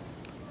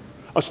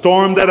 a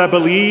storm that I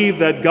believe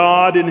that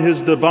God in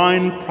His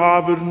divine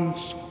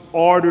providence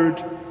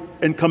ordered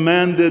and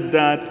commanded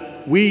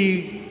that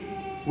we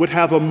would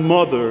have a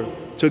mother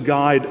to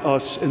guide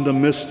us in the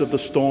midst of the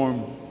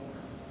storm.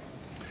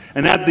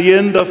 And at the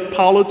end of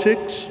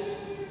politics,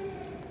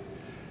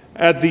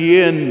 at the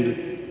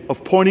end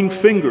of pointing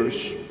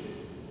fingers,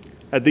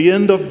 at the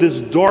end of this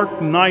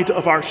dark night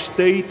of our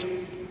state,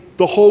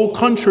 the whole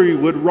country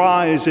would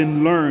rise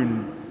and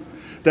learn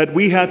that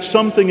we had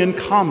something in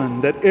common,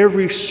 that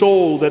every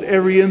soul, that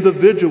every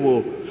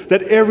individual,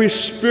 that every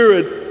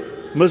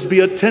spirit must be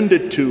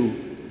attended to,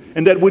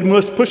 and that we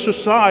must push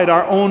aside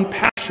our own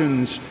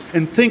passions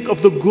and think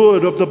of the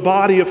good of the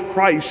body of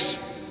Christ.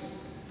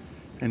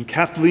 And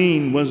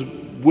Kathleen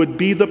would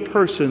be the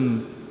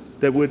person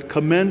that would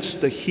commence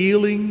the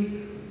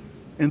healing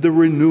and the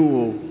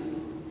renewal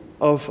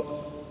of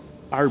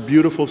our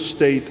beautiful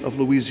state of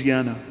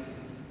Louisiana.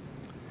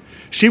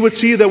 She would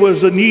see there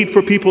was a need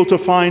for people to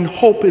find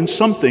hope in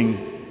something.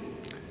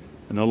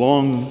 And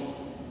along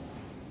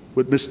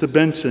with Mr.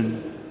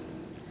 Benson,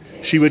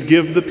 she would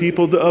give the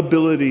people the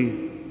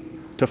ability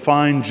to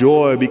find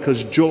joy,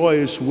 because joy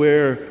is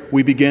where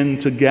we begin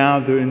to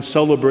gather and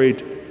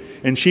celebrate.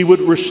 And she would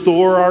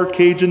restore our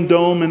Cajun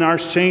Dome, and our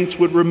saints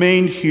would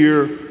remain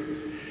here.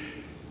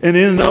 And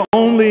in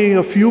only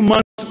a few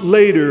months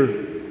later,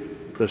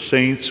 the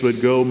saints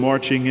would go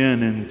marching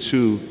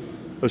into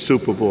a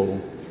Super Bowl.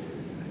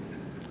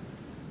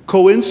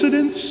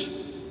 Coincidence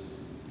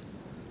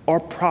or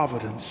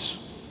providence?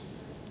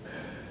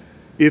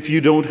 If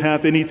you don't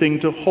have anything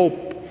to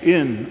hope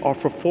in or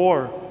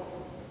for,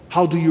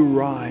 how do you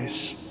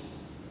rise?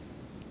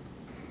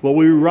 Well,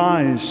 we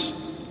rise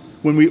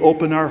when we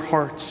open our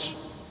hearts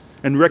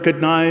and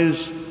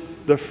recognize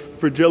the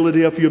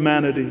fragility of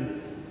humanity.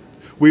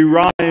 We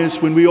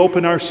rise when we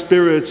open our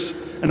spirits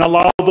and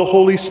allow the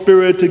Holy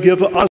Spirit to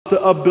give us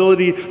the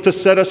ability to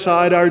set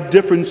aside our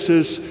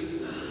differences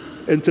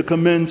and to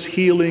commence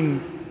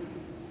healing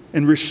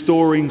and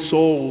restoring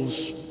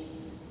souls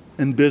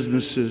and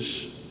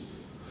businesses.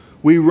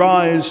 We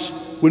rise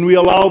when we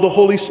allow the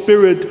Holy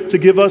Spirit to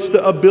give us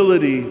the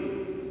ability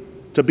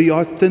to be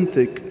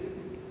authentic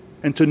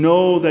and to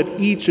know that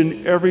each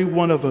and every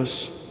one of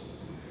us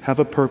have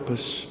a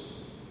purpose.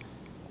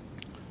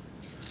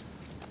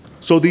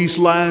 So these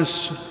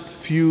last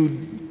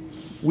few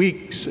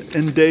weeks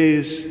and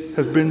days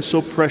have been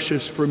so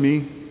precious for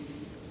me.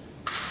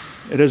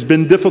 It has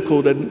been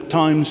difficult at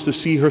times to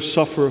see her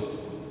suffer,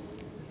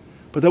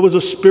 but there was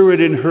a spirit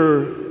in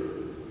her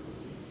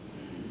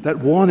that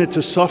wanted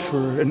to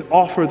suffer and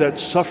offer that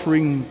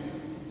suffering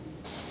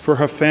for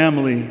her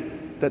family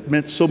that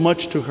meant so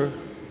much to her,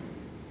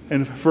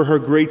 and for her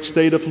great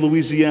state of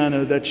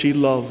Louisiana that she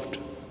loved.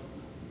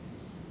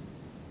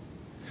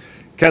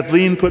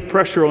 Kathleen put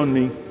pressure on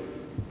me,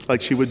 like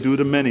she would do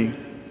to many.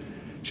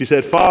 She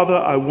said, "Father,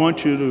 I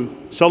want you to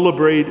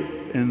celebrate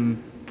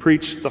and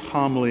preach the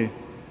homily."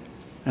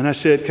 And I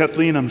said,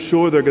 "Kathleen, I'm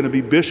sure there are going to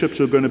be bishops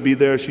who are going to be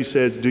there." She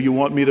says, "Do you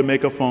want me to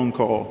make a phone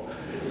call?"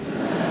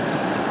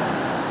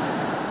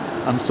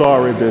 I'm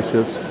sorry,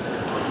 bishops.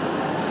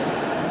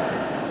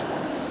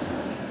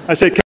 I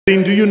said,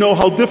 "Kathleen, do you know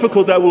how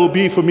difficult that will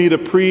be for me to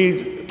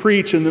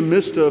preach in the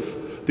midst of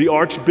the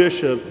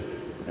archbishop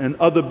and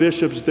other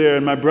bishops there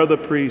and my brother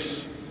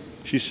priests?"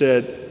 She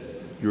said,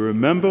 "You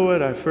remember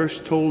what I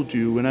first told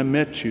you when I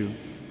met you?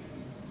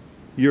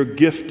 You're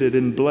gifted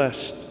and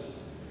blessed.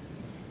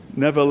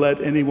 Never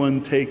let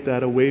anyone take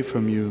that away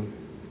from you."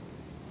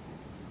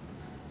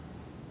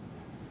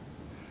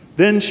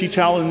 Then she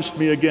challenged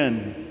me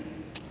again.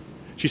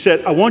 She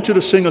said, "I want you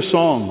to sing a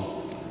song."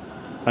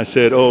 I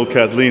said, "Oh,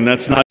 Kathleen,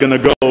 that's not going to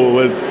go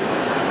with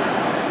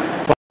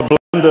Father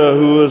Blanco,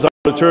 who is a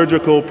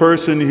liturgical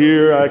person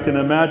here. I can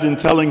imagine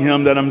telling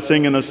him that I'm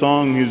singing a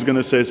song. He's going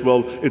to say,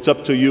 well, it's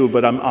up to you,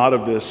 but I'm out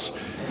of this."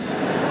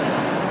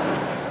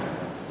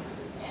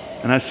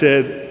 And I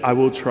said, "I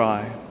will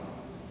try."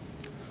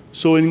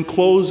 So in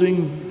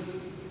closing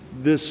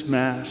this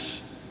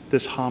Mass,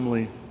 this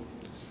homily,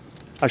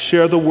 I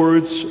share the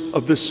words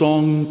of this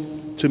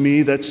song to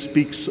me that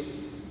speaks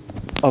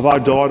of our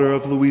daughter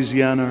of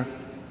Louisiana,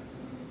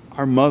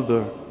 our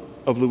mother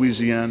of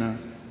Louisiana,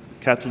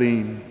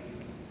 Kathleen.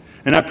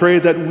 And I pray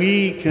that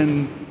we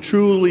can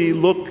truly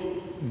look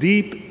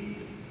deep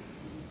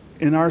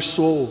in our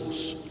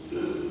souls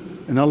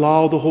and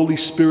allow the Holy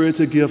Spirit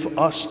to give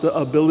us the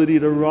ability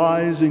to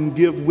rise and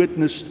give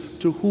witness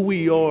to who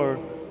we are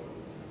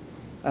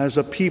as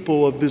a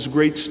people of this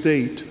great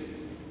state,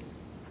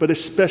 but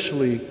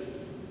especially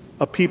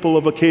a people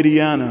of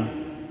Acadiana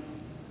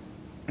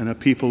and a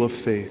people of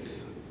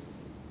faith.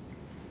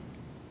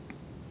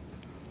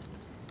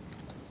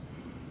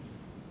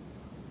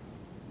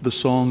 The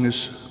song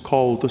is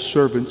called the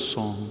Servant's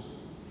Song.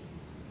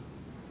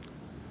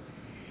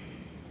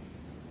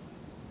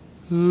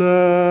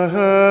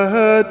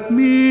 Let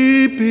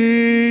me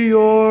be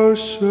your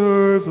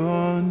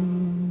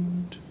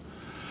servant.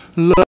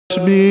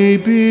 Let me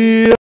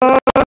be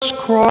as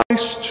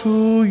Christ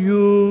to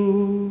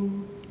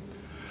you.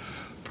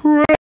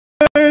 Pray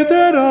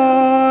that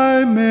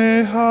I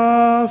may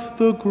have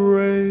the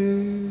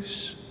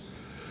grace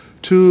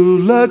to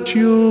let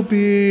you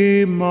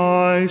be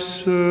my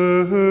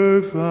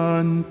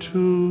servant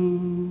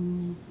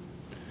too.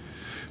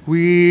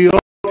 We are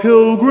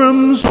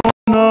pilgrims on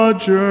a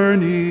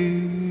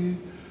journey,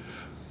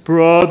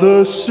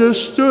 brothers,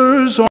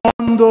 sisters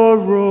on the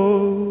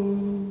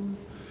road.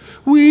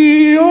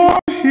 We are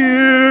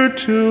here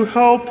to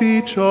help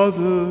each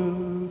other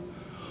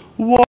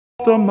walk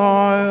the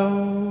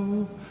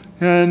mile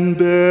and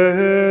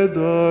bear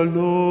the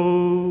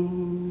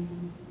load.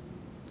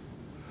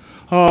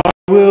 I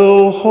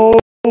will hold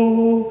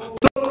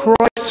the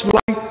Christ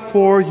light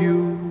for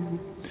you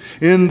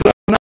in the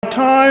night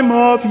time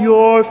of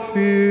your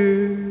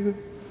fear.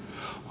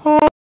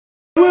 I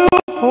will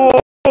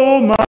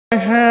hold my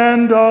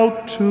hand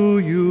out to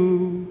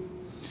you,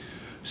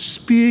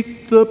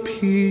 speak the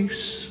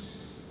peace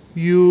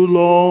you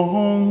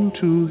long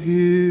to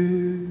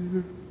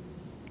hear.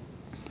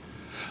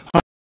 I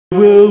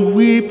will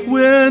weep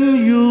when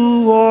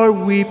you are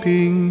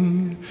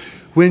weeping,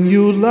 when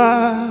you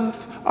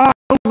laugh, I'll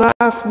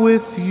laugh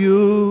with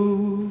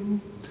you.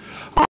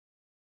 I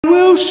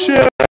will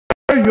share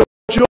your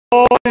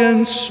joy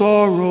and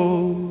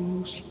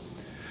sorrows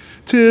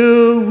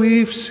till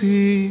we've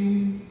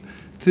seen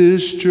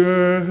this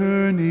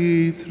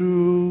journey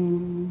through.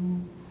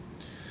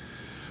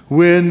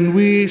 When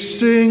we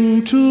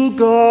sing to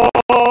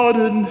God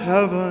in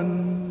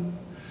heaven,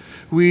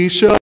 we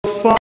shall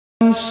find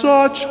find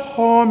such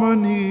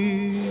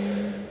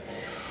harmony.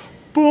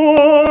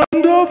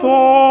 Bond of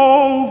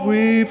all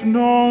we've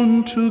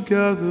known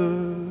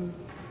together,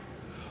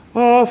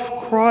 of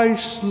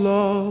Christ's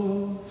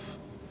love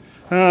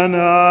and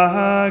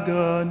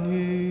agony.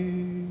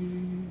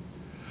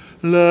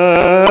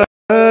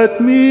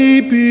 Let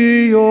me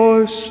be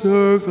your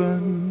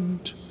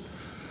servant.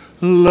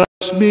 Let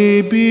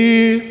me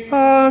be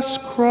as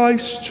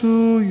Christ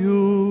to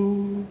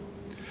you.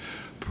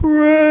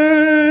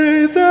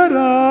 Pray that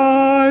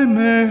I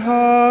may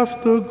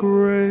have the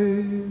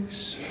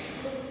grace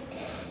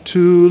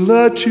to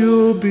let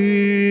you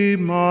be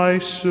my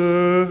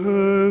servant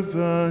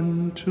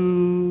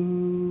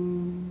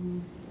too.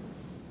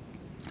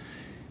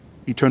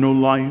 Eternal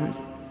light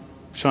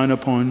shine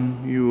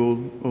upon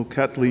you, O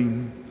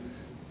Kathleen.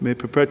 May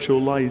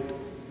perpetual light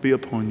be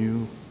upon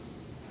you,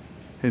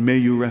 and may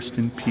you rest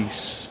in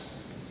peace.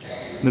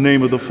 In the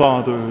name of the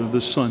Father,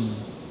 the Son,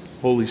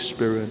 Holy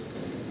Spirit.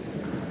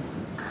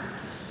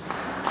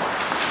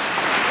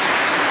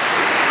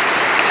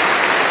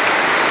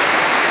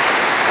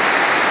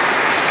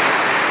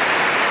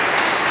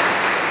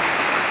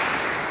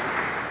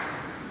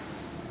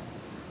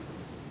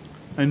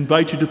 I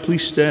invite you to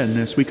please stand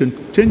as we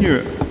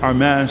continue our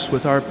Mass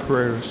with our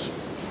prayers.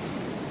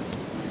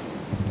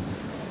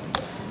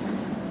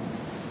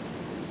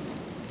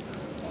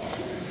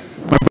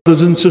 My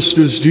brothers and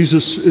sisters,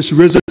 Jesus is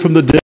risen from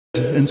the dead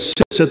and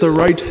sits at the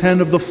right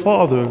hand of the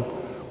Father,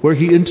 where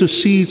he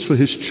intercedes for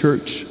his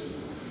church.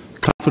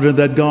 Confident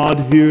that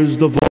God hears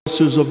the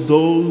voices of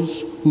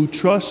those who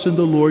trust in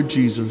the Lord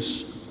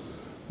Jesus,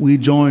 we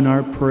join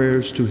our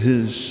prayers to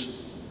his.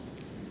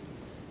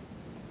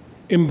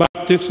 In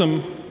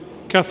baptism,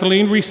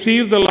 Kathleen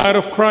received the light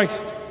of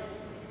Christ.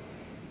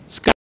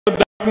 Scatter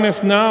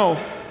darkness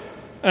now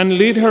and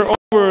lead her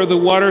over the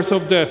waters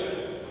of death.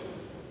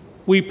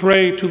 We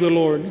pray to the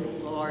Lord.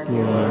 Lord,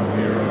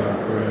 hear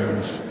our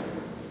prayers.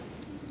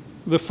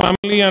 The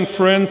family and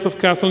friends of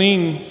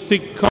Kathleen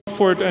seek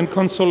comfort and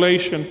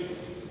consolation.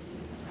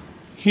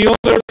 Heal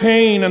their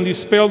pain and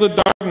dispel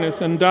the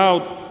darkness and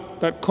doubt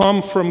that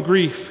come from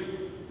grief.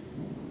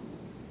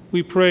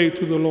 We pray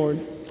to the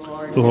Lord.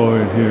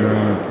 Lord, hear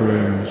our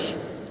prayers.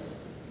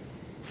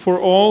 For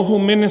all who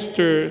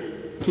minister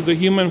to the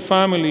human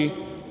family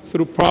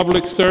through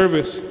public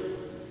service,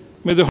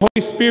 may the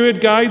Holy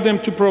Spirit guide them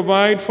to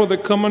provide for the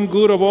common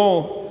good of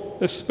all,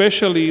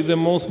 especially the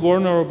most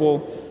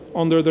vulnerable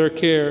under their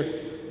care.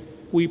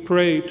 We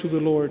pray to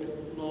the Lord.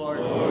 Lord,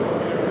 hear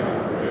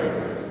our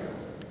prayers.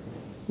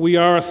 We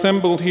are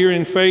assembled here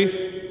in faith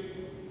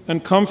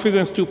and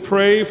confidence to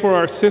pray for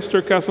our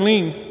sister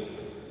Kathleen.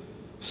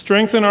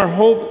 Strengthen our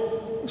hope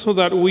so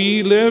that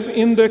we live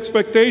in the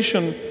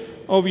expectation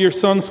of your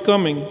Son's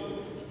coming.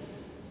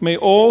 May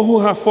all who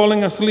have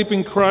fallen asleep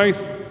in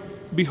Christ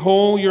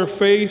behold your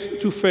face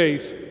to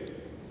face.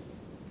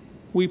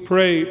 We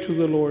pray to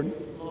the Lord.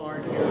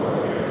 Lord,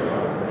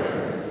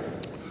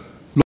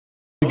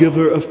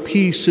 giver of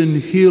peace and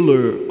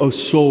healer of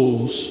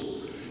souls,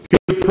 hear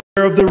the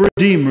prayer of the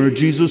Redeemer,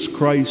 Jesus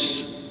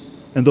Christ,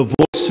 and the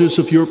voices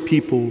of your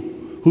people,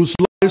 whose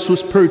lives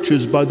was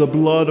purchased by the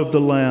blood of the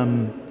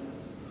Lamb.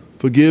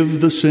 Forgive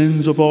the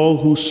sins of all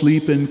who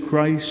sleep in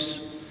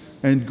Christ,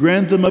 and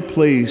grant them a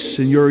place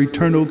in your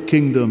eternal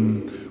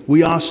kingdom.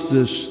 We ask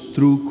this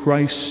through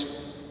Christ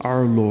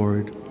our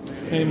Lord.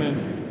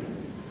 Amen.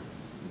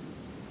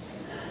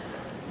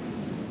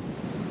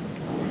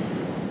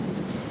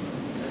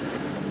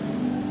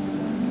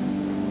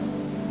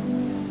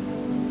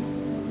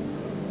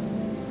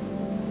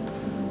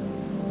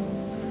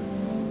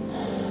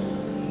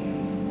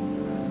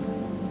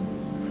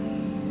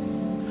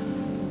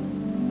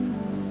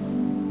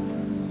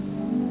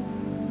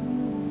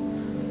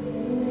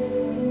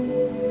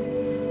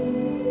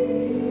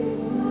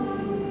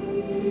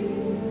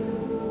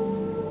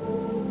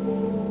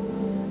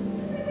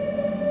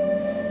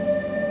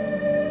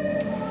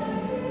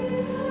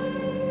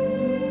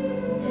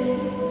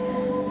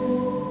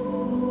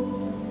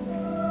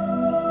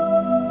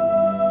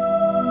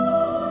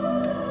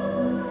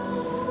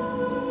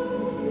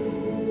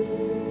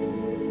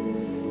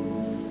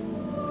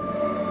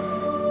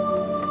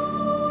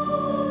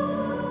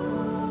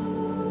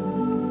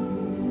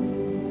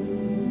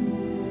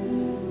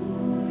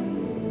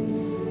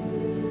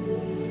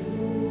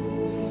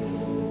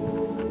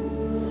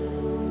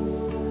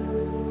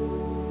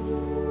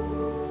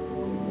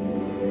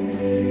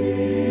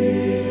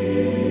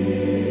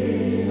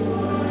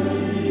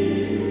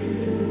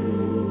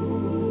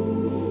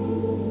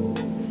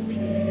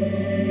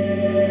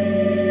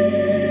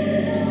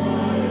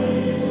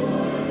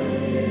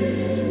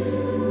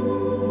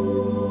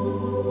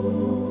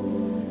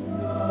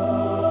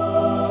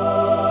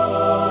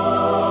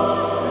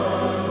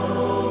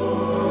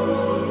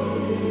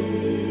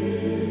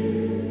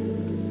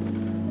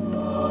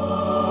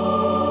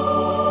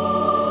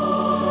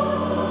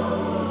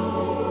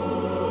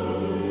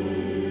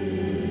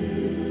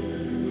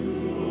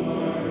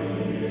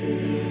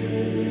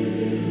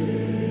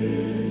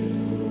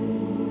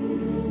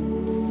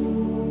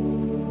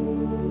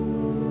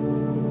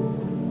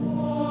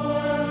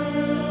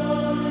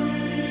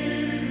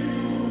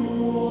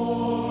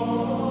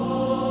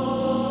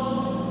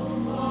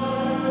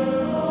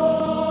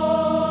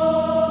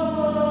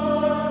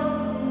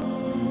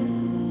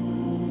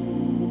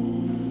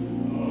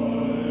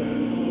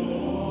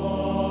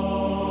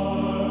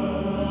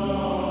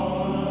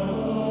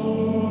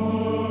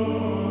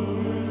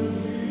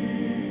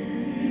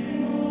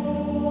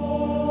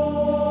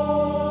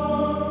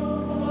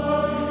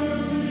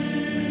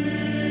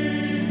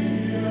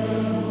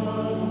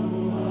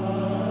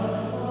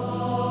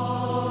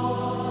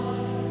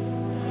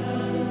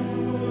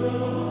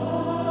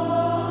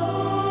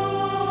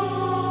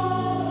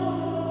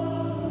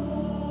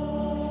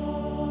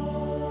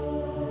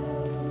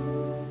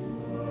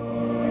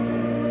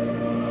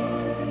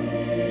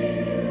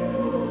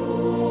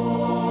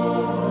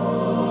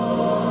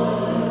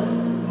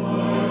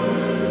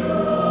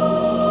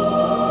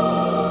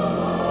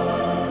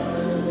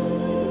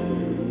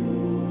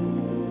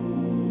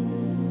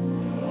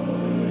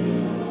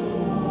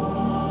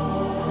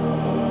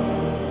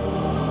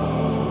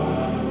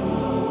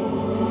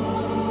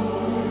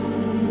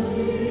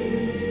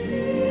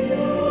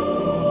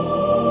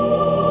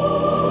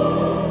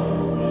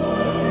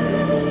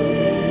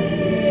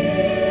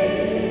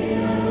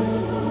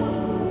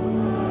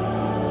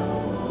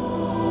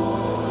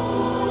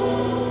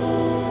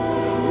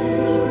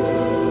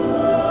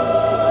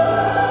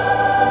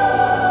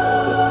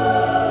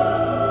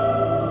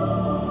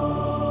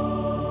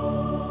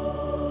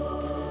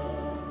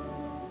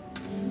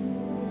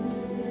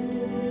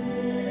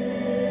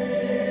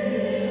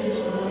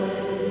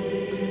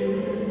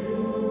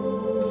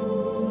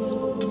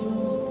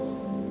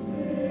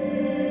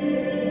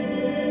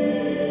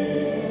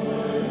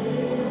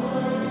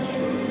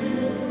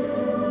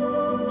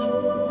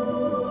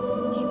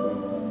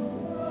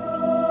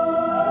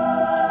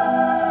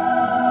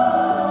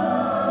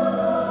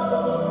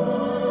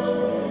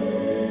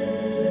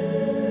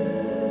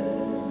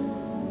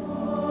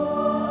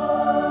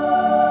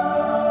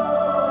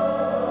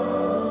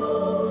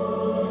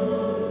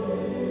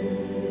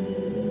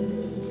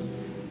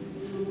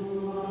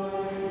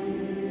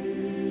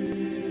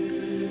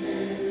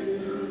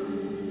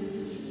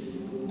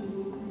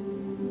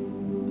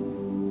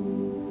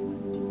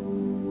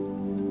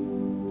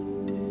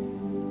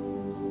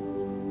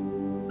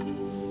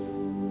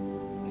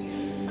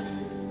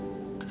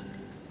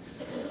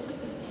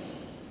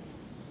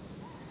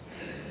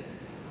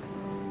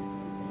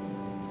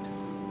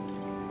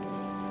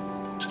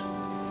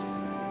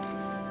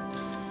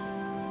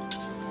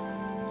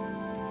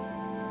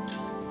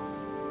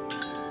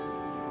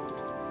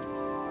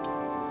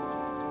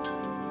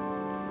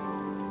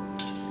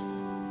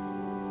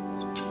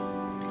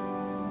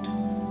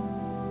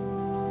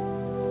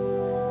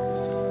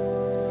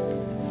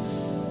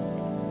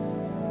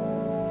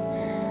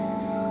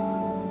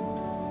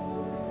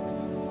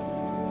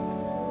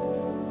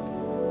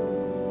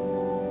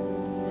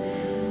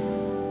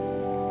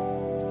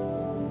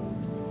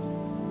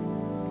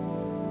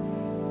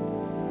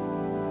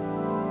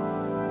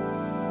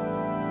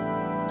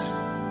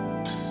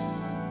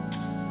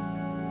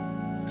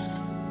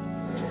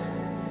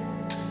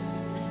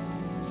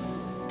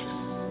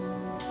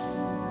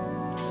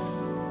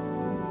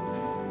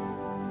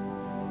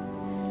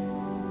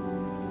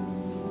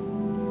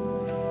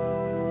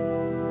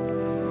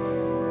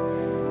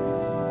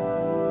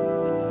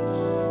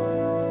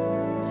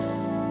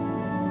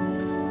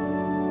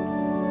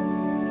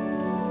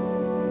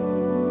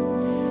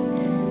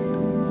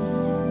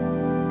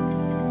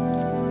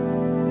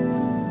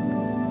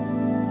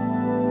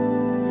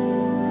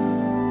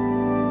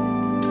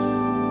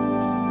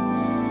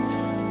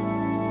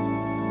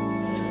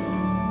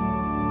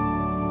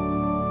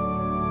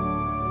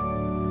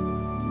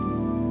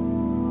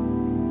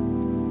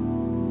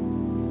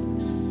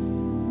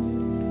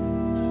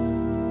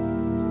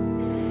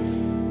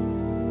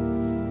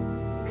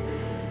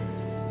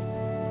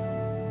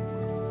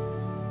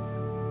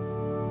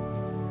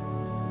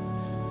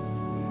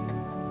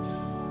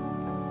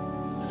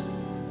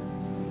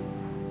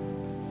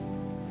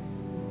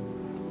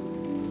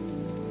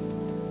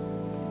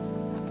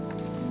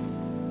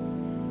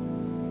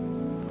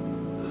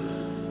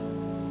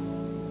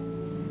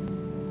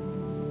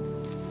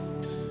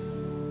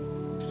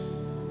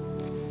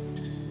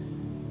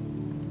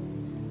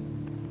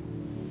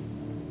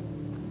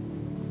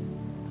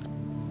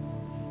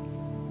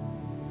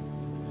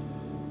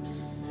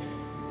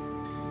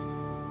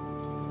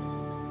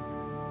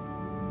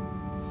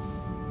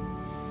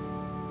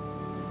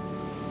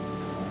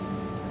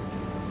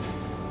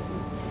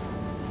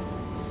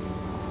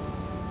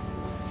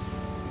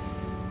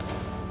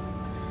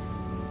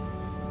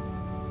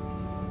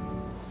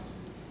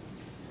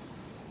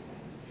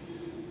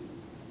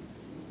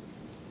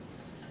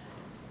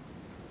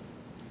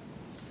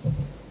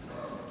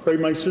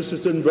 pray, my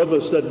sisters and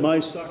brothers, that my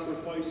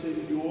sacrifice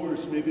and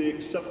yours may be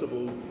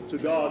acceptable to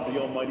God,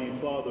 the Almighty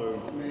Father.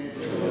 May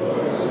the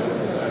Lord accept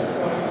the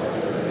sacrifice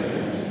of your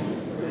hands,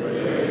 for the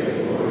praise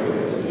and glory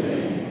of his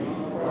name,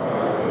 for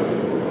our good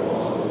and for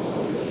all his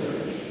holy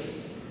church.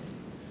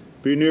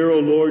 Be near, O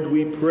Lord,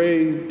 we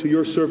pray, to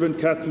your servant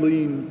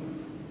Kathleen,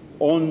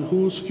 on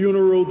whose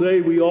funeral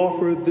day we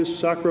offer this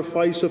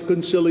sacrifice of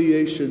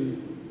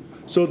conciliation,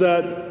 so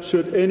that,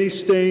 should any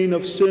stain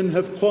of sin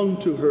have clung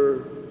to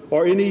her,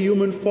 or any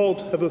human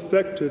fault have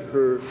affected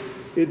her,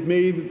 it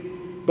may,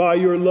 by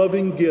your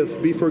loving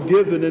gift, be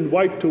forgiven and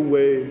wiped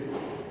away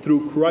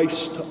through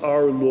Christ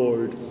our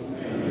Lord.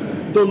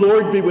 Amen. The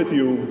Lord be with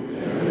you.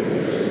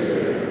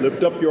 With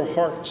lift up your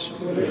hearts.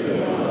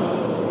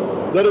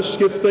 Let us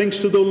give thanks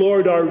to the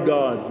Lord our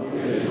God.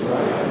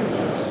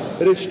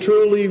 It is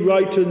truly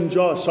right and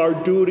just, our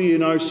duty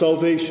and our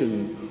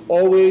salvation,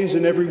 always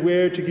and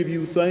everywhere to give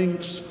you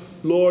thanks,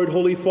 Lord,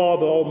 Holy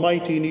Father,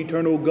 Almighty and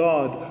eternal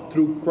God,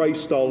 through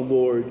Christ our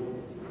Lord.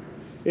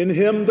 In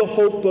him the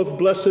hope of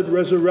blessed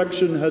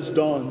resurrection has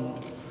dawned,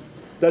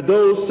 that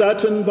those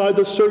saddened by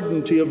the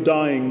certainty of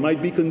dying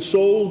might be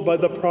consoled by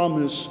the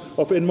promise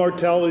of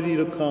immortality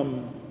to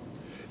come.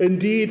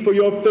 Indeed, for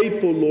your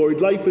faithful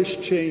Lord, life is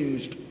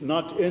changed,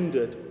 not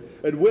ended.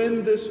 And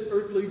when this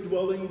earthly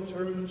dwelling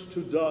turns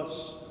to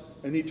dust,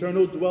 an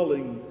eternal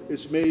dwelling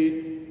is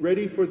made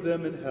ready for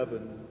them in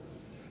heaven.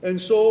 And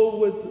so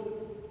with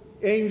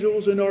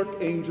angels and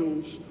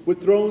archangels,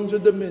 with thrones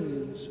and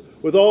dominions,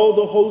 with all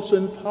the hosts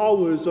and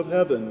powers of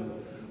heaven,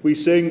 we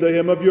sing the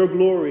hymn of your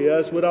glory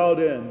as without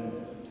end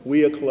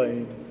we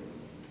acclaim.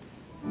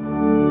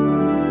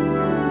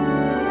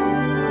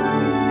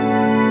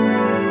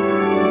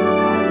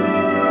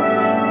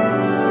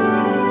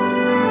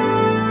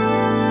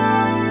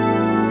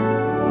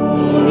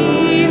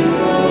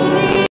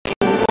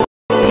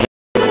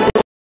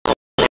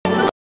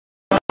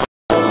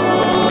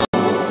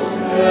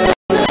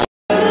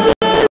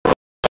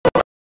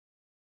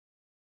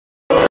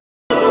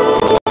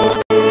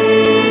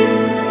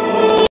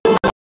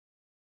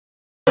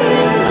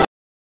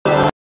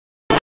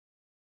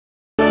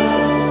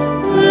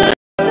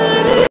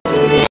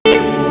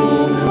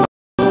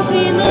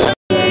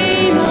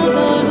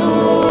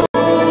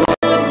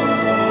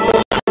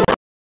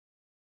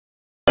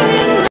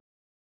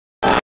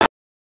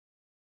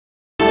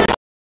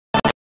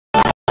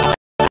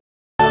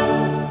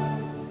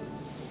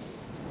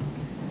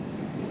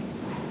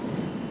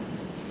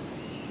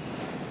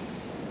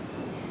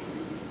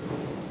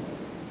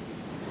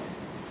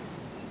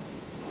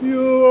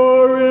 You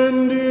are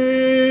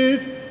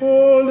indeed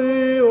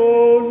holy,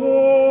 O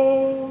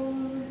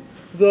Lord,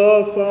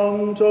 the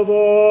fount of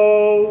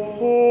all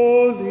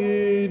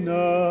holiness.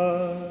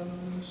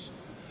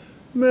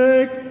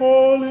 Make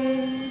holy,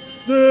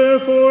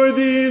 therefore,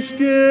 these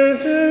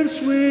gifts,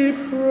 we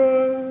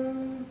pray,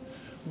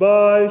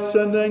 by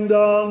sending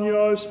down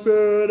your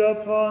Spirit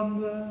upon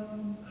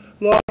them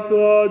like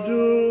the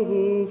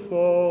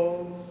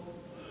dewfall,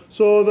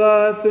 so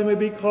that they may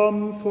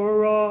become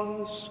for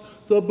us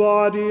the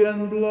body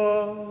and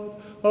blood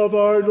of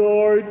our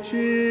Lord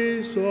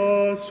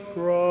Jesus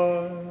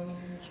Christ.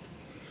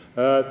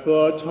 At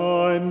the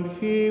time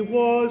he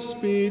was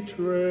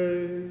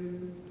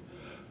betrayed,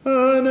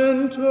 and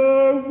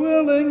entered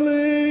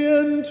willingly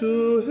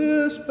into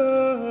his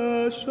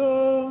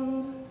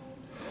passion,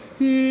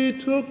 he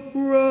took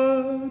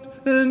bread,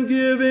 and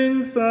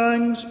giving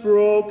thanks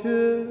broke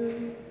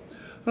it,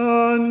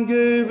 and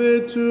gave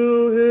it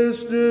to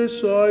his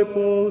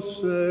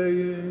disciples,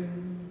 saying,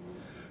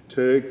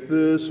 Take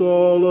this,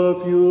 all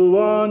of you,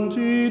 and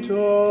eat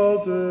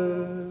of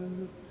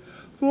it,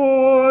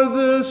 for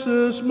this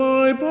is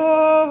my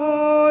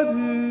body,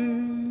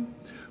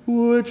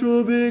 which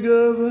will be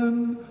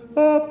given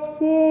up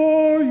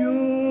for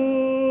you.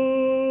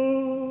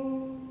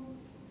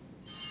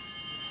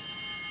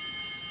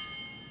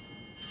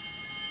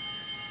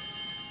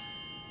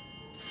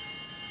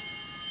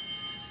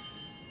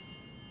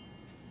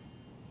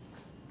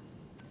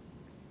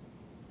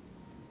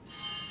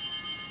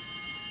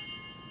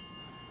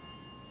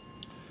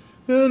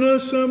 In a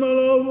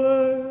similar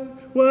way,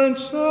 when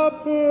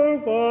supper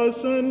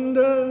was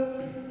ended,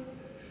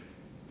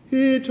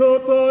 he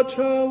took the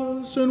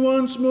chalice, and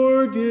once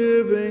more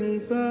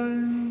giving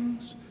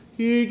thanks,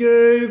 he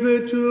gave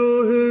it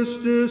to his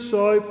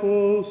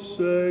disciples,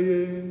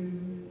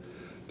 saying,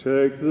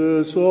 Take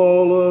this,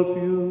 all of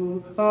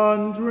you,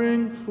 and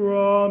drink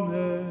from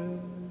it,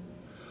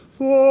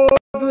 for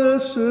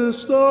this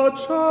is the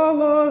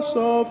chalice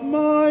of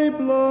my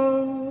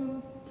blood,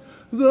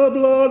 the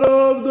blood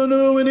of the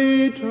new and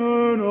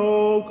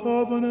eternal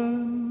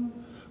covenant,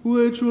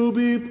 which will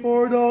be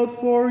poured out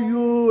for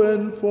you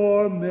and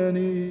for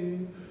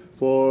many,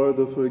 for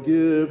the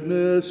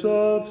forgiveness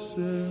of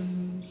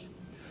sins.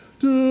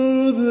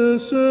 Do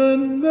this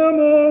in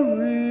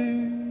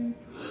memory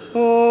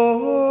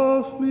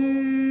of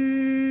me.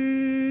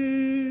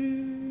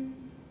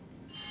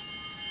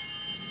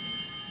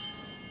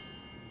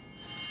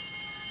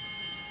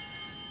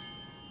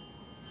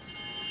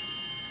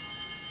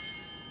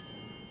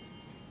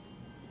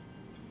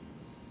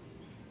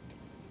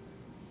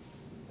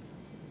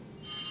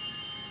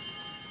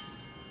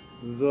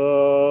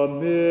 The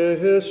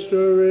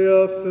mystery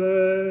of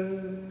faith.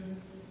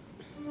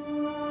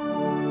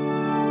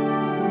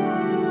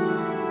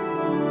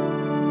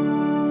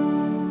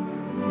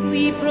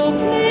 We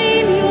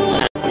proclaim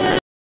your death,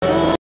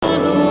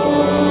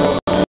 O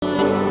Lord,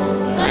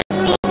 and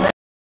profess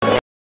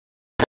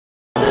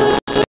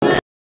resurrection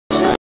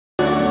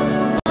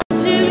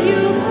until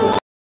you come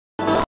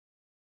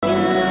again.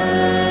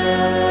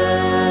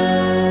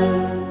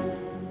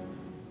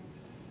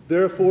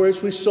 Therefore,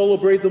 as we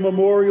celebrate the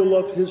memorial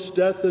of his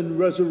death and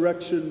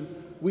resurrection,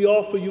 we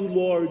offer you,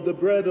 Lord, the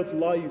bread of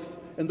life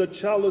and the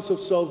chalice of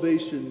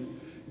salvation,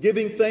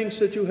 giving thanks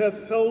that you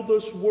have held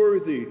us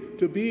worthy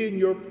to be in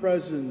your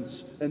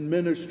presence and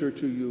minister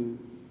to you.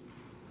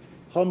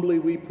 Humbly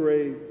we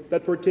pray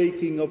that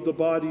partaking of the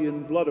body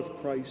and blood of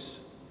Christ,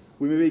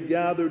 we may be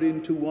gathered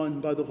into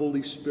one by the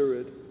Holy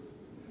Spirit.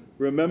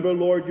 Remember,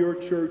 Lord, your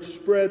church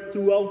spread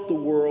throughout the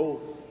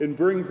world and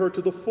bring her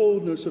to the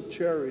fullness of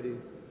charity,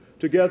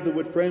 together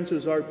with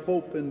Francis our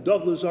Pope and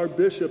Douglas our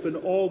Bishop and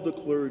all the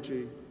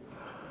clergy.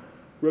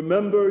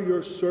 Remember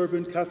your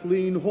servant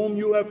Kathleen, whom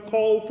you have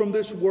called from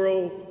this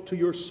world to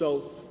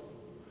yourself.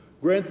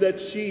 Grant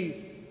that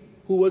she,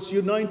 who was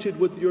united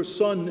with your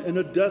Son in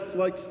a death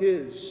like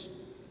his,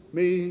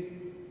 may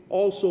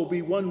also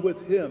be one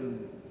with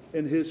him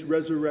in his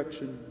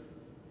resurrection.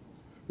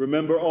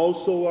 Remember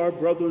also our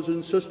brothers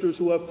and sisters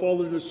who have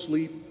fallen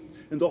asleep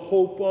in the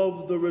hope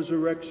of the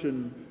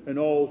resurrection, and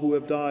all who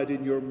have died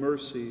in your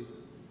mercy.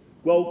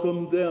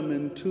 Welcome them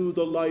into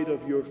the light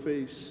of your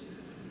face.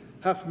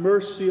 Have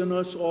mercy on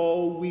us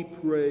all, we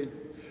pray,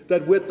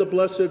 that with the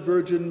Blessed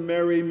Virgin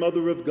Mary,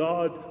 Mother of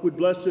God, with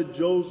Blessed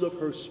Joseph,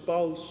 her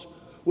spouse,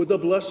 with the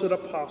blessed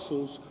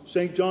apostles,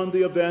 St. John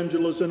the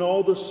Evangelist, and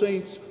all the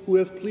saints who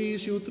have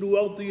pleased you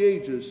throughout the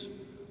ages,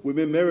 we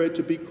may merit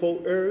to be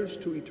co-heirs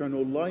to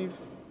eternal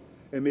life,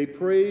 and may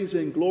praise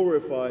and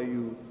glorify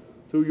you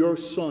through your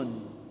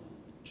Son,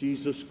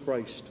 Jesus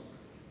Christ.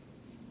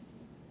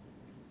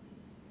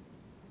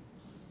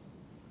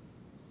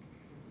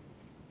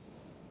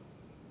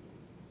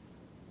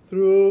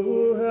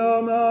 Through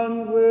him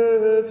and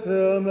with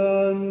him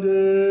and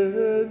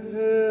in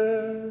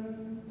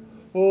him,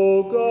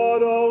 O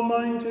God,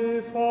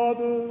 Almighty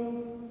Father,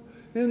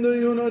 in the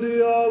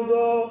unity of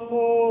the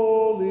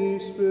Holy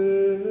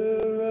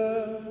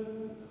Spirit,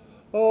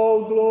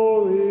 all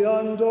glory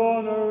and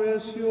honor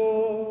is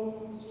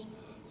yours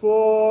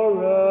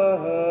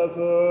forever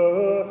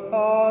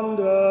and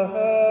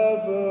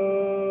ever.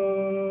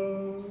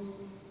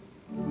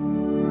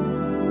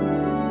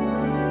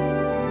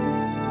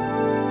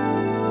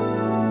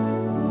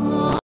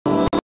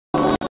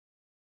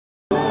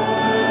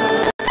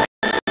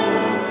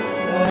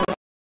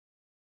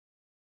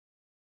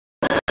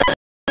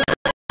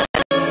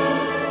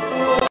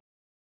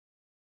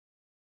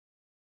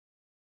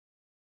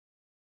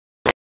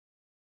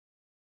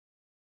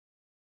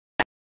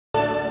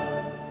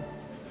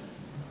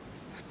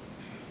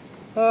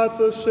 At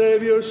the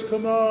Savior's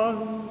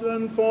command,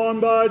 and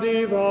formed by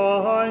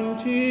divine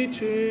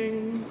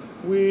teaching,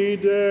 we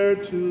dare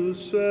to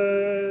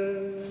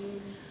say,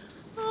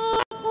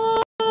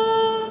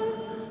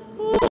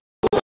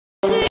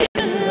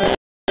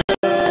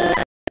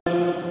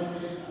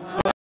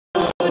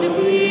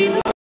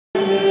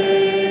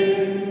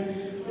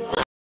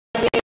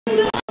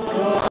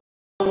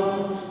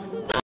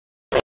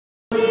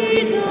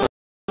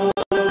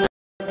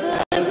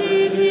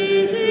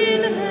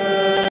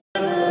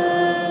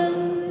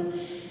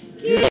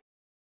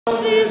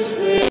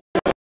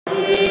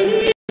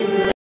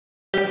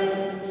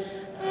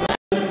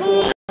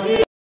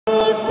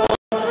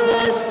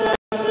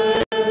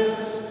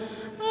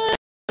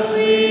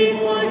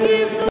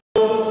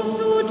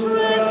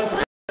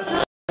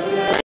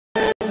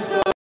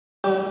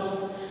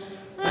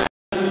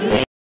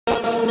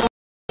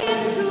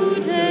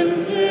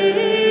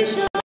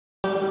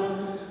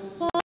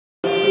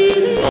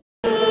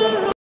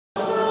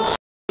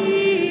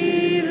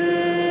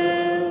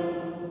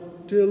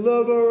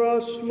 Deliver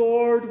us,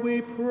 Lord,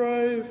 we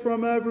pray,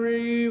 from every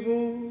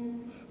evil.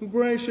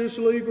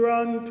 Graciously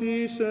grant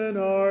peace in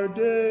our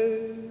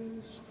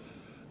days,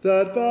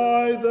 that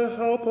by the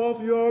help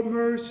of your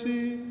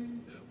mercy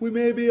we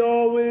may be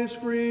always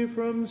free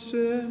from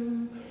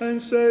sin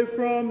and safe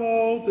from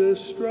all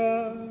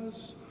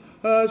distress,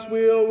 as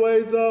we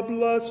await the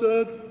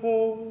blessed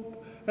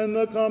hope and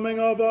the coming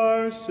of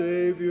our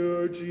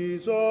Savior,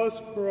 Jesus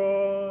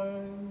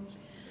Christ.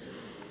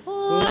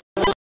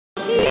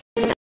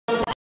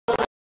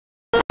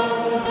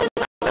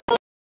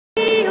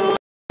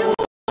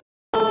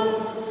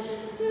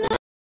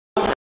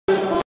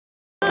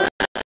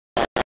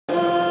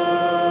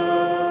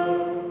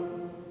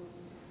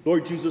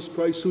 Lord Jesus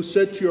Christ, who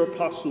said to your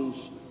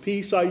apostles,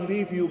 "Peace I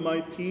leave you,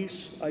 my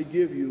peace I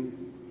give you,"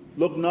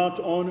 look not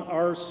on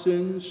our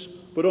sins,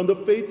 but on the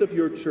faith of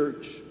your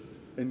church,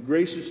 and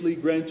graciously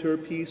grant her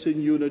peace and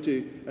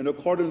unity in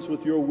accordance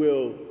with your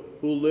will,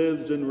 who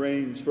lives and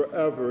reigns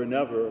forever and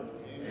ever.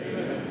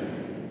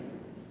 Amen.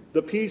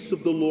 The peace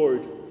of the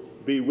Lord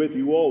be with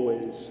you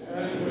always.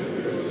 And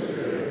with your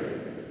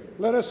spirit.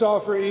 Let us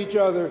offer each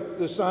other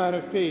the sign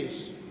of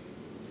peace.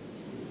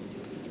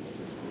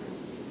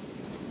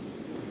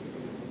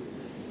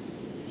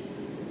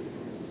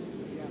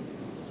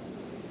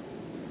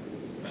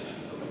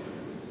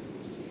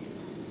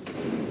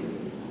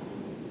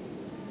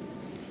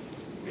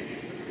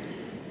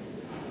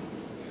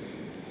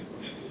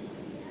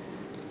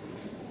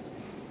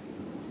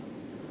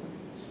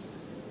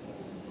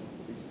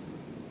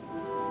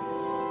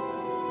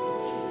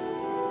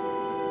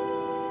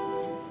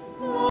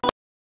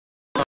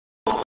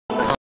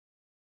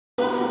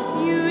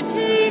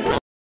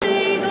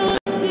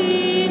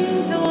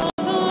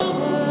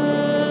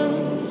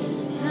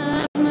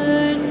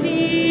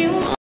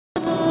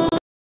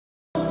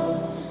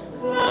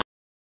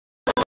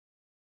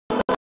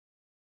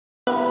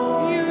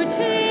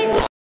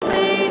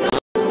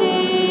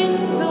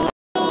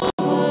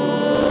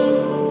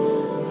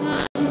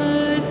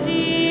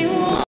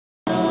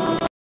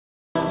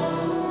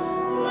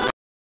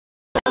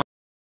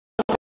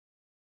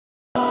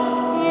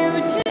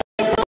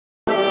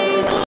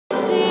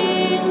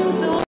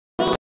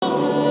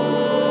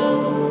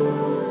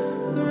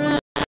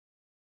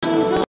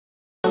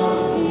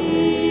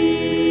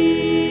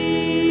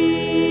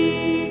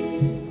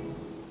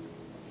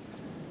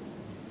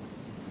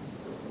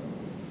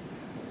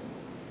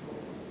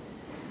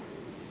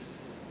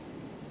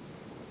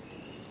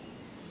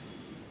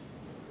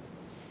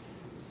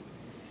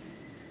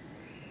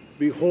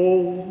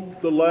 Behold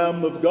the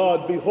Lamb of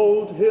God,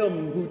 behold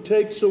him who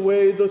takes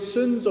away the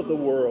sins of the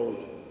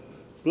world.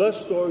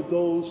 Blessed are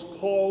those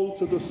called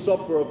to the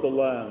supper of the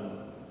Lamb.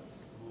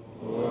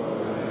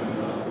 Lord, I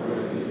am not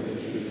worthy that you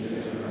should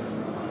enter my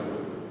mouth,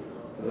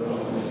 but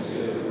only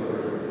say a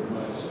word, and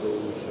my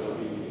soul shall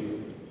be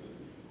healed.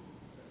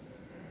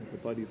 May the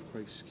body of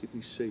Christ keep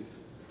me safe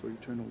for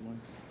eternal life.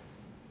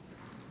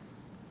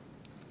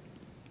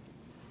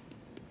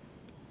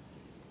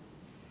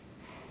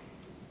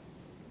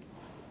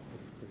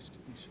 Christ,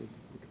 keep me safe.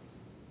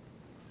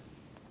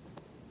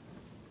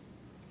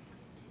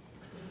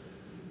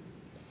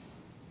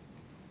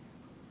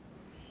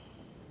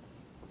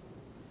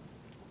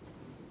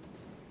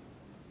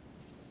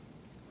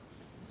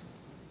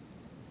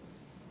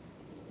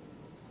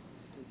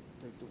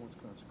 Take the ones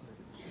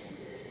consecrated this morning.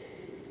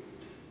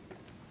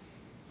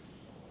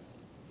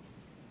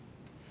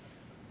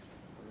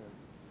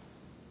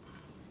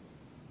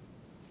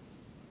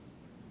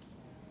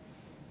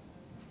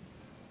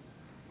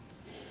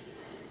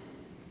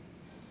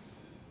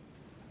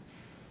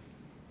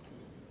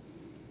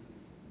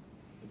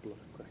 Blood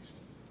of Christ.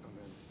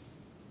 Amen.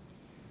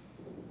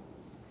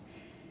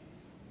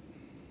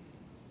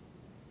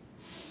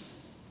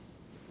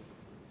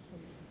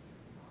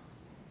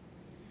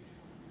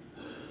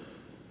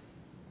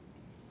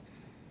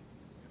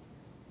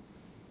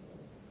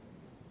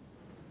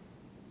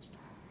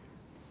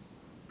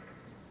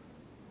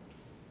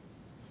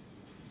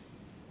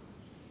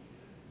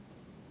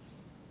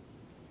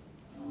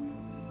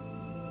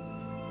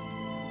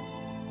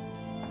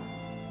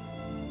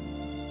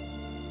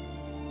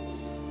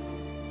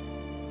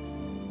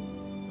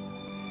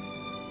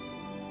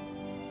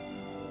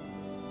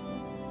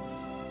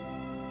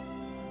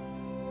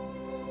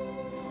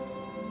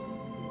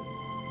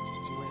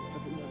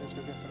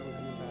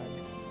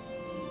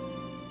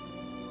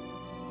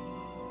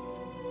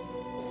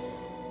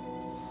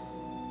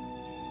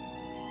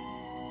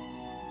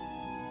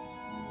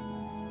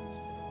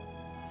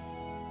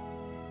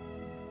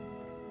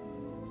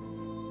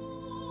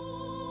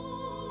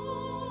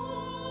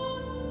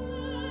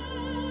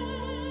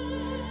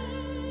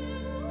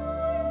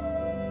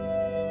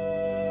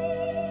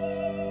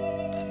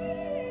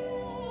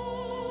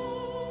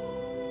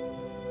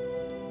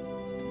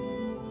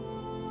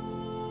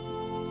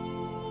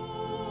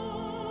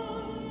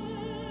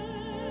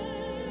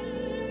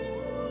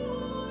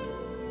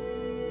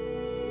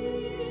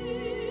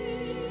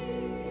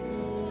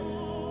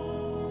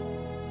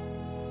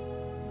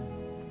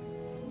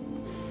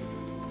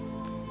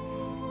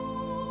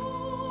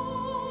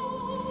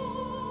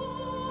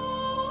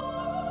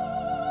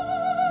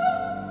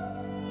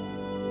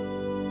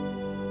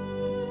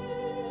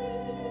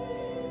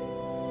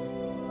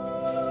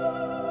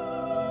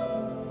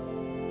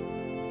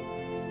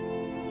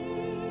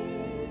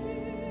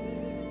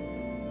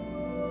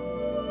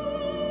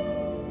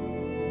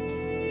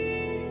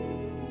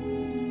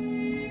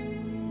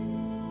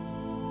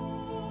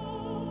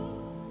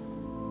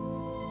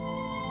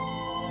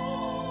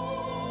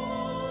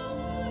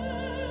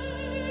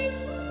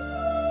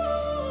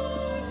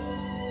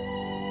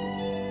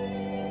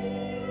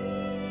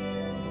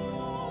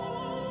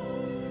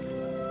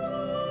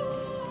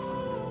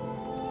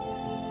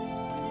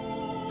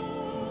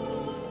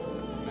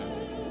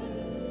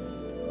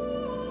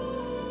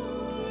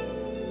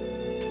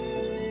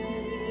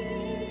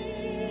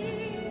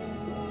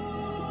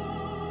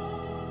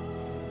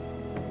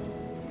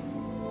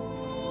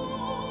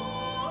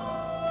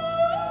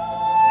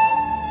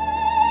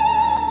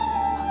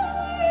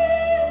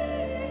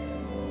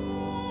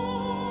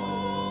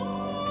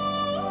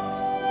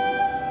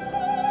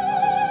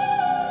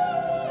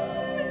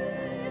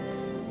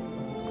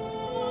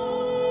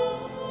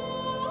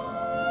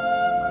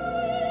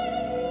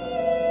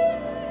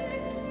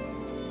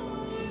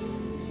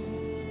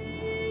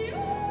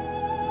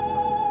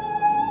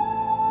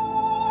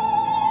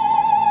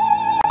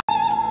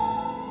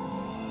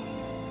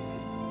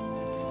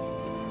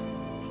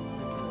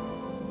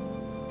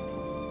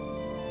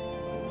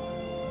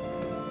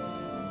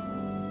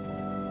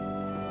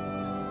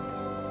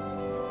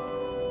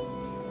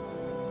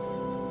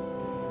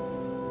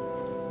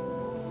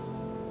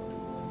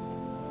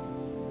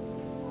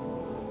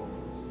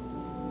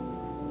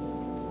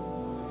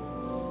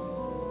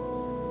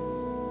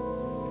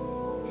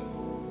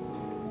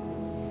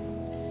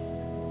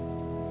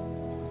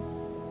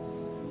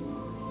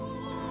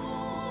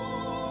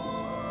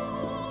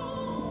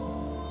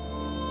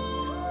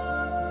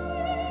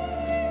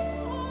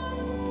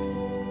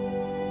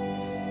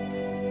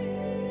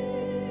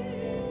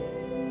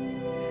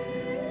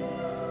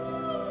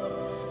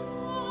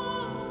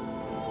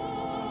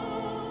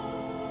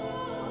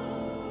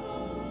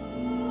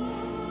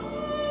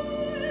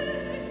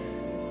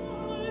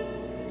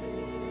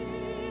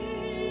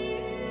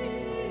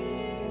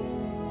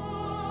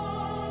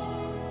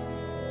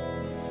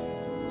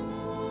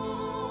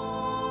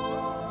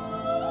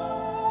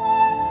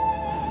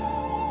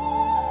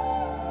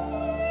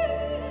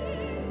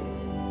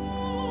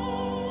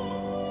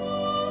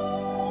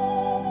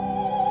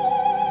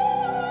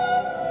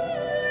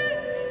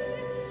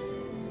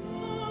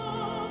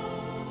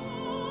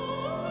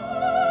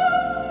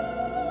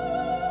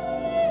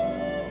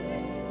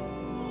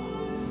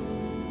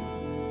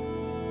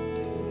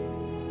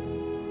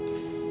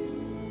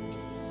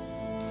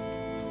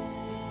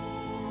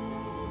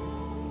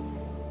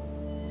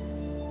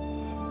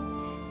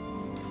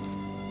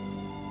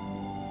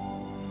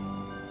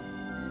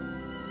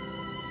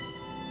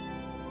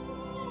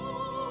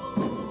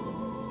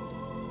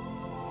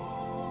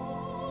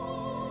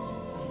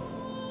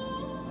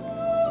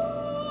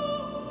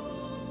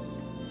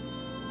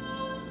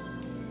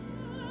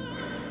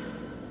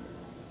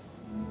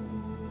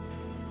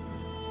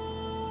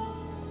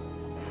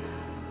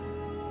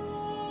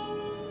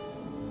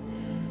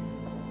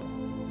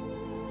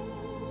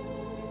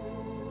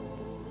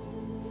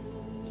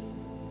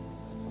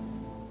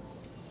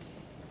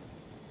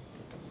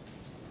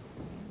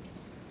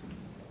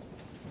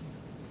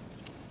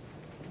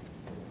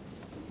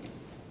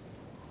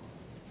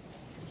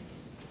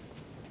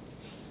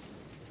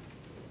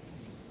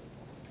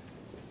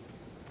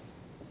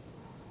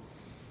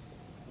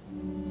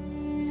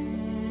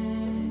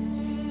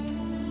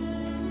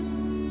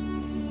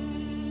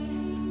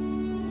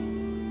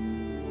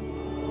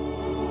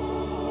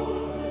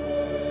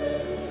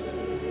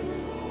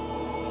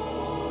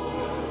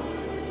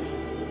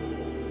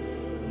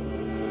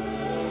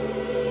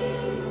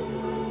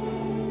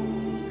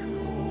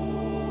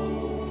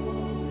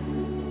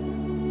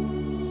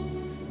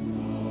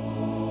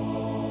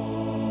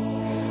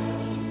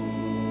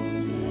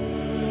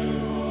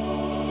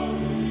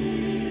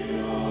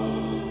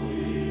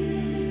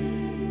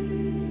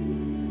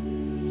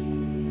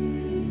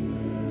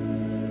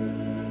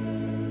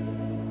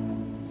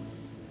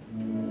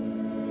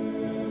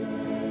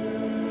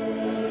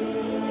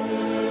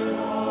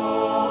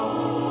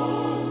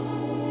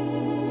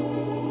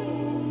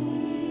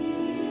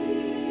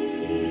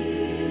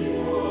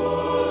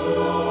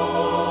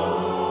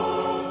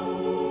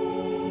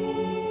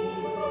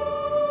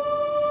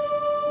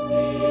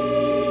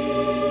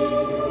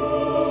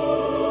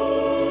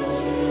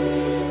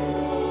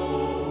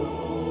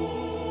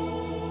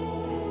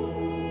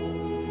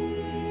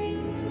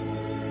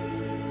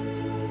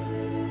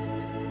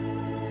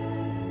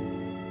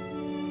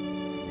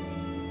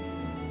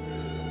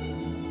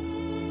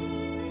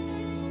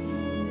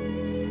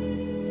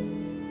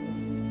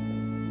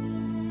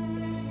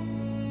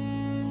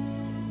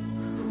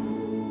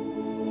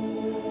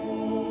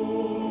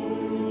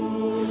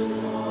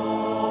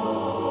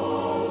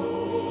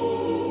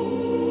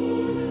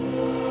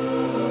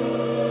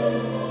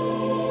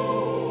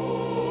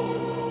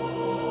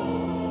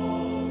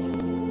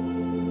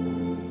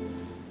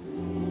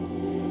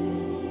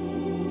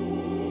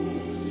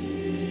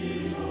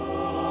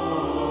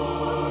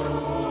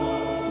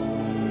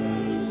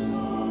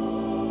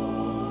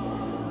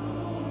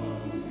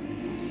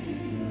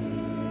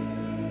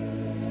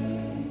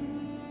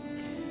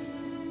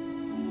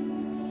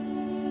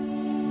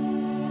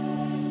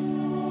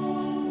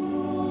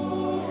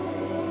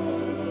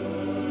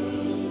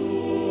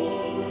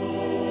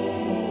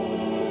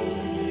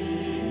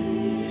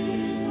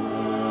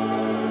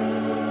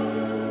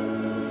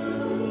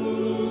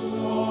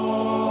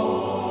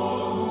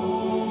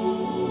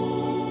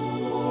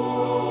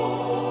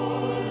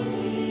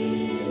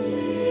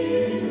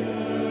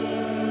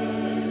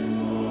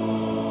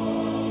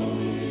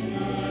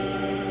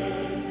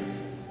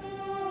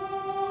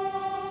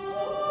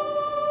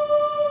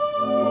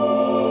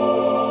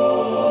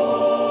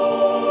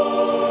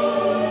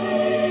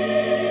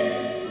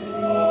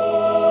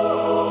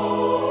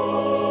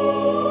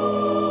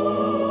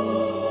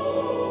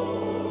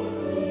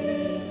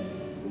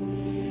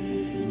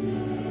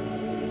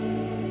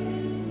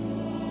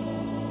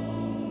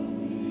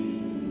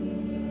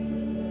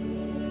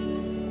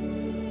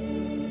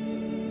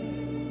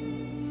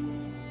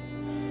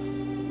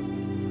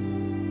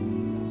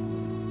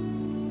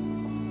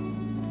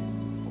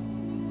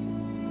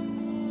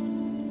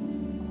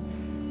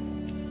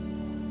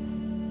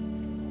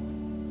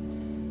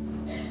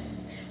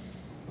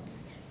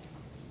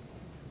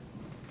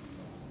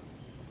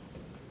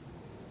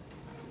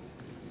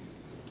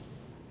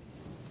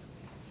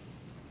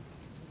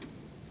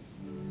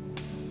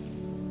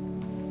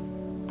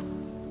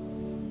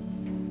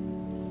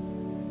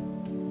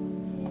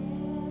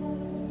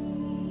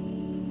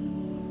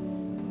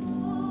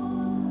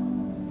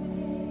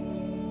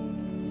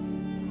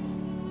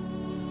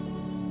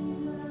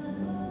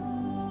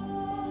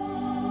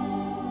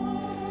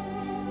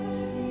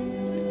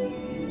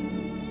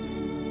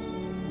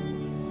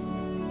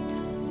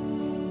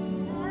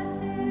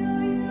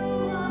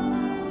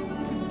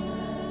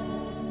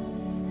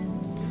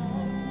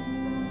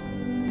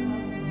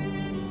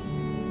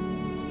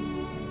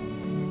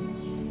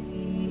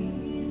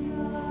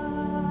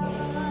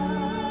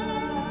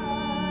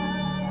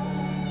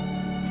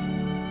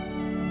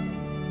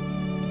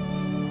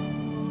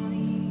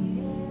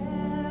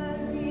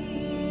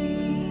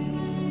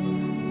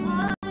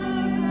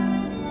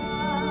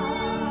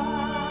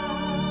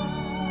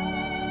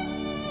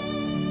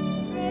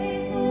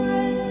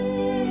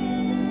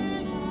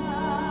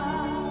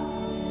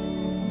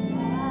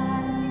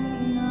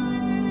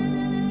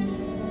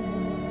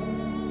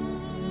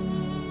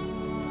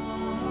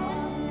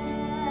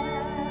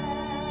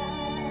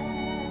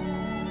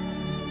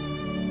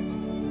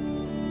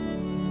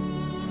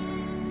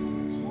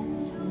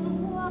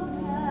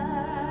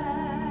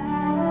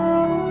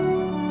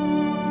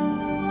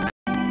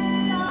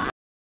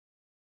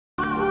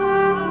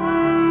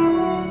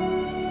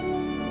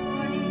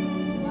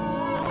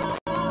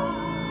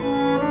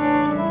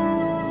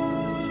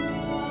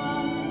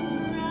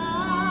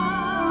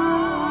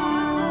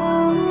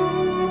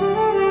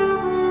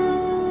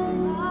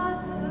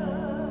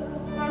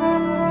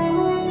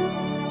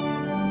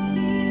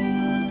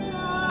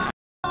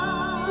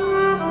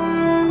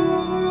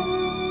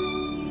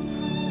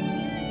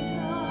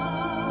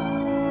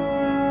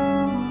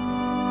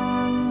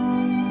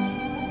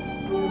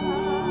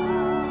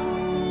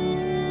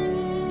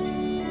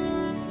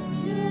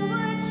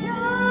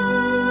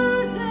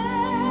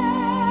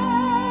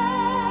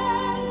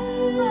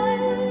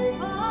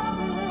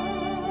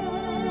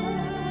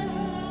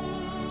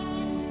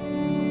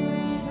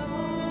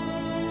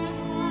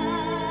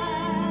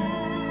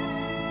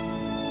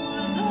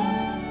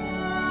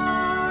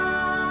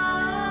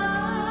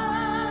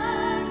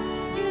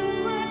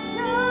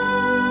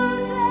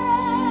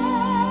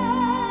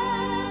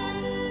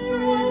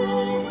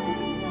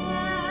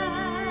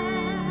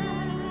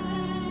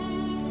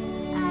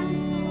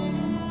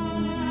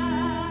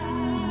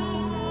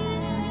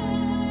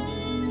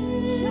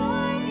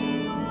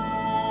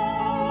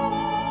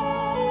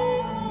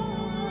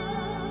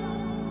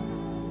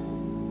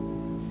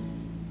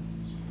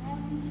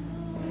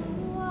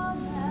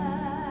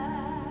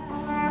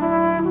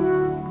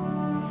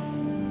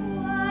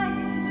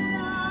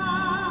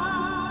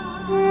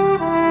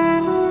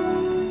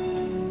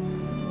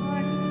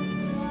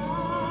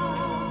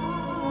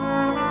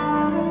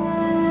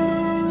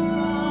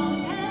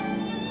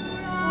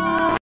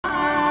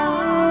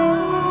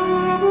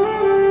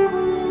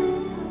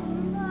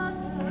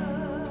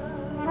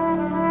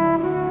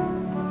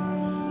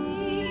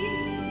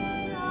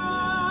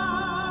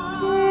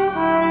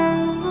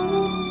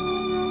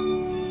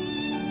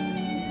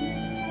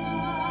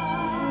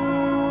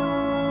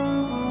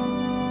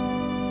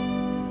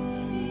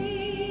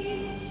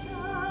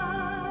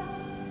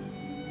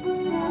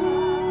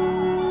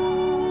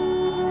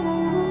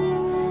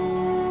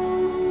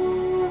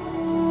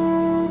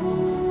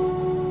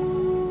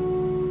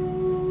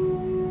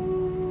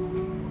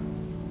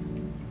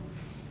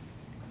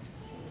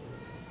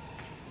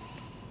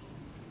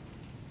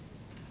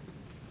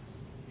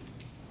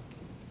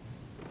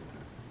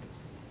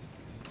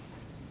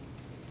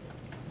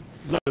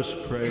 Let us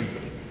pray.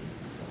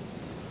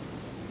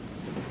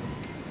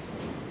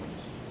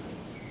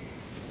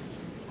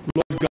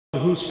 Lord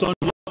God, whose Son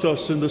left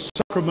us in the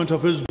sacrament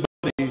of his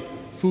body,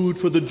 food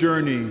for the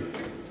journey,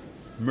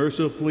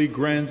 mercifully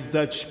grant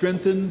that,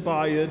 strengthened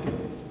by it,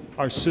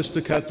 our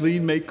sister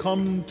Kathleen may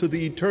come to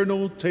the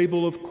eternal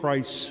table of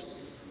Christ,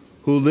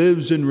 who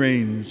lives and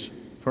reigns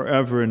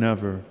forever and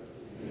ever.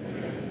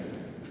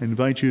 Amen. I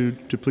invite you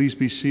to please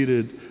be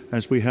seated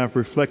as we have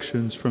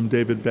reflections from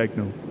David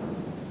Babineaux.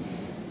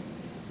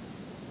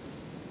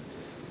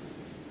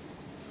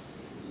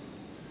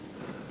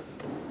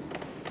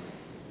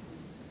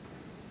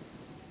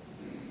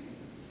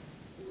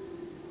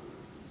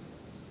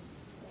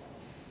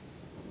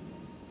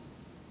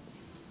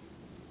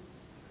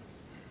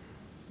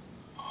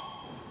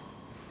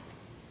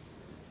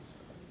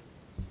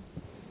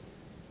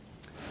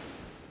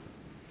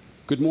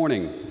 Good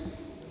morning.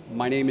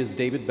 My name is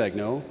David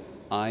Babineaux.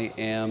 I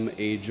am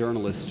a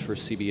journalist for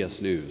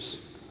CBS News.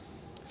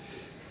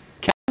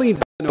 Kathleen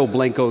Babineaux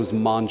Blanco's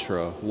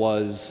mantra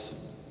was,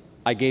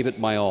 "I gave it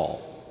my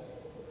all."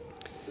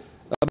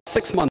 About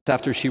 6 months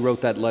after she wrote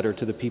that letter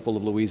to the people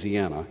of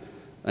Louisiana,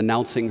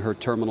 announcing her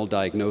terminal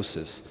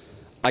diagnosis,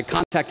 I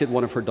contacted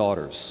one of her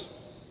daughters.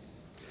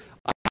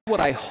 I had what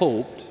I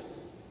hoped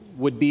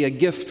would be a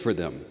gift for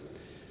them.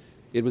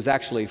 It was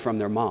actually from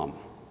their mom.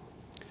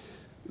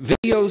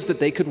 Videos that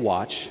they could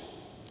watch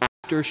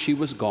after she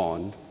was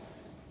gone,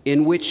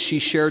 in which she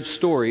shared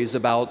stories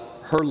about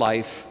her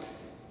life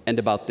and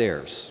about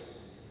theirs.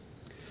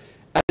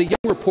 As a young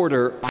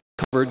reporter, I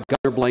covered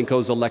Governor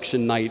Blanco's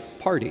election night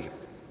party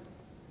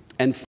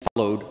and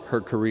followed her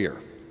career.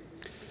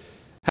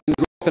 Having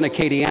grown up in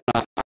Acadiana,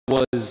 I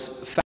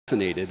was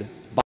fascinated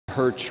by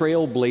her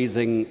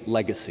trailblazing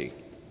legacy.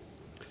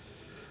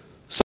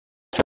 So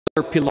I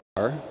asked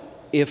Pilar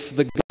if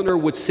the governor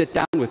would sit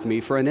down with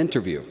me for an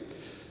interview.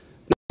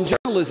 In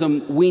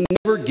journalism, we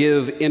never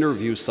give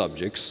interview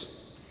subjects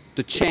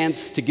the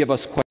chance to give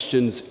us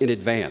questions in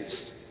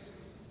advance.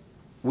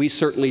 We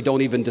certainly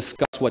don't even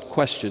discuss what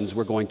questions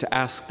we're going to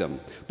ask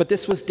them. But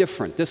this was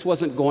different. This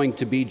wasn't going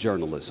to be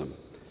journalism.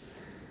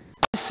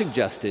 I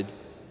suggested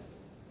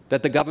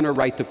that the governor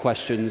write the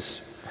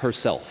questions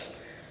herself.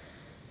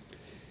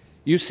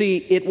 You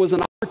see, it was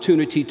an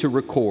opportunity to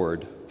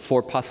record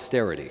for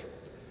posterity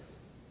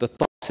the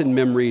thoughts and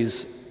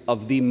memories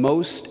of the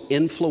most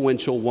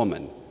influential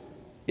woman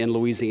in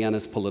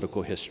Louisiana's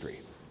political history.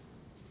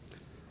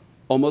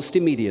 Almost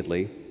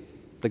immediately,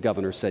 the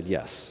governor said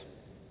yes.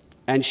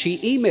 And she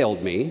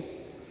emailed me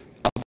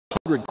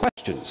 100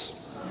 questions.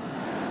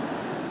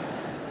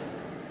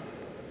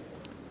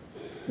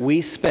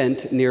 We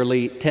spent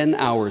nearly 10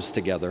 hours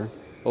together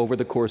over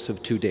the course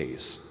of 2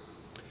 days.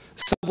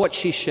 Some of what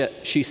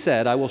she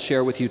said I will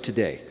share with you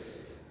today,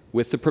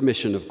 with the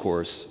permission, of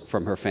course,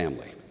 from her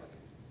family.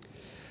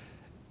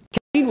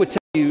 Kathleen would tell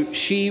you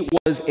she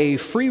was a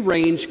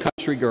free-range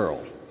country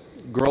girl,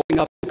 growing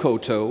up in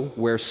Koto,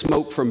 where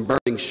smoke from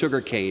burning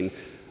sugarcane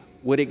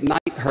would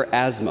ignite her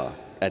asthma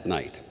at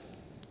night.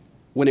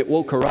 When it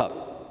woke her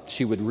up,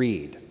 she would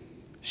read.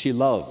 She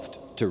loved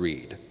to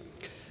read.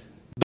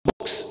 The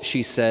books,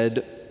 she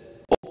said,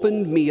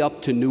 opened me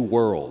up to new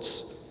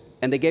worlds,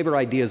 and they gave her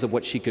ideas of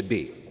what she could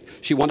be.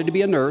 She wanted to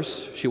be a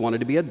nurse, she wanted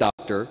to be a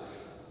doctor,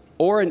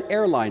 or an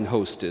airline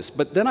hostess,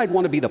 but then I'd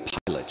want to be the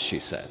pilot, she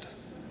said.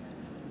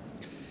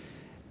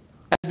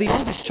 As the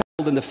oldest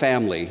child in the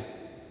family,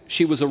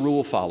 she was a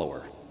rule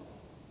follower.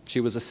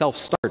 She was a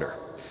self-starter,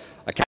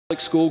 a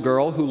Catholic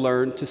schoolgirl who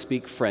learned to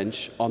speak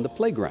French on the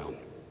playground.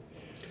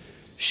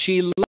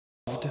 She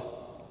loved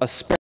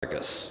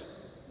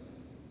asparagus.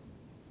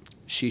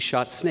 She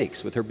shot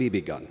snakes with her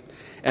BB gun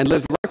and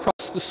lived right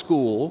across the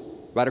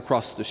school, right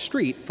across the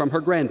street from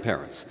her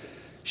grandparents.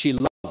 She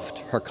loved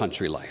her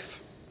country life.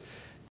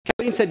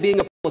 Kathleen said being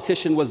a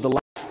politician was the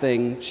last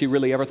thing she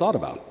really ever thought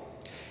about.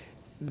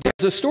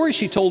 There's a story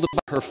she told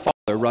about her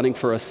father running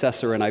for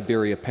assessor in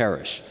Iberia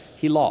Parish.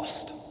 He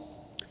lost.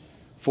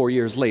 4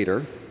 years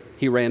later,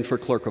 he ran for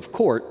clerk of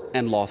court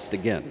and lost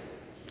again.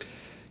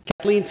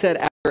 Kathleen said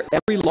after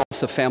every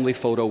loss, a family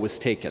photo was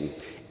taken,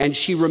 and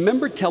she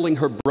remembered telling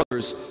her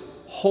brothers,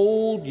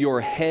 "Hold your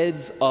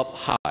heads up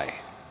high.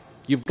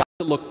 You've got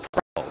to look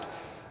proud.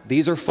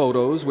 These are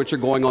photos which are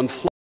going on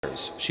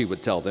flyers," she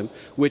would tell them,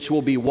 "which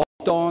will be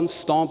walked on,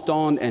 stomped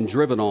on, and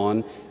driven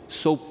on.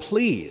 So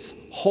please,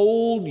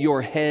 hold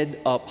your head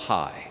up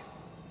high."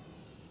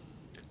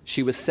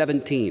 She was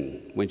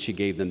 17 when she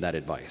gave them that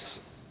advice.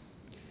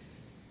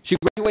 She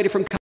graduated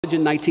from college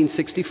in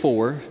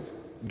 1964,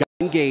 got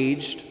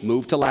engaged,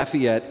 moved to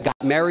Lafayette,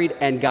 got married,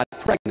 and got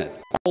pregnant,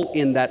 all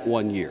in that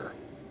 1 year.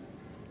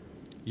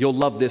 You'll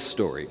love this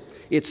story.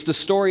 It's the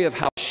story of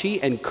how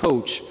she and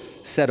Coach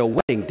set a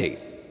wedding date.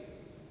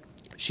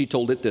 She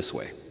told it this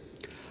way: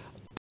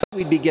 "I thought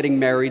we'd be getting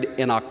married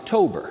in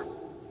October.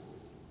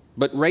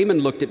 But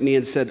Raymond looked at me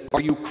and said,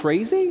 'Are you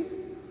crazy?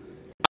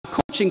 I'm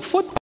coaching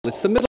football. It's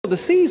the middle of the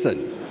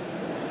season.'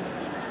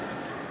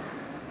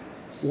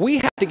 We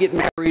had to get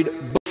married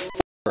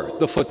before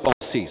the football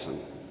season."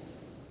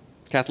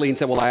 Kathleen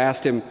said, "Well, I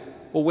asked him,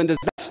 'Well, when does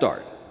that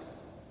start?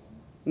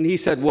 And he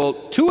said, well,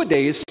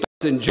 two-a-days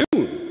starts in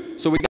June,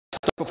 so we got to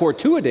start before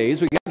two-a-days.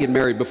 We got to get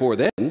married before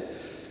then.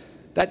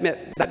 That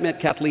meant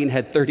Kathleen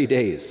had 30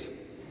 days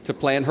to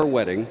plan her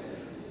wedding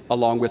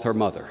along with her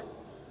mother.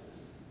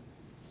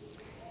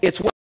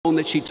 It's well known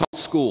that she taught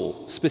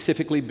school,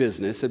 specifically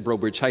business, at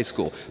Brobridge High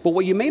School. But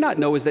what you may not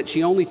know is that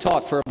she only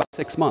taught for about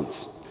 6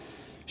 months.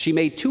 She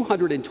made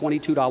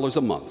 $222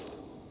 a month.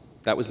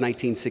 That was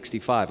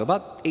 1965,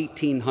 about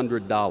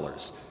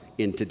 $1,800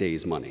 in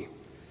today's money.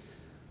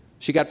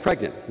 She got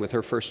pregnant with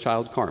her first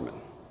child, Carmen.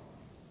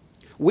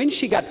 When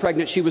she got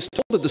pregnant, she was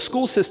told that the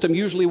school system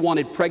usually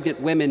wanted pregnant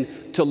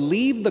women to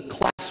leave the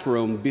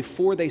classroom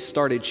before they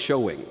started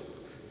showing.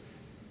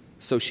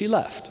 So she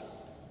left,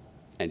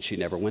 and she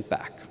never went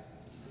back.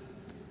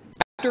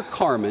 After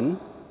Carmen,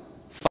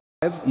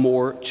 5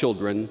 more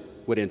children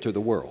would enter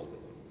the world.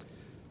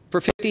 For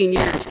 15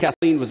 years,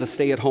 Kathleen was a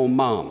stay-at-home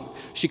mom.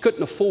 She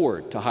couldn't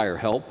afford to hire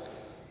help,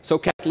 so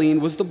Kathleen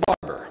was the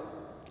barber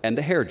and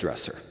the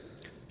hairdresser.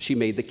 She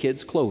made the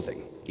kids'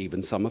 clothing,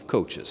 even some of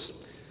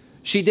Coach's.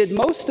 She did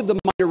most of the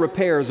minor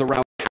repairs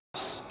around the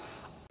house.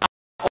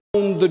 I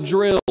owned the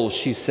drill,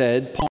 she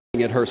said,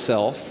 pawing at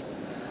herself,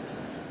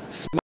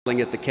 smiling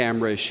at the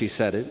camera as she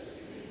said it.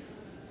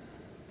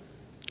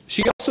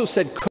 She also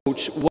said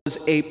Coach was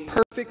a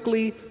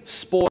perfectly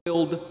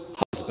spoiled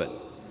husband.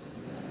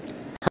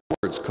 Her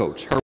words,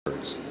 Coach, her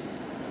words.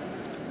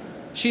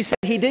 She said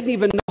he didn't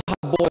even know how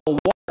to boil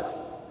water.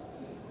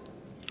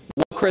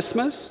 One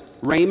Christmas,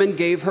 Raymond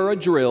gave her a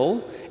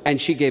drill,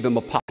 and she gave him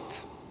a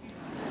pot.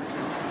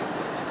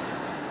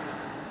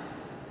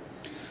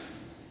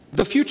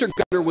 The future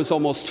governor was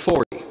almost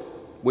 40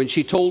 when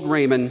she told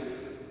Raymond,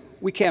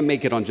 "We can't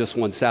make it on just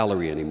one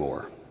salary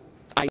anymore.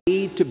 I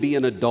need to be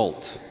an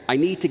adult. I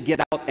need to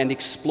get out and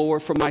explore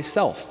for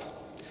myself."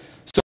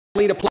 So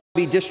Kathleen applied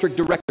to be district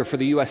director for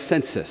the U.S.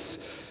 Census.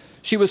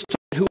 She was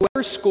told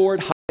whoever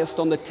scored highest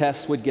on the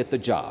test would get the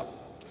job.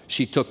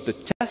 She took the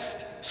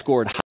test,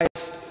 scored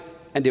highest,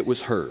 and it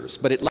was hers,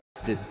 but it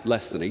lasted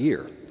less than a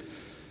year.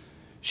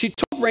 She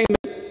told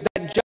Raymond,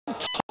 "That job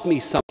taught me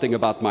something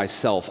about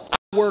myself.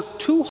 I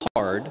worked too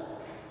hard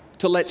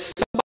to let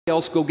somebody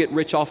else go get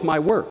rich off my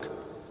work."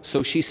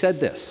 So she said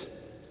this,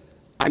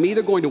 "I'm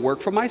either going to work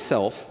for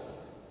myself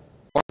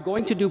or I'm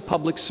going to do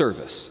public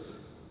service.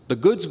 The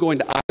good's going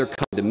to either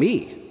come to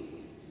me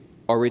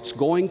or it's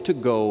going to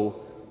go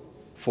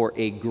for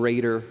a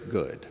greater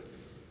good."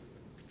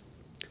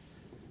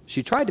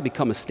 She tried to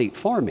become a state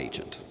farm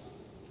agent.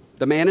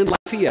 The man in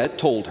Lafayette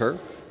told her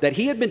that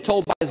he had been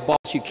told by his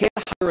boss, "You can't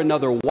hire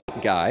another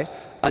white guy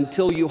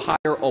until you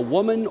hire a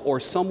woman or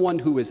someone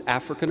who is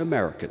African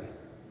American."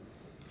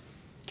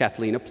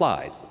 Kathleen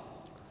applied,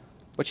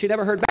 but she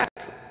never heard back.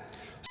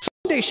 So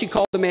one day she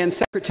called the man's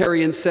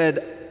secretary and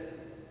said,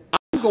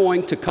 "I'm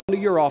going to come to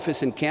your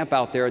office and camp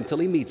out there until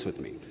he meets with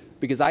me,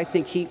 because I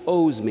think he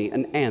owes me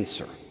an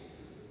answer."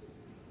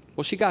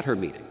 Well, she got her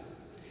meeting.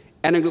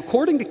 And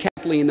according to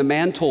Kathleen, the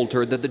man told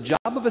her that the job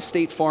of a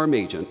state farm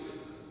agent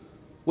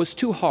was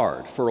too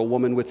hard for a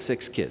woman with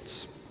 6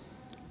 kids,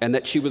 and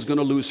that she was going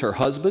to lose her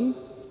husband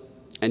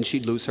and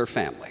she'd lose her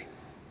family.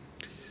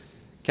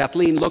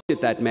 Kathleen looked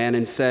at that man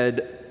and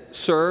said,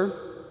 "Sir,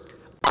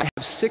 I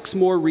have 6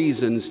 more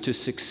reasons to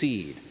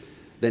succeed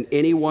than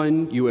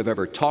anyone you have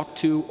ever talked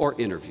to or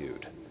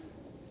interviewed,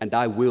 and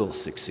I will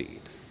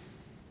succeed."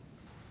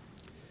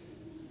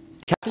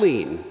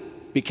 Kathleen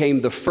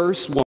became the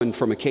first woman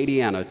from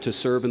Acadiana to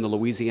serve in the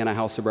Louisiana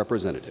House of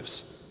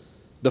Representatives,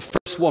 the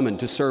first woman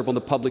to serve on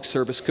the Public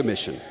Service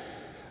Commission,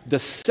 the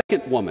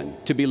second woman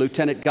to be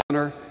lieutenant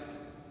governor,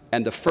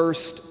 and the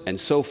first and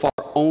so far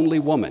only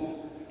woman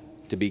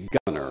to be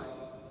governor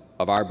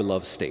of our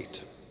beloved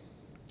state.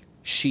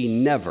 She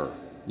never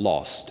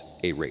lost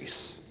a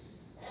race.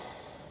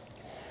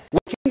 When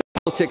it came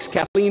to politics,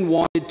 Kathleen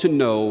wanted to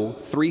know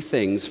 3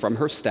 things from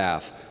her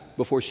staff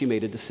before she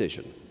made a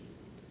decision.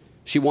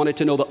 She wanted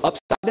to know the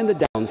upside and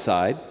the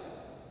downside,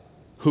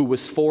 who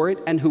was for it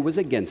and who was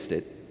against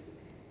it,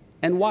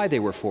 and why they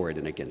were for it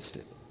and against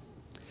it.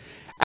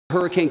 After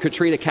Hurricane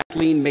Katrina,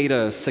 Kathleen made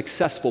a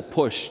successful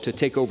push to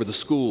take over the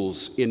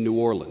schools in New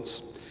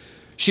Orleans.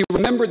 She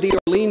remembered the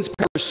Orleans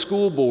Parish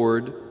School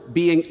Board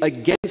being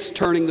against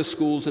turning the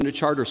schools into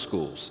charter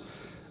schools.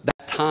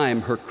 That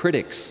time, her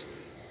critics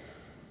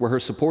were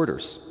her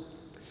supporters.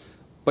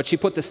 But she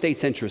put the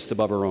state's interest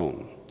above her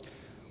own.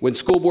 When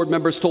school board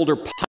members told her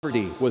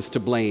poverty was to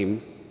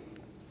blame,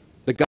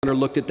 the governor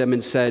looked at them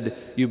and said,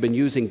 "You've been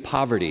using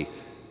poverty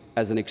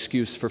as an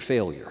excuse for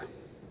failure."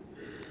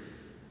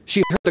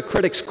 She heard the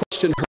critics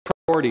question her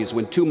priorities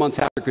when 2 months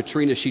after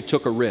Katrina she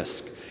took a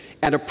risk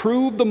and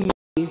approved the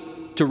money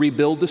to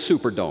rebuild the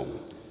Superdome.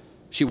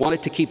 She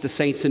wanted to keep the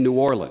Saints in New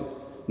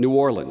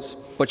Orleans,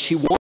 but she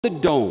wanted the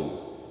dome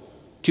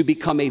to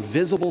become a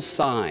visible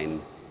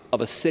sign of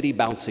a city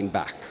bouncing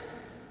back.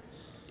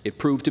 It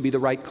proved to be the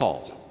right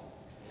call.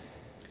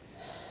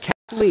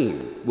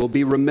 Kathleen will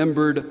be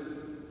remembered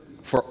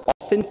for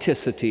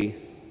authenticity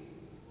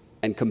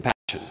and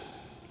compassion.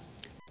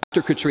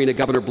 After Katrina,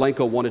 Governor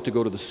Blanco wanted to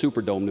go to the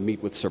Superdome to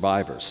meet with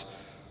survivors.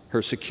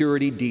 Her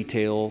security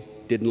detail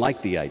didn't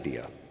like the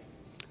idea.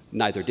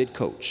 Neither did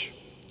Coach.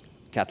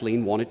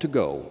 Kathleen wanted to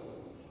go,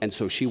 and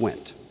so she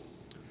went.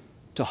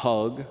 To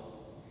hug,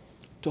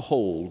 to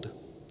hold,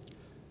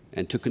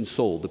 and to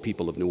console the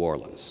people of New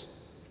Orleans.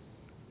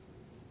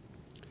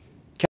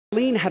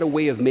 Kathleen had a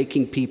way of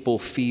making people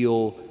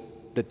feel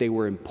that they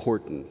were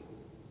important,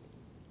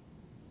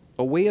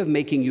 a way of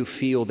making you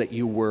feel that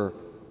you were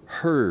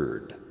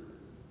heard.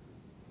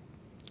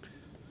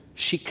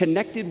 She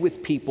connected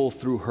with people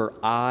through her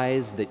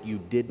eyes that you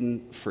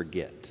didn't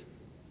forget.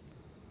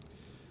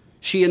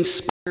 She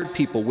inspired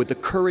people with the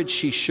courage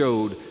she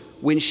showed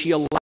when she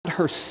allowed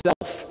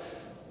herself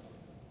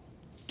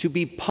to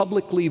be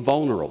publicly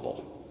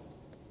vulnerable.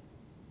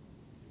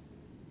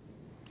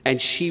 And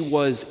she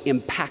was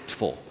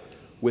impactful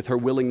with her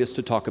willingness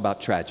to talk about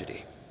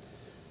tragedy.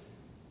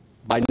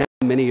 By now,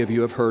 many of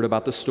you have heard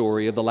about the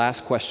story of the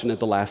last question at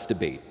the last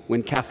debate,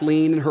 when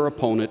Kathleen and her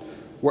opponent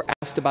were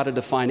asked about a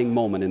defining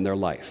moment in their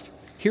life.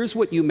 Here's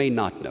what you may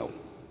not know.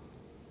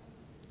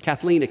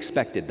 Kathleen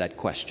expected that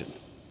question.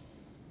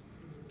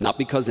 Not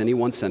because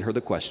anyone sent her the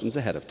questions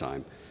ahead of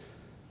time,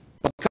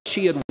 but because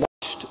she had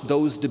watched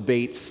those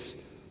debates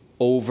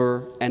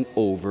over and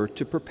over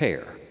to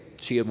prepare.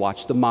 She had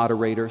watched the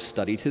moderator,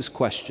 studied his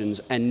questions,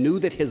 and knew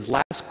that his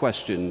last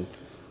question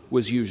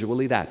was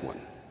usually that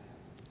one.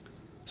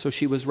 So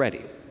she was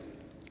ready.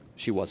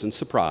 She wasn't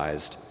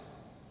surprised,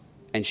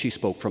 and she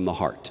spoke from the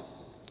heart.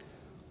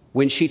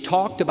 When she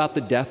talked about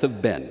the death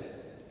of Ben,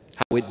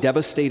 how it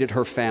devastated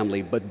her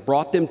family, but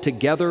brought them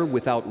together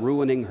without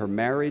ruining her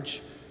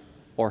marriage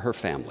or her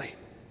family.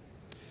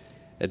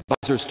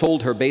 Advisors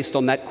told her, based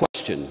on that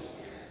question,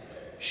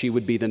 she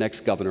would be the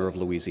next governor of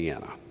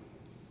Louisiana.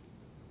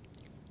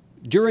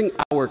 During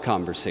our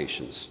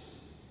conversations,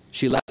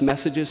 she left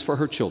messages for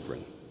her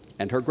children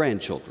and her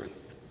grandchildren,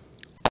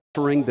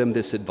 offering them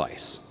this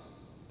advice: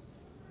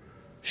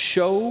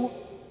 show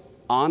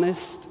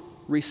honest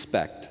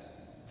respect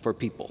for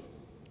people.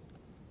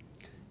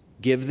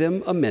 Give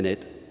them a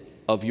minute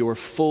of your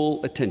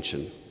full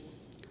attention.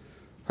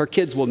 Her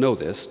kids will know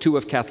this. Two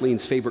of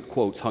Kathleen's favorite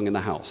quotes hung in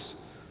the house.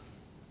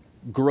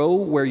 Grow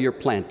where you're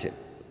planted.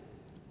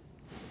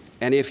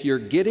 And if you're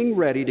getting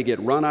ready to get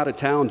run out of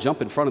town,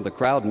 jump in front of the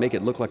crowd and make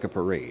it look like a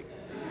parade.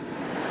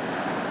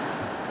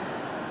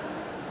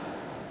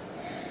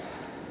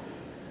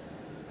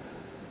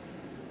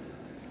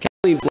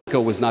 Kathleen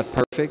Blanco was not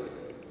perfect.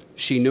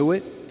 She knew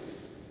it.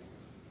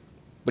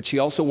 But she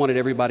also wanted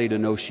everybody to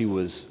know she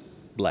was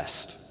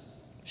blessed.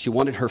 She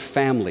wanted her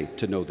family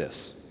to know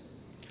this.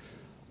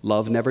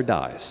 Love never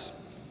dies.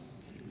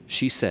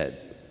 She said,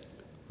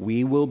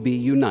 we will be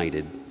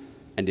united,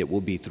 and it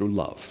will be through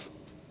love.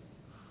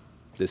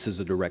 This is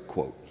a direct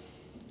quote.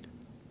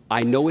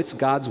 I know it's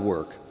God's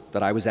work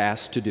that I was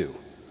asked to do.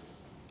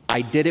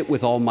 I did it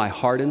with all my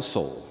heart and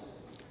soul.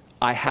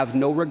 I have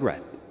no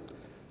regret.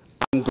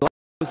 I'm glad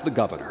I was the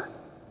governor.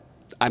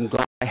 I'm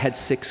glad I had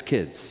 6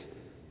 kids,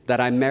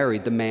 that I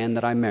married the man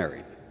that I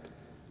married.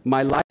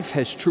 My life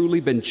has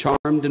truly been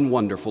charmed and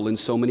wonderful in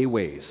so many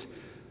ways.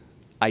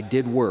 I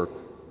did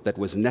work that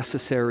was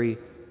necessary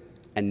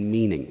and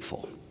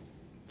meaningful.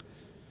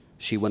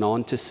 She went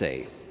on to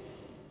say,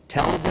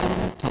 tell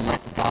them to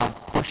let God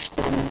push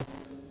them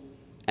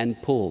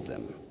and pull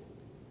them.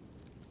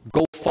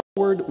 Go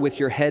forward with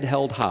your head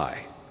held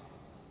high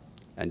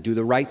and do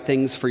the right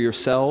things for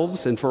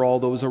yourselves and for all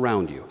those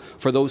around you.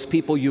 For those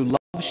people you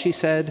love, she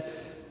said,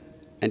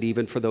 and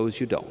even for those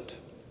you don't.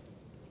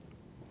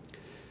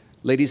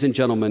 Ladies and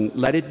gentlemen,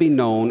 let it be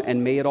known,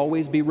 and may it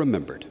always be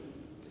remembered,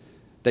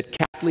 that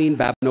Kathleen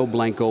Babineaux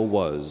Blanco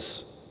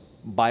was,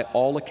 by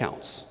all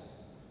accounts,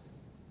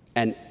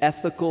 an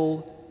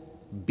ethical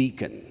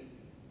beacon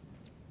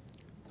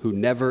who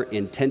never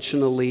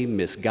intentionally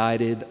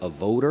misguided a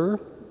voter,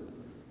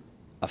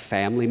 a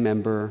family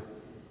member,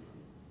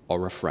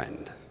 or a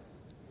friend.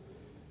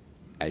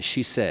 As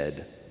she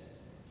said,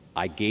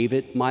 I gave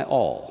it my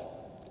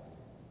all,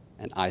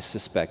 and I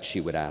suspect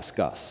she would ask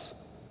us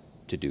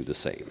to do the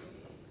same.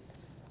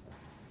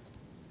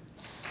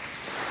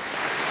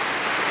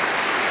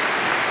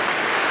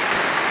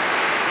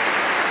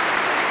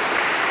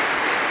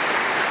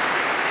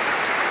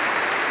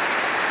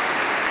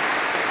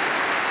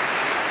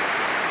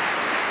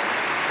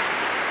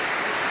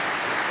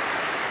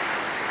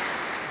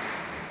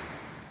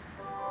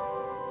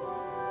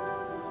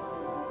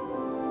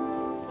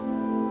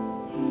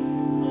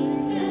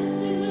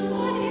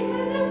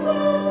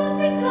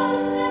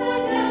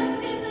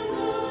 Danced in the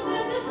moon,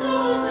 and the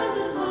stars and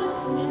the sun.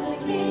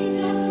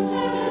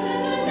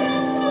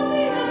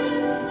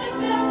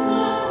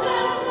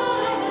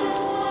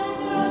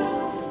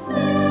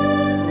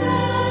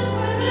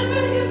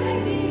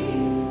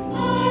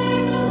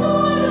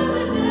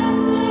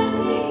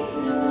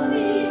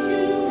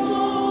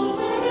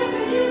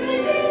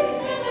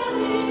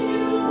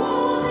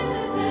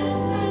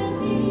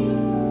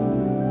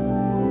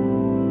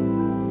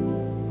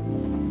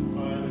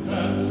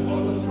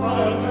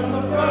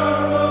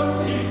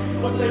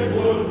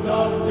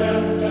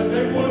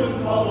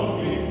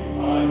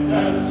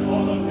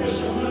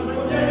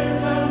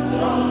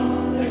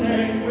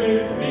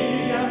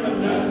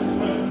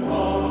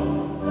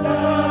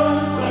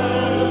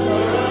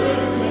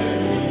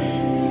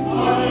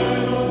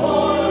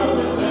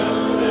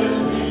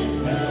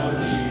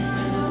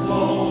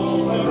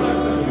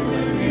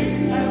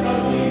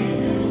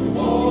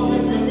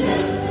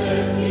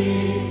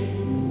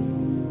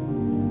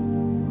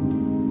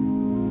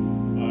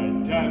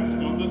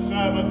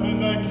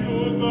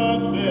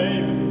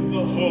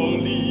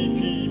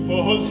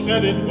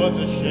 it was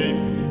a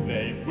shame.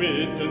 They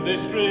whipped and they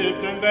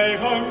stripped and they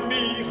hung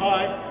me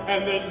high,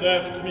 and they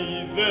left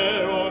me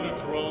there on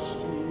a cross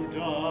to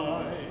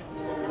die.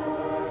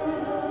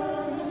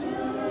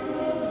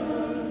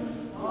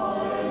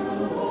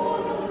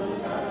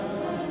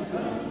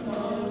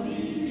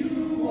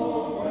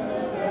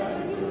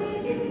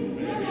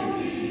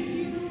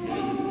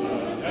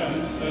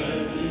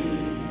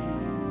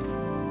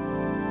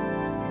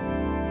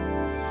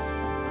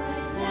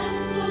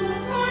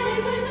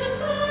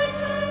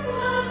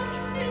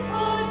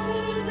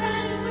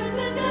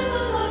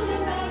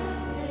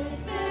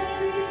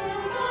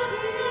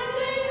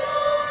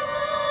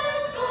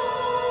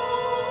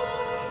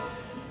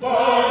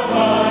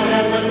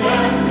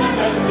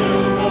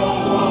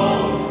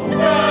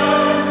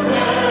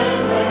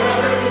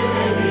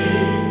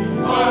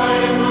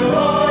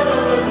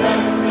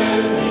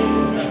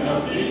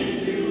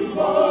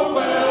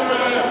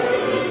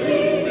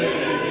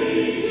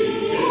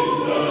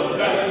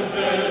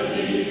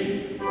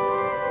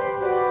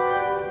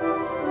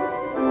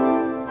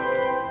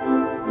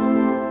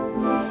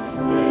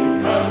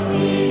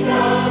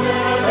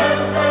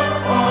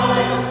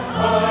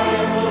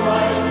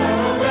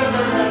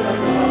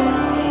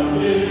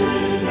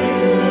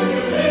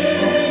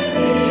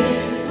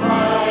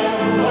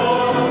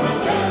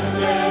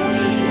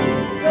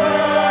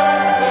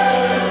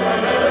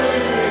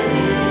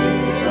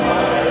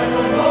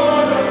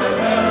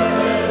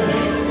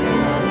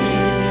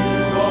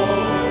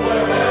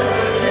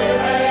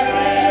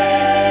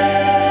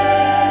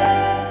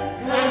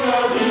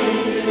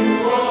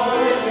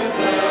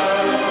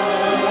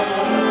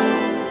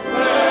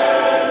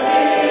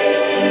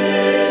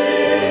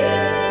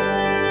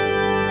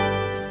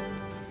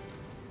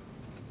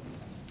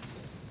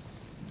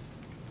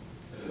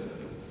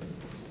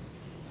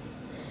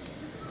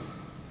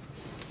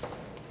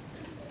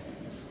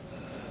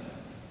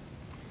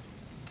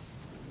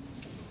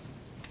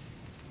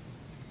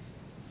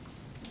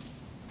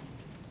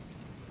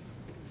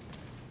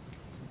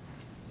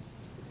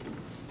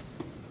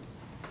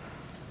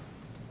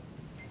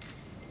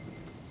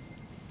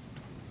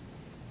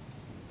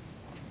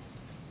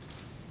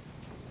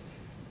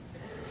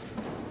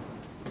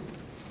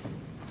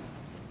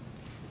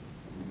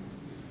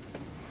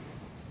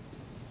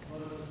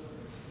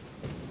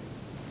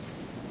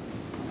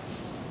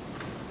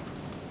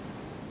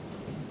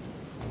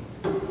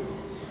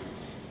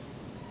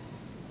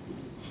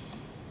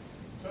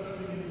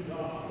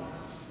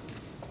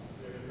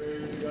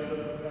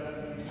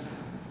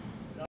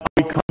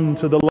 Come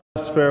to the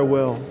last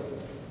farewell.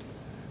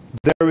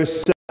 There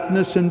is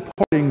sadness in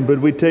parting, but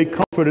we take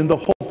comfort in the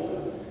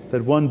hope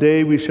that one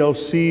day we shall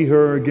see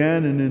her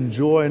again and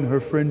enjoy in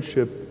her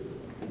friendship.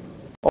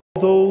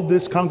 Although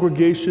this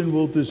congregation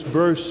will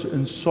disperse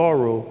in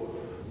sorrow,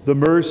 the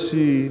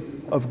mercy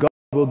of God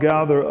will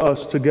gather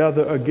us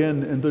together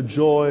again in the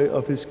joy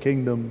of His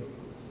kingdom.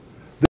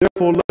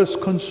 Therefore, let us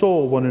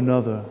console one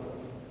another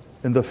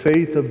in the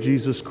faith of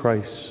Jesus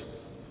Christ.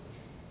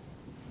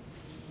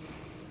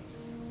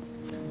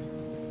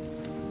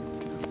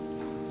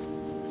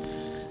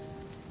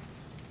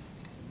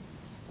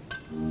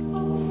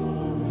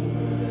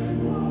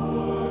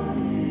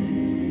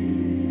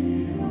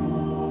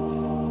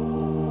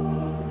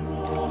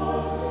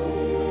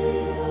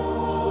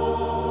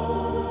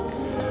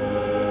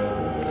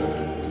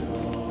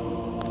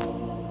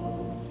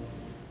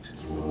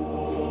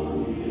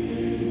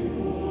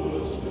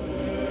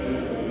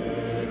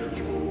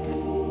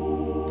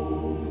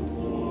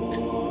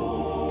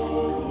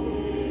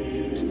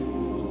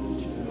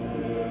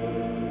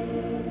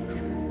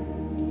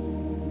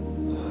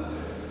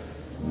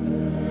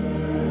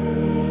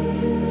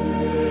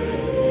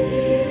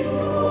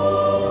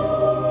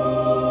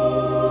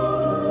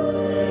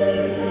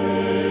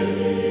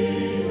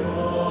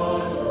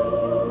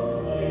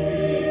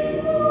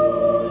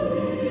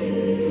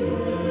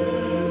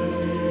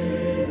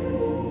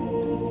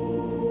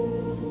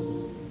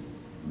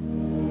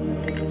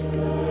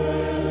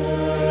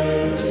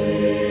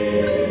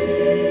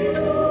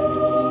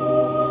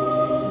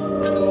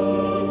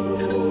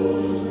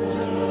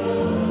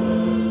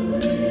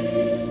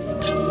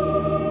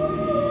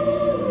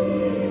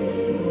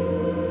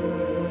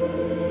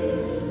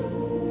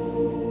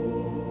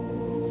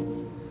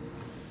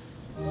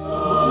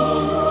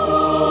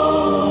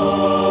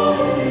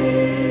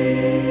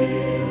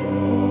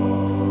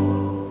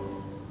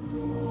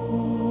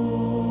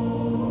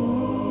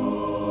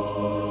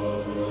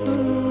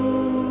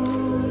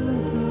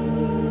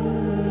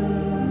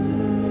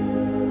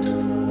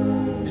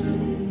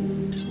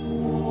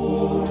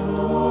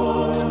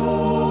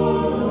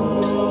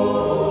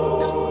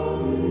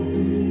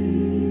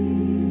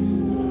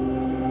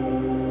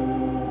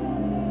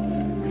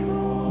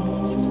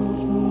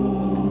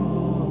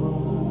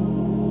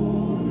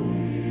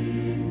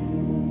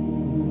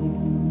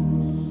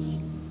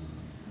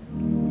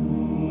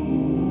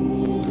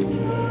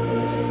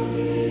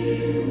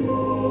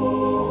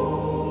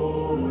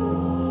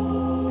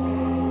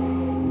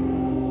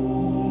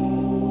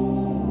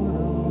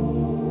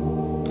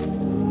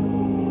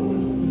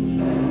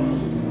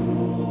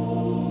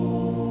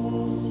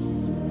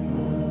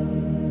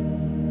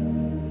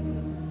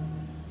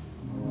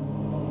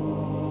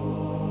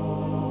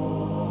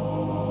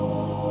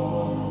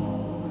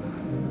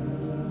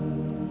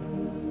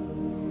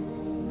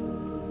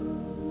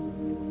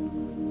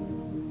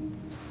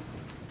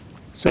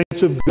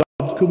 gates of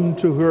God, come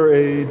to her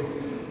aid.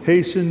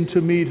 Hasten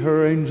to meet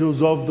her,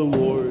 angels of the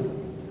Lord.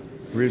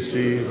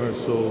 Receive her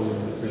soul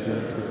and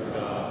present her to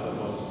God the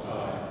Most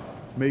High.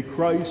 May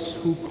Christ,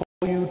 who called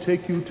you,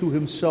 take you to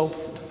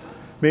himself.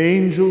 May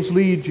angels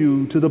lead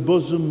you to the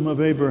bosom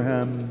of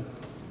Abraham.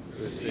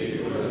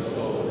 Receive her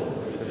soul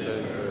and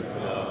present her to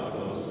God the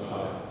Most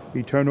High.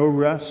 Eternal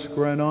rest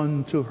grant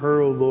unto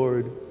her, O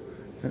Lord,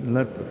 and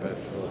let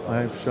perpetual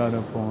life shine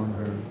upon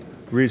her.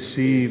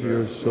 Receive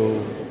your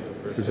soul,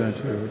 present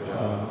her to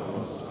God the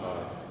Most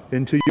High.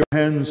 Into your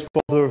hands,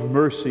 Father of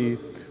mercy,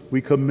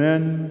 we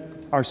commend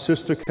our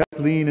sister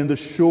Kathleen in the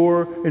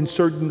sure and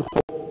certain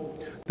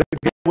hope that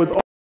together with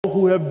all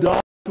who have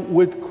died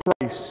with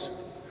Christ,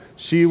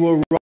 she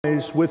will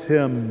rise with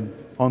him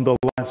on the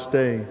last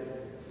day.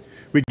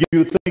 We give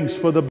you thanks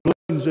for the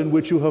blessings in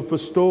which you have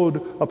bestowed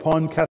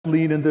upon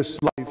Kathleen in this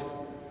life.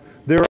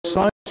 They are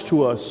signs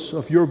to us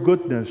of your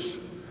goodness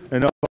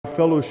and of our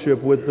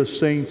fellowship with the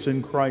saints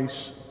in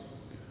Christ.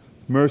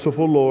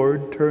 Merciful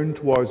Lord, turn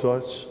towards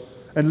us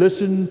and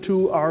listen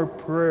to our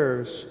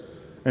prayers,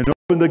 and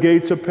open the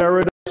gates of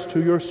paradise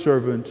to your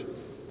servant,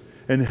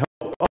 and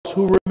help us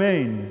who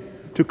remain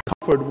to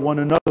comfort one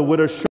another with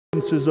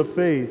assurances of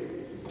faith,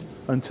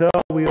 until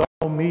we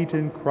all meet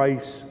in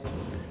Christ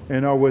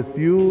and are with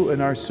you and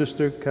our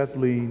sister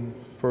Kathleen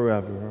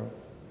forever.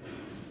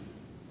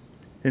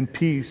 In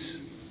peace,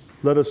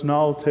 let us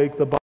now take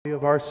the body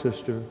of our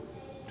sister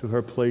to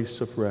her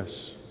place of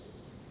rest.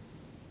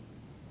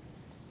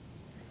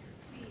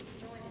 Please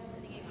join in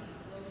singing our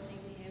closing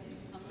hymn,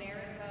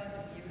 America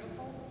the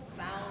Beautiful,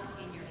 found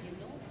in your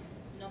hymnals,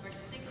 number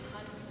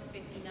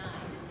 659.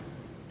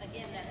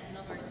 Again, that's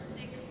number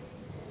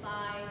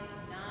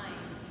 659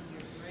 in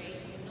your gray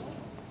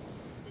hymnals.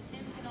 This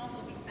hymn can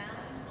also be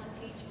found